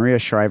 Maria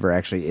Shriver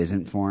actually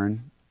isn't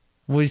foreign.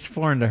 Well, he's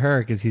foreign to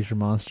her because he's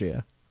from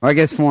Austria. Well, I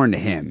guess foreign to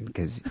him,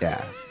 because,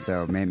 yeah,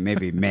 so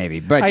maybe.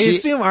 But I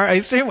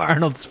assume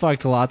Arnold's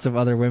fucked lots of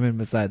other women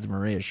besides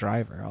Maria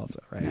Shriver also,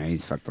 right? No,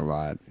 he's fucked a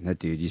lot. That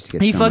dude used to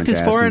get He fucked his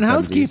foreign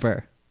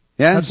housekeeper.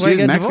 Yeah, that's she why he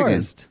was got Mexican.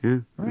 Divorced. Yeah,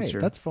 right,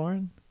 that's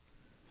foreign.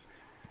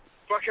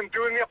 Fucking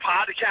doing a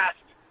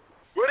podcast.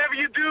 Whatever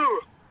you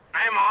do,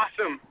 I am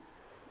awesome.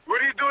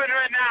 What are you doing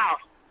right now?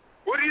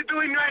 What are you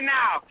doing right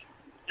now?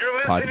 You're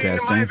listening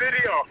to my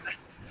video.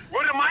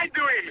 What am I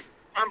doing?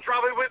 I'm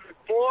probably with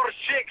 4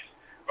 chicks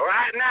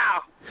right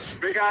now,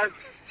 because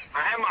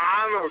I am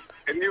Arnold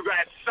and you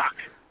guys suck.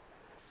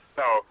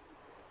 So,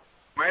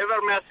 my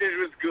other message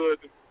was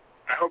good.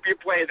 I hope you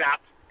play that,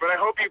 but I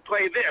hope you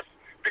play this,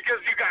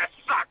 because you guys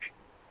suck.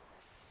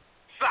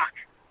 Suck.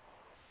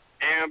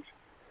 And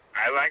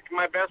I like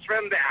my best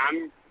friend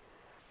Dan,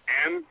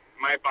 and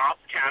my boss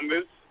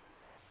Candace,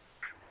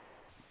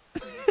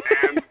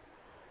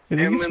 and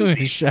he's doing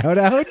a shout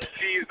out?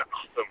 She's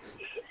awesome.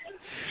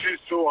 She's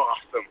so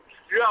awesome.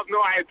 You have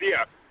no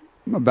idea.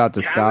 I'm about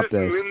to stop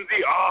this.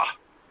 Lindsay,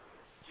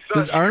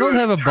 does Arnold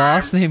have a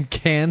boss named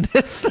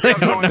Candace that I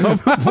don't know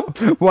about?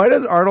 Why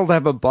does Arnold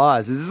have a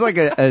boss? Is this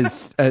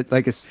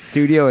like a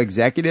studio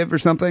executive or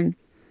something?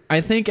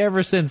 I think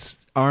ever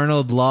since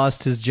Arnold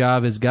lost his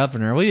job as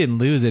governor, well, he didn't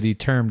lose it, he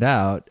termed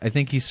out. I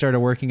think he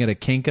started working at a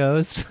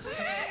Kinko's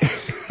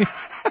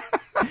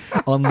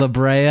on La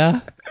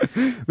Brea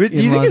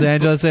in Los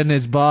Angeles, and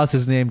his boss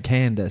is named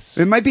Candace.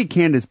 It might be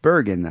Candace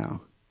Bergen,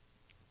 though.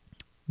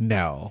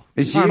 No.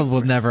 Arnold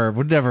would never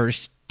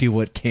do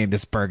what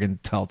Candace Bergen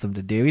tells him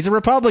to do. He's a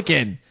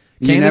Republican.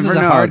 Candace is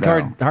a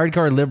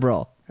hardcore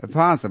liberal.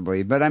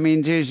 Possibly, but I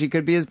mean, she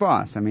could be his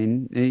boss. I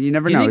mean, you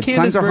never know.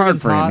 Times are hard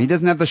for him. He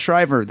doesn't have the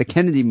Shriver, the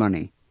Kennedy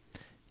money.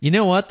 You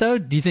know what, though?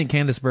 Do you think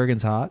Candace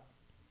Bergen's hot?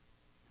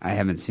 I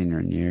haven't seen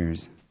her in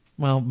years.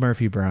 Well,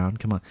 Murphy Brown,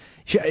 come on.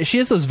 She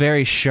has those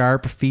very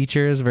sharp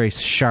features, very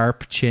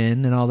sharp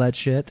chin and all that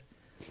shit.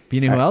 But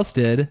you know who else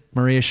did?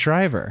 Maria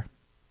Shriver.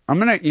 I'm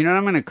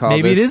gonna call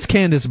Maybe it is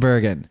Candace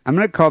Bergen. I'm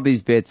gonna call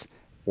these bits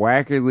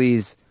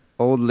Wackerly's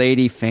old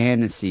lady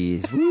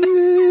fantasies.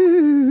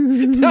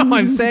 No,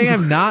 I'm saying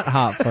I'm not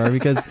hot for her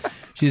because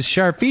She has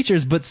sharp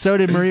features, but so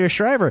did Maria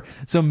Shriver.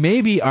 So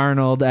maybe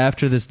Arnold,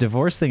 after this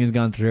divorce thing has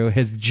gone through,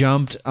 has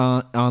jumped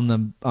on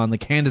the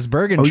Candice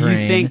Bergen train.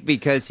 Oh, you think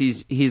because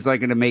he's like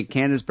going to make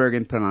Candice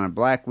Bergen put on a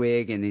black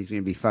wig and he's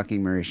going to be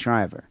fucking Maria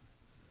Shriver?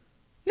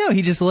 No,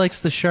 he just likes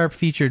the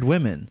sharp-featured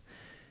women.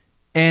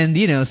 And,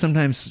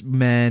 sometimes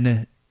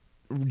men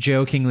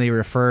jokingly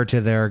refer to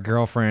their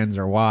girlfriends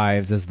or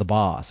wives as the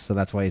boss. So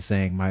that's why he's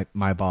saying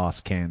my boss,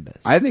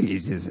 Candice. I think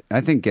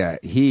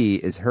he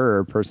is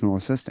her personal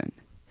assistant.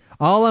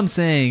 All I'm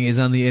saying is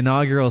on the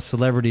inaugural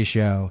celebrity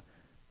show,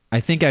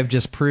 I think I've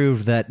just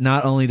proved that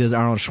not only does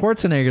Arnold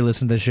Schwarzenegger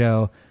listen to the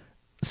show,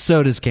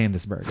 so does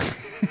Candice Bergen.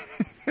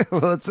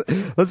 Well, let's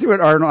see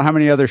what Arnold. How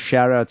many other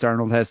shout-outs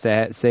Arnold has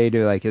to say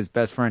to like his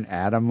best friend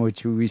Adam,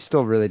 which we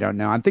still really don't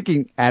know. I'm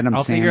thinking Adam.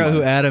 I'll Sandler. figure out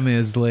who Adam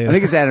is later. I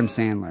think it's Adam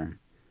Sandler.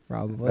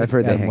 Probably. I've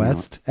heard Adam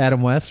West.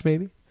 Adam West,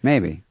 maybe.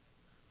 Maybe.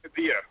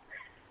 You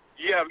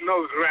have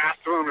no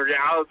grasp on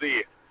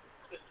reality.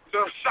 So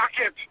suck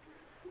it,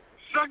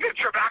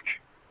 Trebek.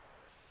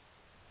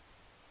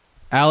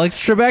 Alex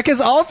Trebek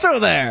is also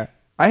there.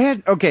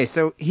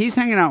 So he's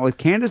hanging out with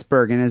Candice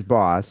Bergen, his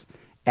boss,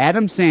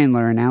 Adam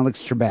Sandler, and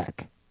Alex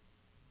Trebek.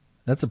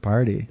 That's a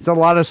party. It's a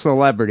lot of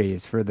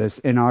celebrities for this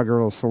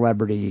inaugural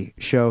celebrity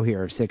show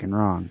here of Sick and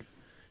Wrong.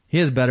 He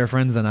has better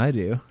friends than I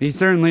do. He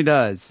certainly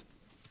does.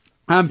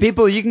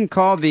 People, you can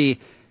call the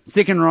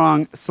Sick and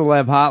Wrong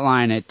Celeb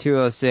Hotline at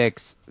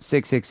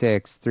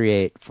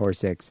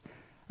 206-666-3846.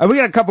 We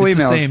got a couple emails. It's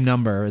the same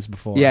number as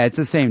before. Yeah, it's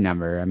the same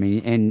number. I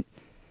mean, and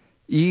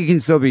you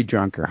can still be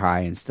drunk or high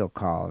and still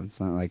call.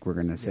 It's not like we're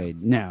going to say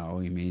no.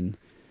 I mean,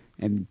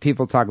 and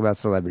people talk about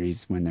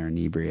celebrities when they're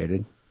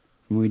inebriated.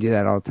 And we do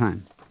that all the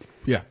time.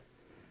 Yeah.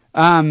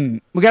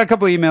 We got a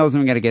couple emails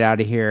and we got to get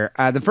out of here.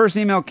 The first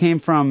email came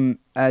from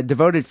a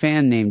devoted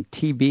fan named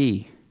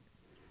TB.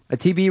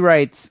 TB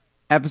writes,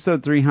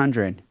 episode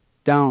 300.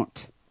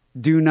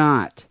 Do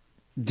not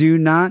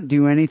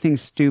do anything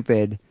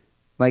stupid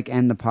like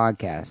end the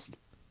podcast.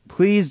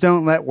 Please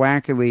don't let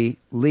Wackerly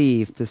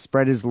leave to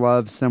spread his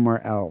love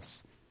somewhere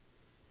else.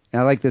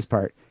 And I like this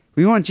part.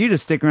 We want you to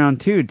stick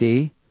around too,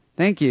 D.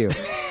 Thank you.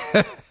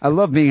 I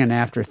love being an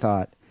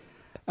afterthought.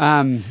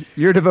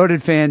 Your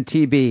devoted fan,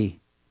 TB.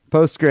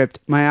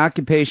 Postscript, my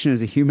occupation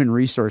is a human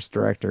resource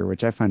director,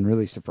 which I find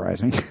really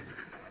surprising.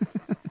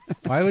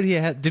 Why would he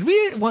have... Did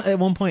we at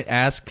one point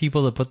ask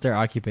people to put their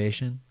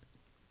occupation?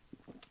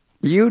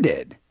 You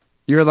did.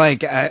 You're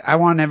like, I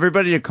want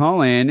everybody to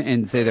call in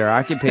and say their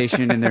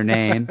occupation and their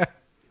name.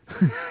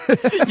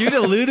 You'd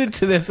alluded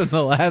to this in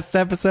the last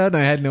episode, and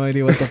I had no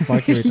idea what the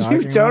fuck you were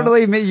talking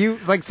about. You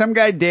like some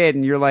guy did,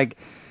 and you're like,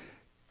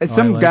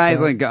 some guy's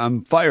like,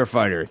 I'm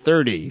firefighter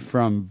 30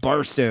 from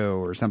Barstow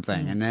or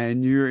something, and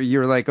then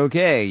you're like,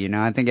 okay,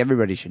 I think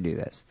everybody should do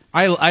this.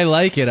 I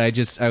like it. I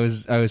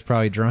was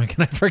probably drunk,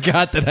 and I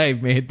forgot that I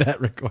made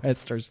that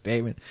request or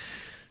statement.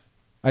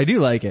 I do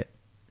like it.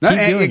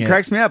 It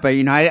cracks me up.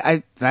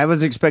 I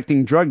was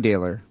expecting drug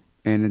dealer,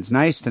 and it's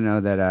nice to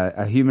know that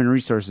a human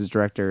resources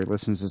director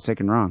listens to Sick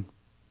and Wrong.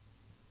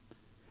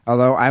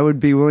 Although I would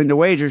be willing to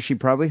wager she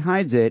probably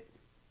hides it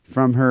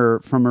from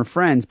her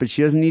friends, but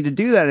she doesn't need to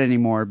do that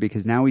anymore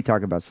because now we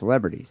talk about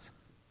celebrities.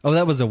 Oh,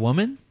 that was a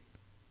woman?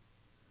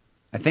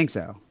 I think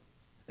so.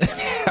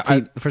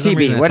 For some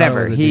reason,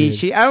 whatever.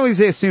 She. I always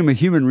assume a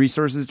human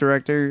resources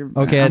director.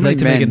 Okay, I'd like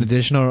to make an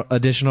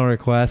additional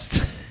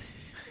request.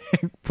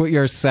 Put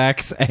your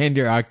sex and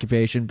your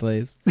occupation,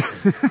 please.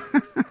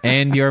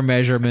 And your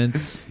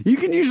measurements. You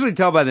can usually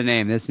tell by the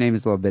name. This name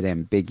is a little bit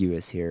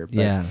ambiguous here. But,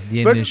 yeah,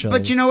 the initials.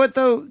 But you know what,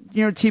 though?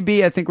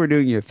 TB, I think we're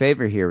doing you a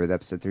favor here with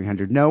episode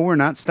 300. No, we're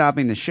not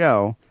stopping the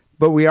show,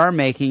 but we are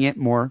making it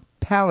more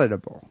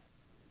palatable.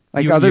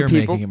 Like you're other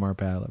people. Making it more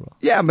palatable.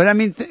 Yeah, but I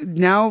mean,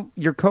 now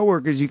your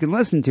coworkers, you can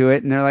listen to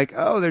it, and they're like,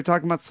 oh, they're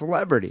talking about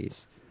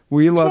celebrities.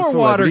 We love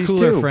celebrities, too. It's more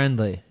water cooler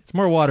friendly. It's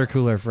more water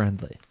cooler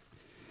friendly.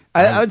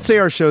 I would say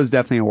our show is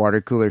definitely a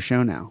water cooler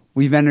show now.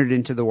 We've entered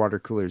into the water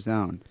cooler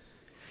zone.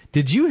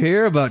 Did you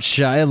hear about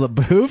Shia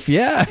LaBeouf?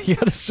 Yeah, he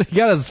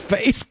got his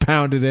face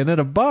pounded in at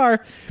a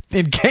bar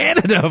in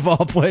Canada, of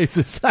all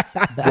places.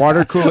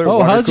 Water cooler. Oh,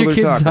 water how's cooler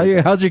your kids? talk.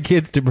 How's your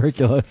kids'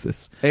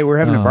 tuberculosis? Hey, we're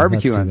having a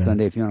barbecue on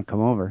Sunday. If you want to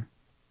come over.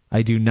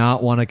 I do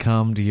not want to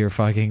come to your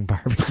fucking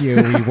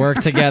barbecue. We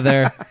work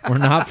together. We're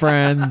not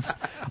friends.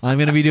 I'm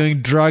going to be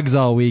doing drugs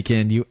all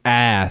weekend. You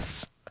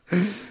ass.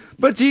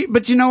 But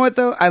you know what,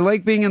 though? I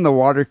like being in the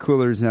water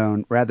cooler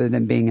zone rather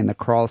than being in the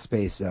crawl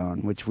space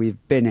zone, which we've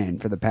been in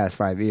for the past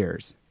 5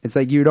 years. It's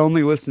like you'd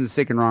only listen to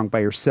Sick and Wrong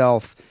by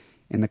yourself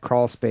in the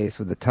crawl space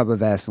with a tub of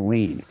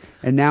Vaseline.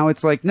 And now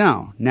it's like,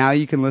 no. Now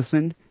you can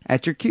listen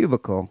at your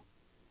cubicle.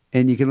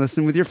 And you can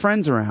listen with your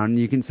friends around. And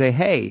you can say,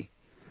 hey,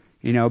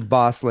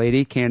 boss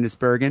lady, Candice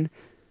Bergen,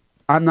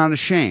 I'm not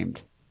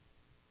ashamed.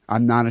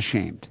 I'm not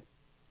ashamed.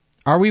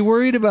 Are we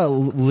worried about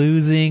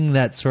losing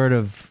that sort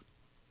of...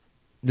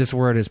 This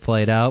word is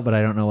played out, but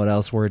I don't know what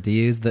else word to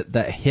use. That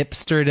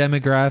hipster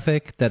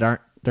demographic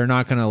they're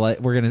not going to like.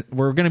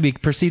 We're gonna be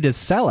perceived as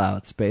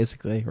sellouts,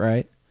 basically,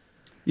 right?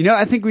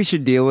 I think we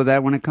should deal with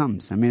that when it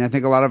comes. I mean, I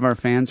think a lot of our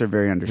fans are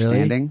very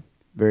understanding.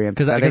 very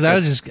empathetic. Because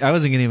I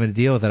wasn't gonna even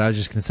deal with it. I was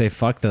just gonna say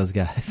fuck those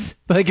guys.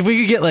 Like if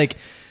we could get like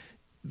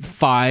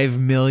 5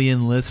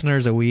 million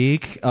listeners a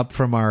week up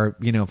from our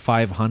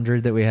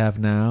 500 that we have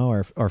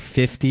now, or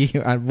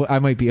 50. I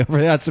might be over.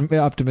 That's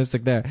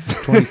optimistic there.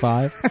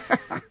 25.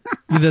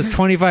 Those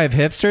 25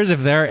 hipsters,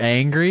 if they're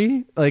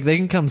angry, like they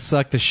can come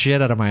suck the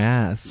shit out of my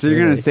ass. So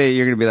you're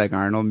gonna be like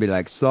Arnold and be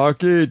like,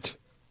 suck it.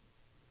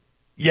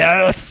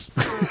 Yes.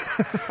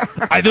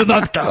 I do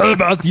not care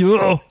about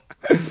you.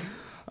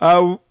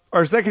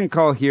 Our second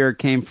call here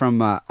came from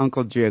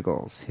Uncle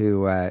Jiggles,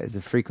 who is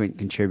a frequent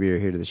contributor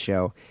here to the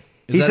show.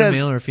 He says, a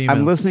male or female?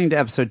 I'm listening to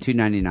episode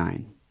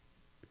 299.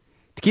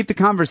 To keep the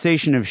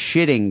conversation of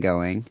shitting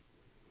going,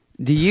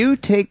 do you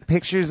take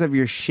pictures of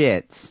your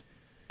shits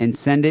and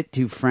send it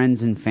to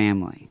friends and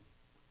family?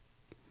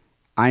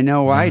 I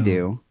know I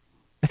do.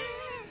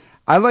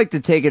 I like to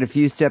take it a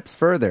few steps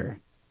further,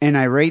 and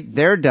I rate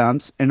their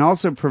dumps and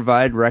also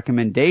provide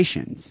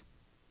recommendations.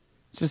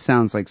 It just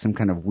sounds like some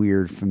kind of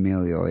weird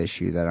familial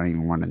issue that I don't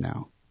even want to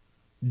know.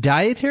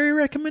 Dietary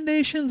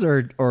recommendations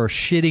or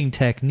shitting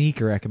technique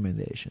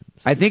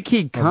recommendations? I think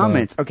he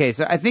comments. Okay,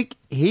 so I think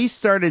he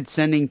started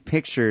sending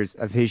pictures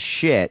of his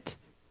shit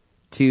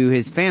to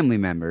his family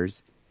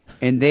members,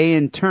 and they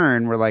in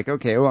turn were like,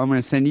 okay, well, I'm going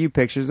to send you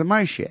pictures of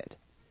my shit.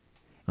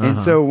 And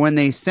so when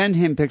they send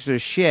him pictures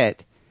of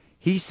shit,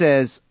 he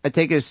says, I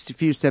take it a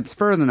few steps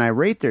further and I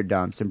rate their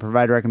dumps and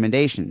provide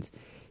recommendations.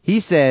 He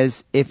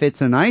says, if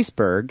it's an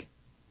iceberg,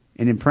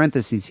 and in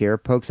parentheses here,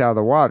 pokes out of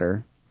the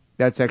water,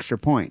 that's extra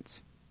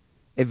points.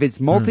 If it's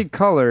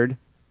multicolored,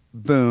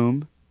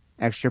 boom,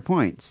 extra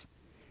points.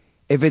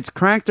 If it's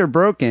cracked or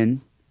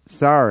broken,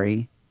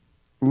 sorry,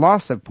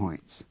 loss of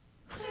points.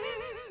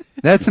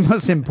 That's the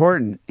most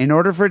important. In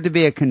order for it to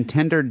be a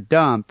contender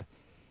dump,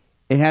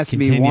 it has to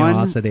be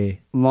one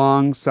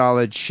long,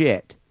 solid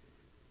shit.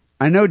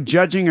 I know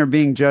judging or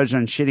being judged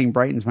on shitting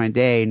brightens my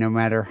day, no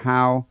matter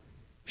how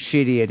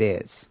shitty it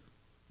is.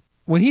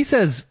 When he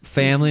says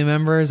family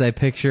members, I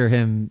picture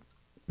him,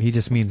 he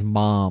just means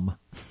mom.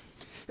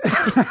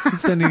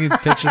 Sending his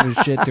pictures of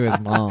shit to his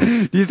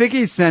mom. Do you think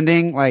he's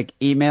sending, like,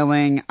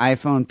 emailing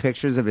iPhone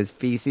pictures of his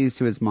feces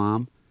to his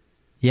mom?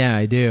 Yeah,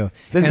 I do.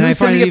 Then and I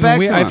find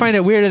I find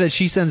it weirder that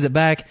she sends it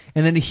back,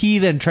 and then he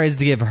then tries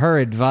to give her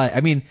advice. I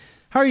mean,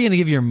 how are you going to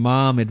give your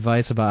mom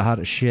advice about how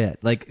to shit?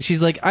 Like,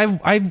 she's like,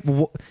 I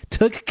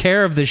took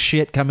care of the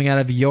shit coming out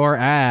of your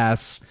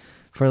ass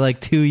for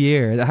like 2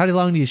 years. How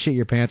long do you shit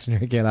your pants when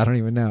you're a kid? I don't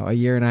even know. A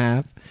year and a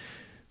half?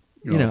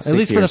 At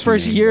least for the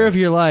first year of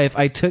your life,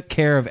 I took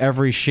care of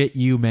every shit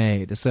you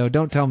made. So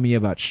don't tell me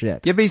about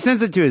shit. Yeah, but he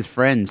sends it to his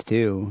friends,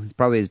 too. It's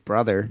probably his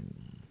brother.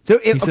 So,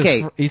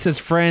 he says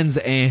friends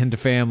and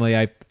family.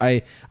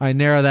 I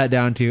narrow that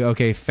down to,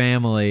 okay,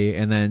 family,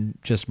 and then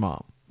just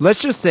mom.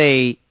 Let's just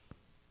say,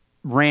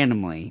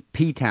 randomly,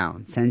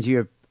 P-Town sends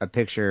you a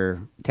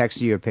picture,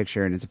 texts you a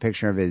picture, and it's a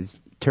picture of his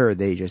turd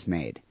that he just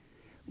made.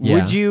 Yeah.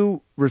 Would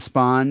you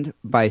respond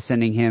by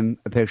sending him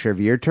a picture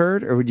of your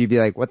turd, or would you be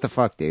like, what the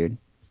fuck, dude?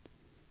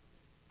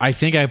 I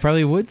think I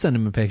probably would send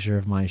him a picture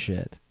of my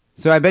shit.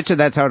 So I bet you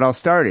that's how it all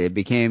started. It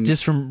became...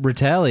 just from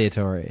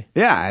retaliatory.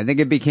 Yeah, I think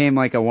it became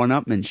like a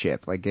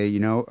one-upmanship. Like,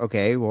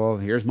 okay, well,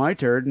 here's my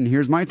turd and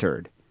here's my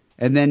turd.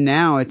 And then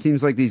now it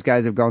seems like these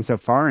guys have gone so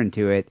far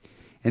into it.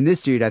 And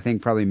this dude, I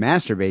think, probably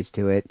masturbates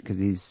to it because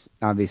he's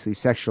obviously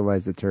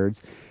sexualized the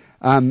turds.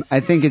 I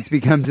think it's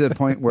become to the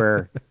point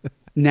where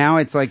now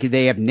it's like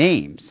they have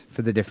names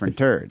for the different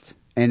turds.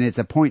 And it's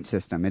a point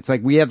system. It's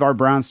like we have our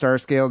brown star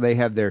scale, they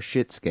have their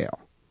shit scale.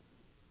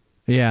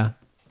 Yeah.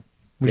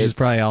 Which is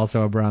probably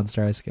also a brown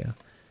star scale.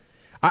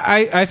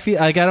 I feel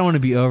like I don't want to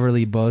be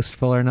overly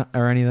boastful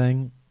or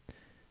anything.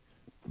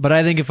 But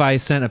I think if I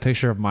sent a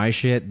picture of my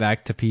shit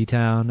back to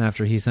P-Town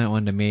after he sent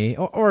one to me,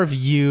 or if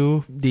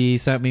you, D,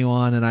 sent me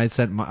one and I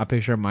sent a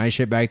picture of my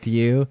shit back to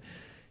you,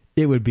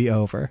 it would be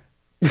over.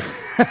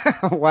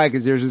 Why?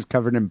 Because yours is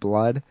covered in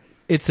blood?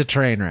 It's a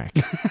train wreck.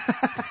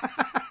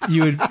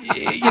 You would,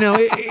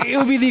 it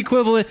would be the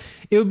equivalent.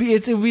 It would be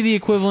the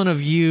equivalent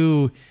of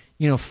you,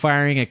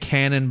 firing a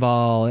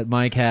cannonball at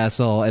my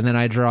castle, and then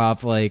I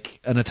drop like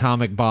an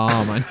atomic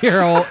bomb on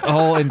your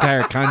whole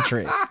entire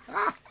country.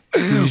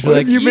 What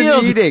have you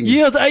been eating?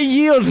 Yield, I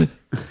yield.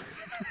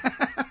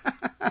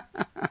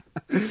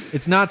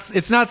 It's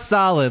not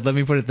solid. Let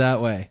me put it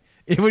that way.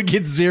 It would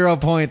get 0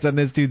 points on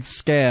this dude's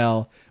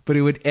scale, but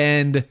it would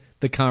end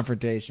the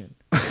confrontation.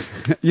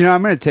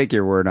 I'm going to take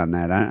your word on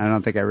that. I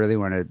don't think I really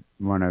want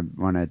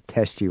to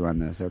test you on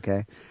this.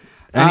 Okay.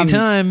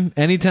 Anytime,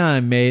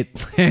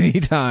 mate.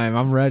 Anytime.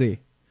 I'm ready.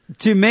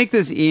 To make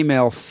this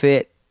email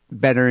fit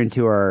better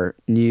into our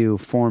new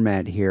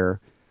format here,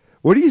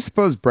 what do you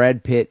suppose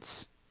Brad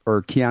Pitt's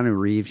or Keanu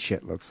Reeves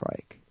shit looks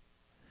like?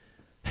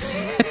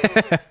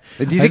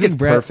 Do you think it's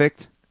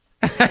perfect?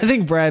 I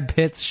think Brad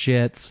Pitt's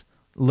shits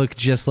look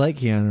just like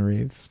Keanu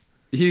Reeves.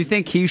 Do you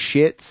think he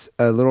shits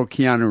a little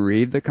Keanu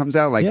Reeves that comes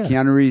out? Like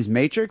Keanu Reeves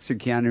Matrix or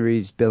Keanu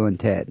Reeves Bill and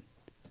Ted?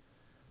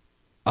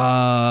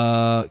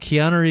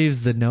 Keanu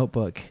Reeves The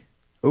Notebook.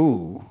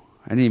 Ooh,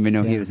 I didn't even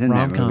know he was in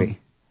that movie.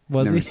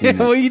 Was Never he? seen it.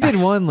 Well, you did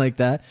one like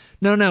that.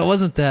 No, it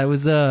wasn't that. It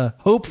was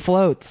Hope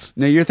Floats.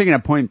 No, you're thinking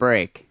of Point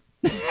Break.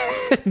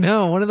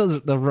 No, one of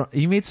those.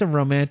 He made some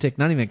romantic,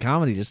 not even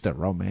comedy, just a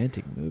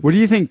romantic movie. What do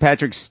you think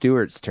Patrick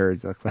Stewart's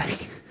turds look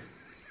like?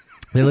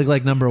 They look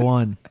like number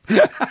one.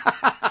 Not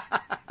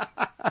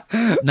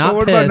Well,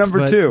 what Piss, about number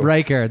but two?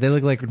 Riker. They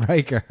look like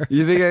Riker.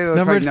 You think they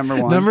look like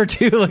number one? Number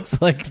two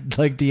looks like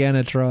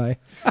Deanna Troi.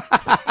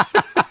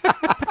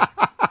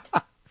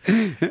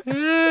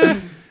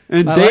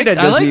 And Data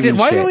doesn't even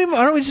Why shit.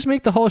 don't we just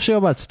make the whole show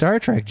about Star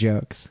Trek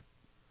jokes?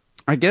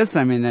 I guess,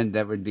 I mean,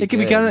 that would be It could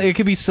good. be it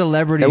could be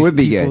celebrities, That would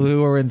be people good.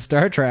 who are in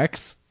Star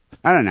Treks.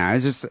 I don't know.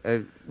 It's just,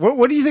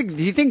 what do you think?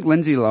 Do you think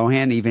Lindsay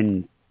Lohan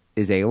even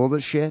is able to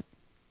shit?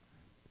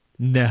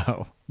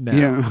 No. You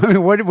know, I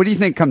mean, what do you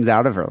think comes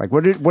out of her? Like,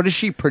 what does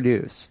she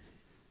produce?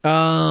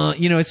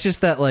 It's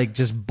just that like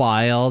just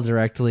bile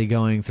directly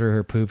going through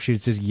her poop.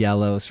 She's just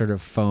yellow, sort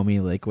of foamy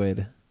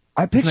liquid.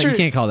 You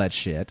can't call that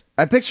shit.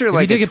 I picture If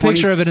like you took a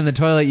picture of it in the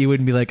toilet, you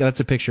wouldn't be like, oh, "That's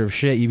a picture of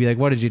shit." You'd be like,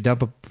 "What did you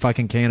dump a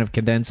fucking can of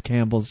condensed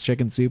Campbell's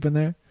chicken soup in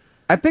there?"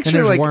 I And picture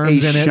there's like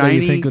worms a in it that shiny,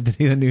 you think would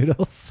be the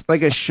noodles.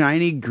 like a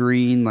shiny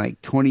green, like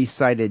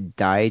 20-sided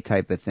dye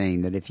type of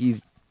thing that if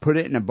you put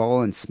it in a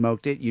bowl and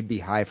smoked it, you'd be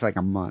high for like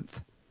a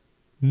month.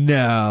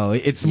 No,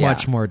 it's Yeah.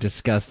 much more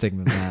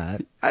disgusting than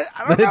that.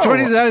 I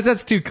don't know.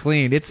 That's too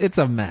clean. It's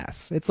a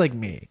mess. It's like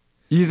me.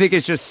 You think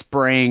it's just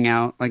spraying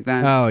out like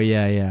that? Oh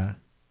yeah.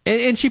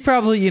 And she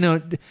probably,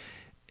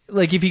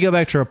 like if you go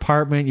back to her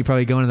apartment, you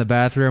probably go into the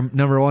bathroom.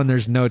 Number one,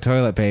 there's no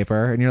toilet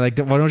paper, and you're like,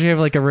 why don't you have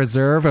like a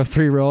reserve of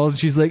 3 rolls?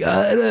 She's like,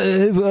 I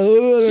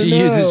don't She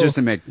know. uses just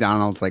a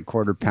McDonald's like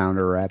quarter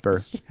pounder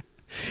wrapper.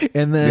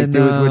 And then Make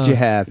do with what you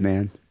have,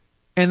 man.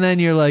 And then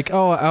you're like,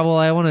 oh, well,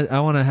 I want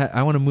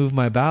to move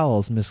my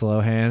bowels, Miss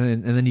Lohan.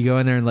 And then you go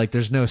in there and like,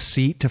 there's no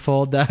seat to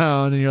fold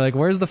down, and you're like,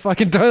 where's the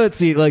fucking toilet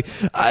seat? Like,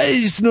 I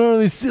just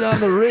normally sit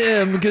on the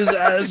rim because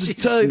the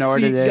toilet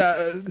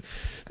snorted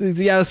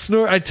seat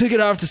I took it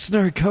off to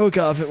snort coke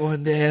off it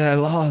one day and I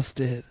lost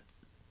it.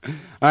 All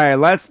right,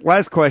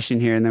 last question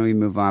here, and then we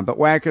move on. But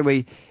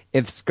Wackerly,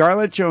 if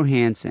Scarlett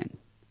Johansson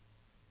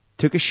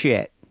took a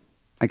shit,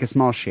 like a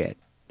small shit,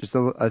 just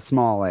a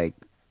small like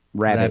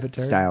rabbit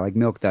turd? style, like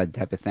milk dud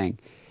type of thing,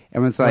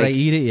 and was Would like, I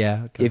eat it?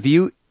 Yeah. Okay. if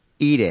you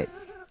eat it,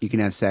 you can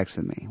have sex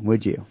with me.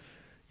 Would you?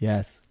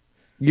 Yes.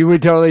 You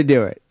would totally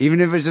do it, even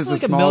if it's just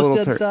Like a small milk little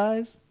dud turd.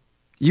 size?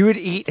 You would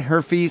eat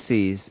her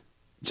feces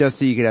just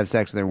so you could have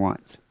sex with her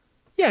once.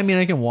 Yeah, I mean,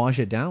 I can wash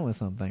it down with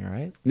something,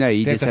 right? No,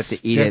 you Do I just have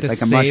to do eat I it to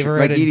like a mushroom, savor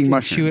like it and eating chew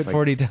mushrooms. it like,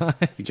 40 times.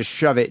 you just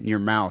shove it in your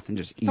mouth and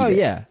just eat Oh it.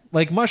 yeah,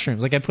 like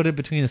mushrooms. Like I put it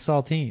between a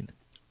saltine.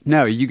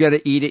 No, you got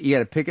to eat it. You got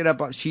to pick it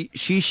up. She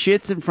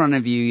shits in front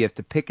of you. You have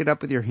to pick it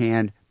up with your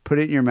hand, put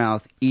it in your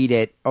mouth, eat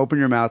it, open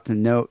your mouth to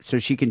know so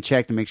she can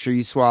check to make sure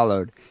you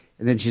swallowed.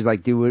 And then she's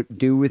like, "Do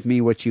with me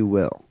what you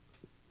will."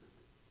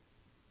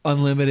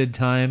 Unlimited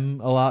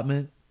time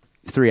allotment.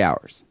 3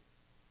 hours.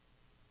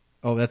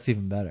 Oh, that's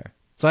even better.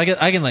 So I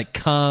can like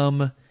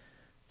come,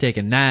 take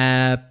a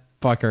nap,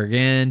 fuck her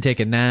again,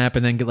 take a nap,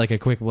 and then get like a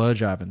quick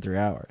blowjob in 3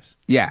 hours.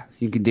 Yeah,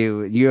 you can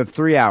do. You have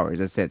 3 hours.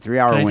 That's it. 3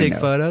 hour Can I window. take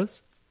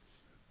photos?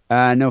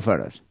 No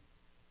photos.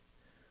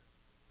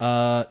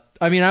 I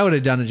mean, I would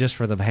have done it just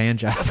for the hand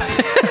job.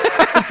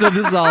 So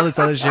all this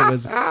other shit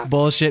was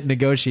bullshit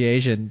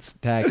negotiations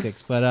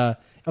tactics. But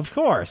of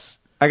course,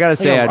 I gotta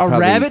say, a I'd probably,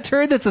 rabbit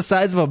turd that's the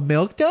size of a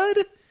milk dud.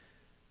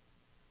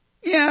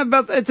 Yeah,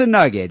 but it's a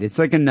nugget. It's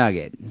like a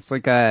nugget. It's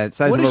like a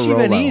size What of a has she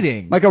Rolo. been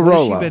eating? Like a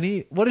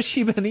Rolo. What has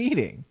she been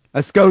eating? A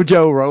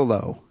Scojo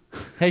Rolo.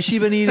 Has she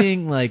been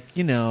eating like,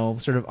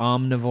 sort of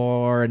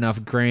omnivore,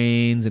 enough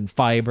grains and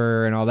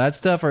fiber and all that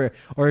stuff, or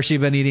has she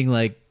been eating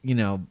like,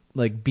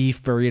 like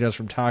beef burritos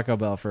from Taco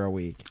Bell for a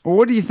week? Well,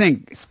 what do you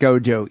think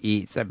Scojo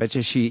eats? I bet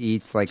you she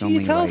eats like She only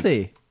eats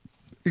healthy.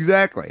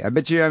 Exactly. I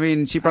bet you. I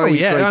mean, she probably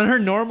eats on like, her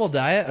normal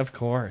diet, of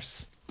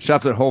course.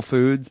 shops at Whole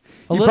Foods.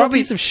 A little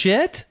piece of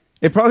shit.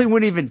 It probably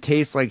wouldn't even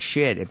taste like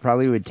shit. It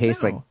probably would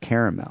taste No. like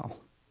caramel.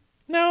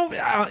 No,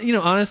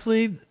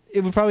 honestly,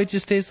 it would probably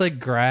just taste like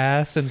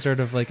grass and sort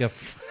of like a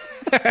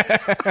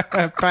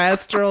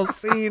pastoral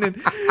scene and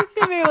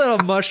give me a little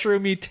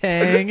mushroomy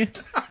tang.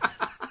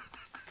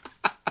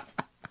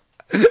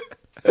 All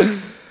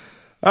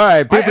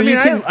right,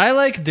 people. I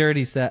like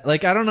dirty stuff.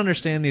 Like, I don't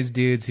understand these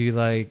dudes who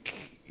like,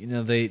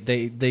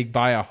 they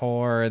buy a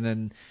whore and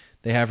then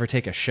they have her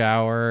take a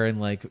shower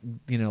and like,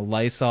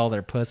 Lysol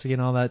their pussy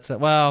and all that stuff.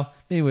 Well,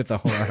 maybe with the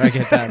whore, I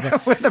get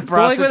that. with the But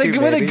like prostitute,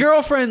 with a baby.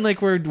 girlfriend,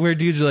 like where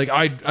dudes are like,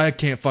 I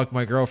can't fuck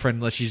my girlfriend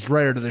unless she's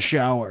right out of the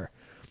shower.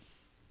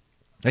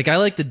 Like, I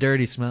like the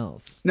dirty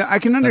smells. No, I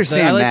can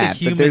understand I like that, the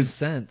but human there's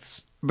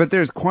sense. but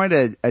there's quite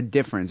a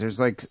difference. There's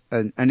like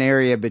an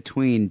area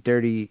between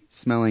dirty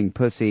smelling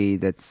pussy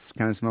that's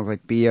kind of smells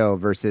like BO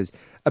versus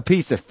a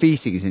piece of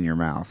feces in your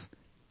mouth.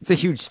 It's a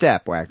huge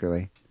step,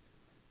 Wackerly.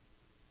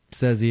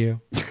 Says you.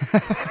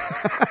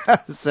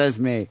 Says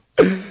me.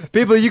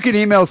 People, you can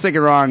email Sick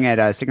and Wrong at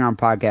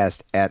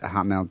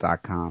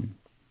sickandwrongpodcast@hotmail.com.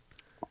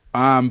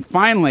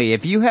 Finally,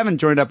 if you haven't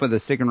joined up with the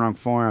Sick and Wrong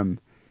forum,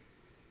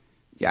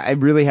 Yeah, I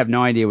really have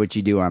no idea what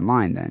you do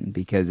online then,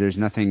 because there's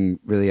nothing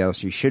really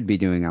else you should be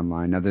doing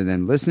online other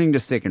than listening to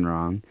Sick and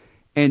Wrong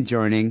and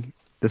joining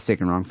the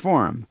Sick and Wrong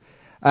forum.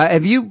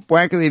 Have you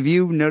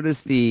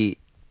noticed the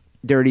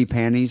Dirty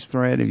Panties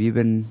thread? Have you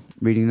been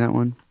reading that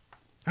one?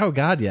 Oh,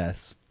 God,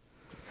 yes.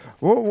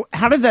 Well,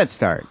 how did that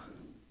start?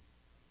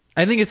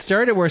 I think it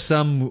started where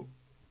some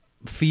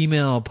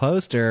female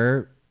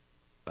poster,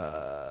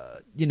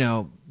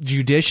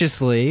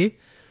 judiciously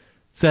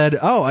said,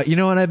 "Oh, you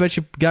know what? I bet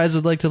you guys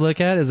would like to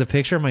look at is a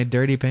picture of my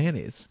dirty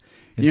panties."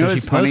 And so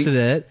she posted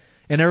it,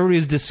 and everybody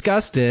was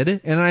disgusted.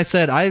 And then I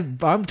said,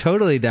 "I'm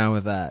totally down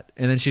with that."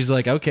 And then she's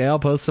like, "Okay, I'll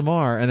post some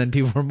more." And then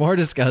people were more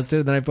disgusted.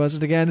 And then I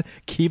posted again.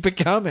 Keep it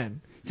coming.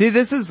 See,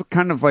 this is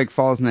kind of like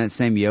falls in that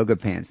same yoga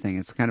pants thing.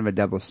 It's kind of a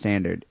double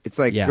standard. It's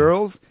like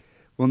girls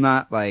will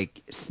not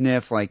like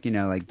sniff like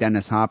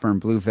Dennis Hopper and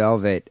Blue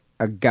Velvet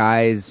a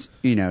guy's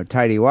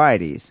tighty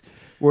whities,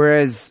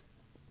 whereas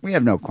we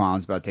have no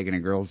qualms about taking a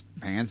girl's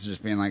pants and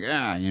just being like,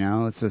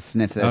 let's just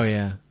sniff this.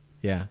 Oh,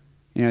 yeah.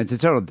 It's a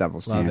total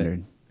double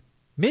standard.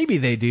 Maybe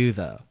they do,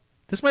 though.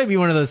 This might be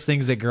one of those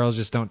things that girls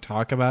just don't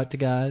talk about to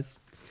guys.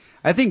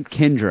 I think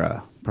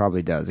Kendra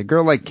probably does. A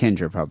girl like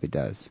Kendra probably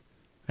does.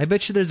 I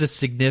bet you there's a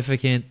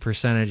significant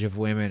percentage of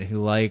women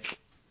who like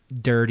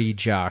dirty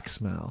jock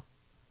smell.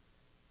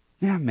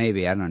 Yeah,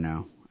 maybe. I don't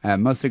know.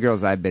 Most of the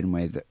girls I've been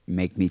with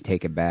make me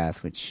take a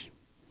bath, which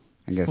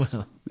I guess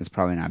is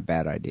probably not a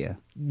bad idea.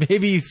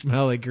 Maybe you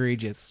smell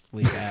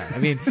egregiously bad. I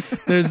mean,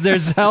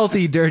 there's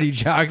healthy dirty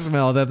jock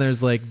smell, then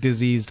there's like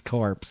diseased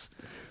corpse.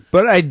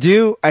 But I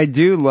do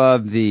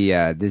love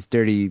the this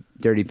dirty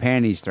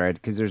panties thread,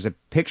 because there's a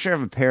picture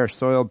of a pair of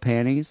soiled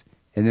panties,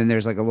 and then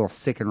there's like a little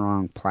Sick and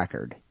Wrong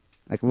placard,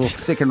 like a little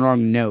Sick and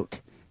Wrong note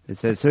that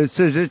says so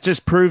it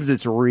just proves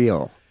it's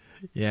real.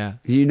 Yeah,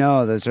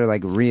 those are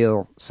like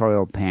real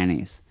soiled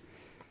panties.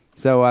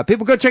 So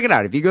people go check it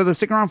out. If you go to the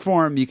Sick and Wrong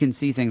forum, you can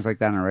see things like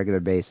that on a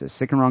regular basis.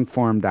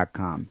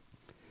 sickandwrongforum.com.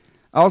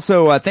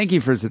 Also, thank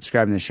you for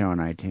subscribing to the show on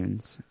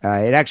iTunes.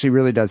 It actually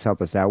really does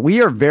help us out.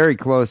 We are very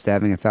close to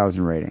having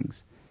 1,000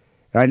 ratings.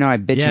 I know I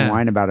bitch and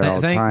whine about it all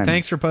the time.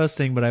 Thanks for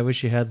posting, but I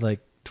wish you had like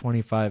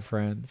 25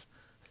 friends.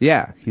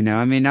 Yeah,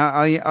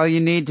 all you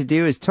need to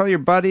do is tell your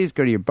buddies,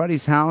 go to your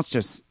buddy's house,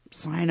 just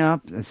sign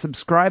up and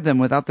subscribe them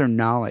without their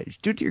knowledge.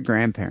 Do it to your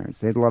grandparents.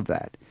 They'd love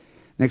that.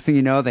 Next thing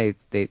you know, they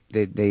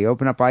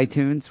open up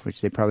iTunes,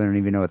 which they probably don't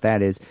even know what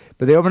that is,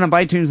 but they open up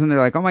iTunes and they're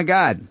like, "Oh my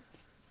God,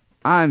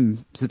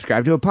 I'm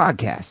subscribed to a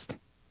podcast.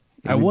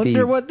 I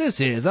wonder what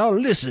this is. I'll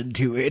listen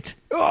to it.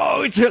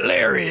 Oh, it's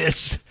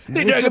hilarious.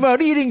 They talk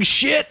about eating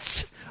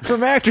shits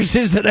from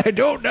actresses that I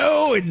don't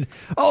know and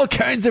all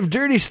kinds of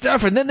dirty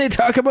stuff, and then they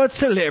talk about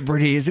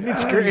celebrities, and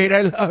it's great.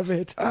 I love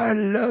it. I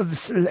love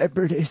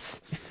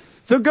celebrities."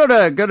 So go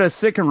to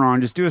Sick and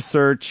Wrong. Just do a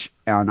search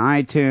on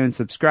iTunes.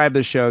 Subscribe to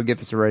the show. Give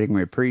us a rating.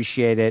 We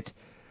appreciate it.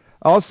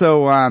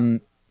 Also,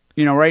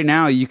 right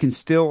now you can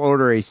still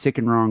order a Sick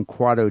and Wrong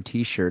Quado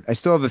T-shirt. I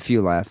still have a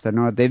few left. I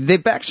know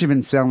they've actually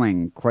been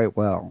selling quite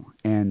well,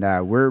 and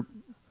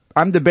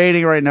I'm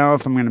debating right now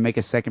if I'm going to make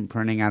a second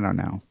printing. I don't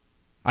know.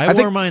 I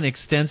wore mine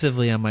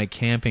extensively on my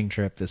camping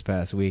trip this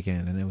past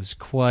weekend, and it was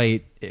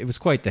quite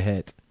the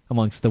hit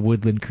amongst the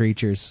woodland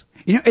creatures.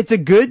 It's a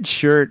good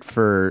shirt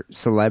for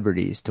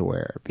celebrities to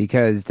wear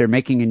because they're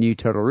making a new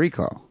Total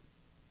Recall.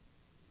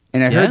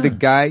 And I heard the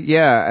guy,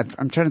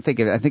 I'm trying to think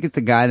of it. I think it's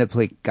the guy that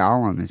played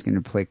Gollum is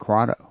going to play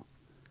Quado.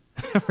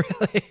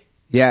 Really?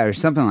 Yeah, or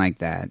something like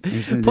that.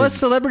 Plus,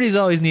 celebrities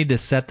always need to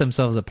set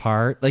themselves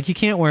apart. Like, you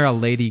can't wear a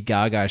Lady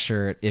Gaga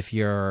shirt if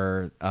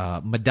you're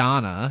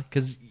Madonna,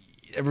 because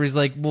everybody's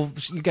like, well,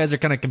 you guys are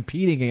kind of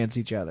competing against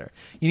each other.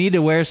 You need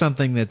to wear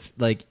something that's,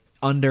 like,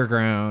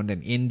 underground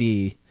and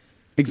indie.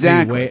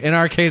 Exactly. In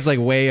our case, like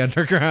way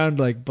underground,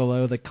 like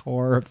below the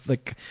core of the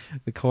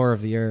core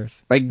of the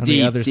earth, like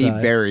deep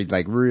side. Buried,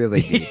 like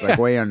really deep, like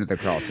way under the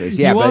crawl space.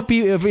 Yeah,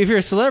 if you're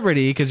a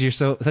celebrity, because you're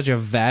such a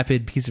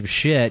vapid piece of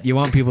shit, you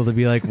want people to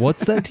be like,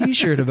 "What's that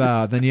T-shirt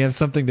about?" Then you have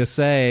something to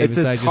say. It's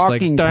a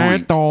talking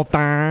point.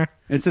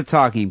 It's a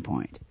talking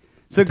point.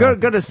 So go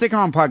to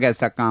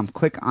sickandwrongpodcast.com,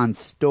 click on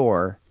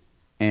store,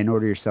 and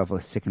order yourself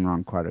a Sick and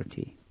Wrong Quado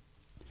tee.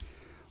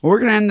 Well, we're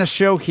going to end the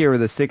show here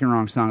with a Sick and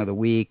Wrong Song of the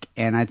Week,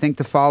 and I think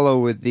to follow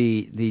with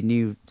the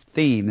new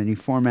theme, the new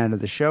format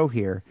of the show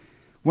here,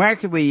 well,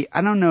 actually,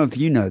 I don't know if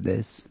you know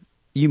this.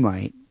 You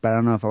might, but I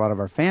don't know if a lot of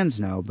our fans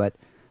know, but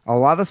a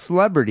lot of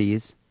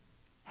celebrities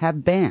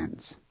have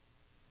bands.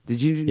 Did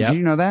you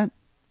know that?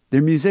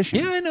 They're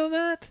musicians. Yeah, I know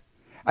that.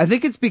 I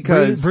think it's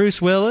because...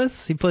 Bruce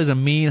Willis, he plays a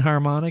mean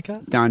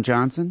harmonica. Don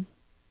Johnson?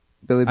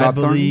 Billy Bob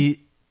Thornton?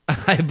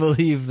 I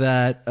believe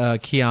that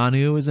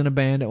Keanu was in a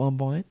band at one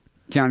point.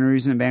 Keanu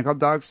Reeves in a band called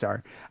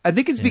Dogstar. I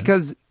think it's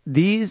because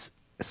these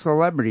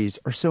celebrities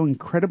are so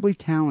incredibly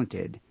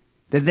talented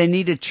that they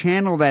need to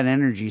channel that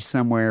energy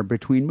somewhere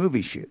between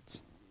movie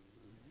shoots.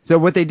 So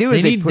what they do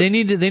is they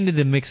need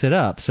to mix it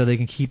up so they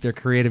can keep their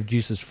creative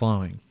juices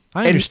flowing.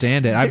 I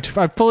understand it.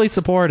 I fully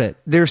support it.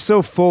 They're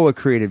so full of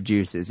creative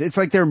juices. It's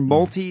like they're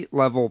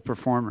multi-level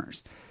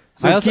performers.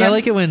 So I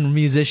like it when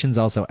musicians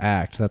also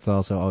act. That's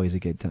also always a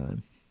good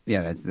time.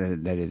 Yeah,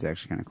 that is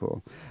actually kind of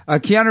cool.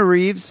 Keanu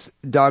Reeves,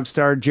 dog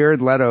star.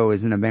 Jared Leto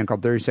is in a band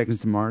called 30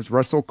 Seconds to Mars.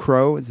 Russell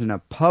Crowe is in a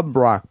pub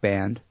rock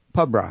band.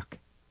 Pub rock.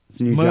 It's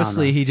a new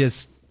Mostly genre. he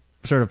just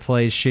sort of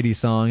plays shitty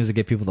songs to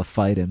get people to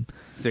fight him.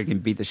 So he can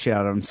beat the shit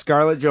out of him.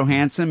 Scarlett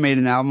Johansson made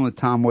an album with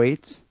Tom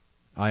Waits.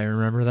 I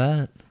remember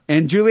that.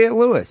 And Juliette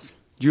Lewis.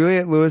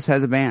 Juliette Lewis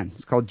has a band.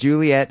 It's called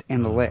Juliette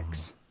and the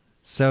Licks.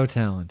 So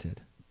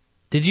talented.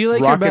 Did you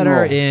like Rock her and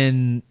better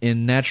roll.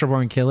 in Natural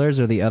Born Killers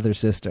or the other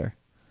sister?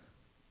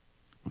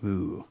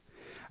 Ooh.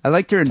 I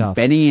liked her It's in tough.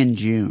 Benny and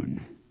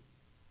June.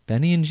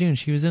 Benny and June,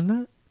 she was in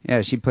that?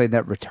 Yeah, she played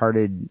that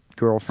retarded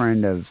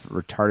girlfriend of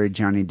retarded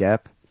Johnny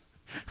Depp.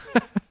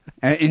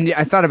 and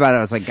I thought about it.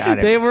 I was like, God.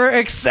 They were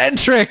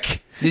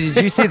eccentric. Did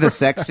you see the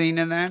sex scene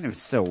in that? It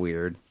was so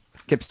weird.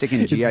 Kept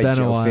sticking It's G.I. been a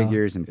Joe while.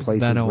 figures in It's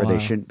places been a where they while.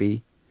 shouldn't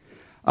be.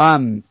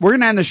 We're going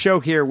to end the show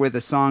here with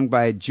a song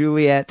by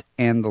Juliette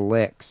and the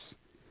Licks.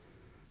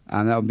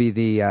 That'll be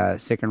the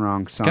Sick and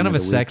Wrong song. Kind of a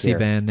the week sand here.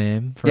 band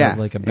name for Yeah,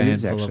 like a it band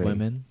is, full actually. of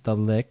women. The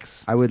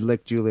Licks. I would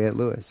lick Juliette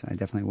Lewis. I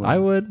definitely would. I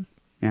would.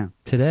 Yeah.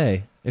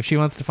 Today. If she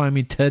wants to find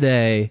me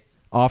today,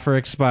 offer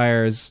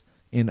expires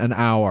in an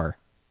hour.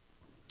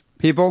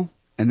 People,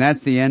 and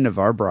that's the end of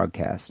our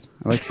broadcast.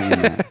 I like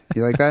saying that.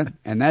 You like that?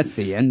 And that's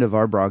the end of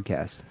our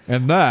broadcast.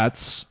 And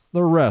that's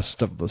the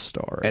rest of the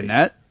story. And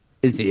that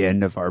is the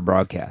end of our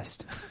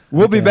broadcast.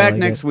 We'll be Okay, I back like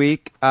next it.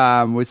 week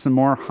with some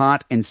more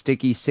hot and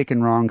sticky, sick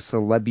and wrong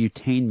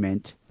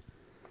celebutainment.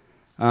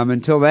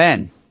 Until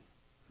then,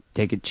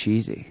 take it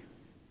cheesy.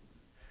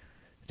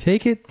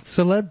 Take it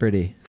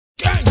celebrity.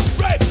 Gang,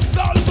 red,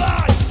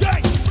 lullaby.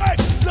 Gang, red,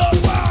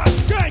 lullaby.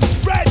 Gang,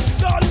 red,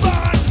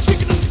 lullaby.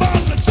 Chicken and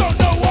bun, I don't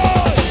know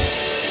why.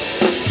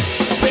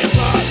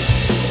 Vampire,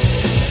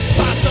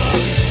 pasta,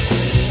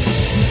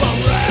 bum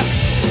rap.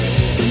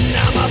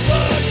 Now my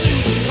blood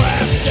Susan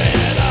crap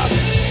set up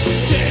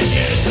 10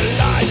 years to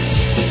life.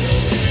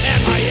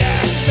 And my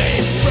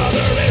ass-faced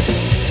brother is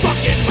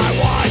fucking my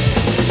wife.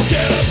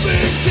 Get a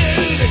big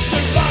kill, it's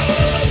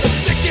survival of the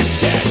sickest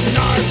dead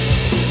narcs.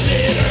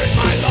 Littered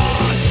my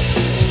lawn.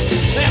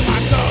 And my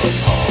coat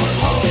or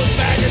hose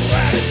bag is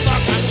red as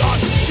fuck. I'm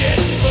gone shit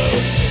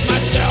food. My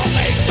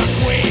cellmate's a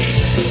queen.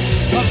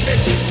 A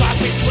vicious cross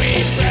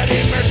between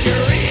Freddie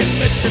Mercury and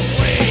Mr.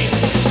 Clean.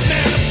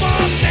 Man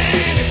upon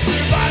man, it's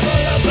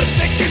survival of the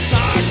sickest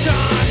hard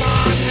time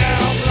on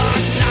Hell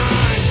Block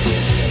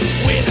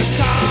 9. With a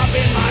cob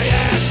in my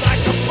ass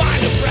like a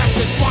fine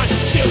Nebraska swan.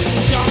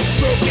 Shooting junk,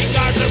 broken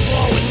guards are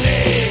blowing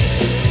me.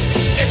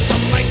 It's a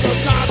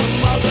microcosm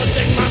of the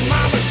thing my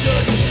mama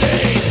shouldn't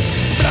see.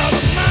 Blood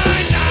of my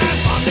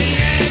knife on the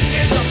end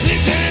is a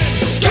pigeon.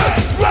 Get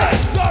red,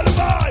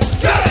 lullaby.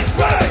 Get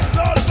red,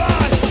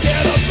 lullaby.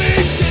 Get a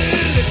big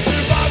kill. It's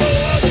survival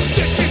of the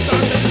sickest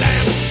on the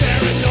land.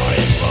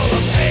 Paranoid, full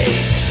of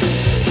hate.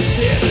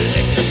 Hit a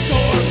liquor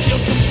store,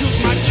 killed some dudes.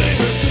 My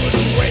dreamers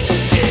couldn't wait.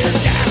 Tear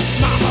gas,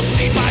 mama,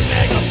 please my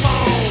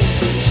megaphone.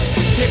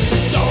 Hit the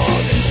door,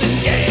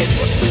 disengage.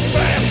 What's the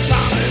spread? I'm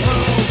coming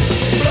home.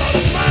 Blood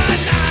of my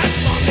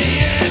knife on the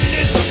end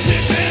is a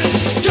pigeon.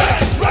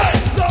 Get red,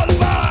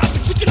 lullaby. The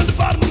chicken on the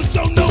bottom, we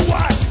don't know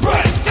why.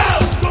 Break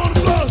down, gonna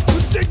blow.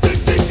 Dig, dig,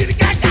 dig, dig,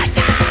 ga, ga,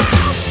 ga.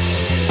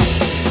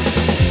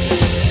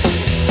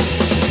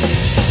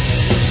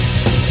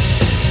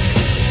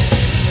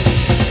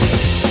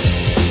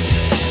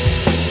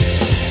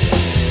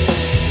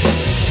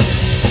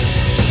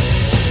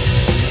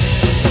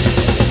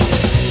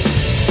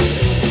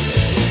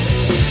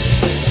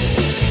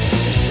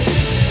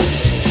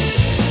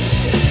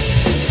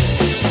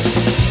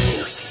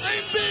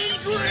 I'm being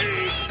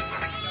green.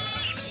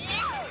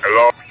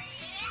 Hello?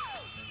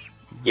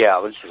 Yeah, I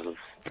was just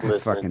I listening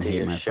fucking to hate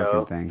your my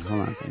show. fucking thing.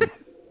 Hold on a second.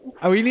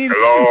 Oh, we need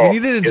Hello?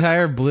 an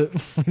entire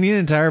we need an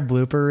entire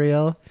blooper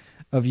reel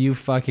of you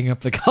fucking up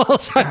the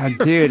calls. God,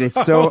 dude,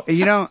 it's so...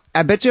 You know,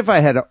 I bet you if I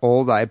had an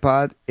old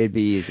iPod, it'd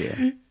be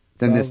easier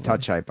than this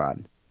touch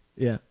iPod.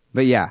 Yeah.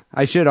 But yeah,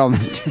 I should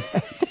almost do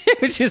that.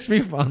 It would just be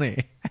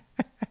funny.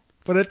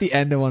 Put it at the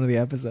end of one of the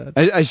episodes.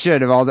 I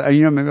should have all...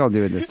 You know, maybe I'll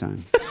do it this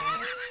time.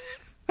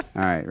 All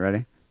right,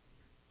 ready?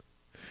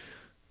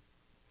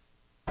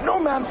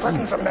 No man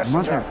threatens a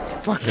messenger.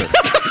 Motherfucker.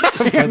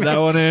 Put that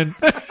one in.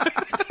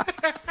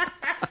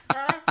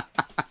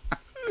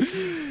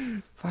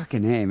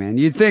 Fucking hey, man.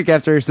 You'd think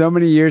after so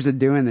many years of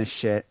doing this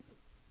shit.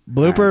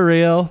 Blooper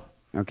reel.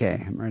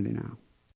 Okay, I'm ready now.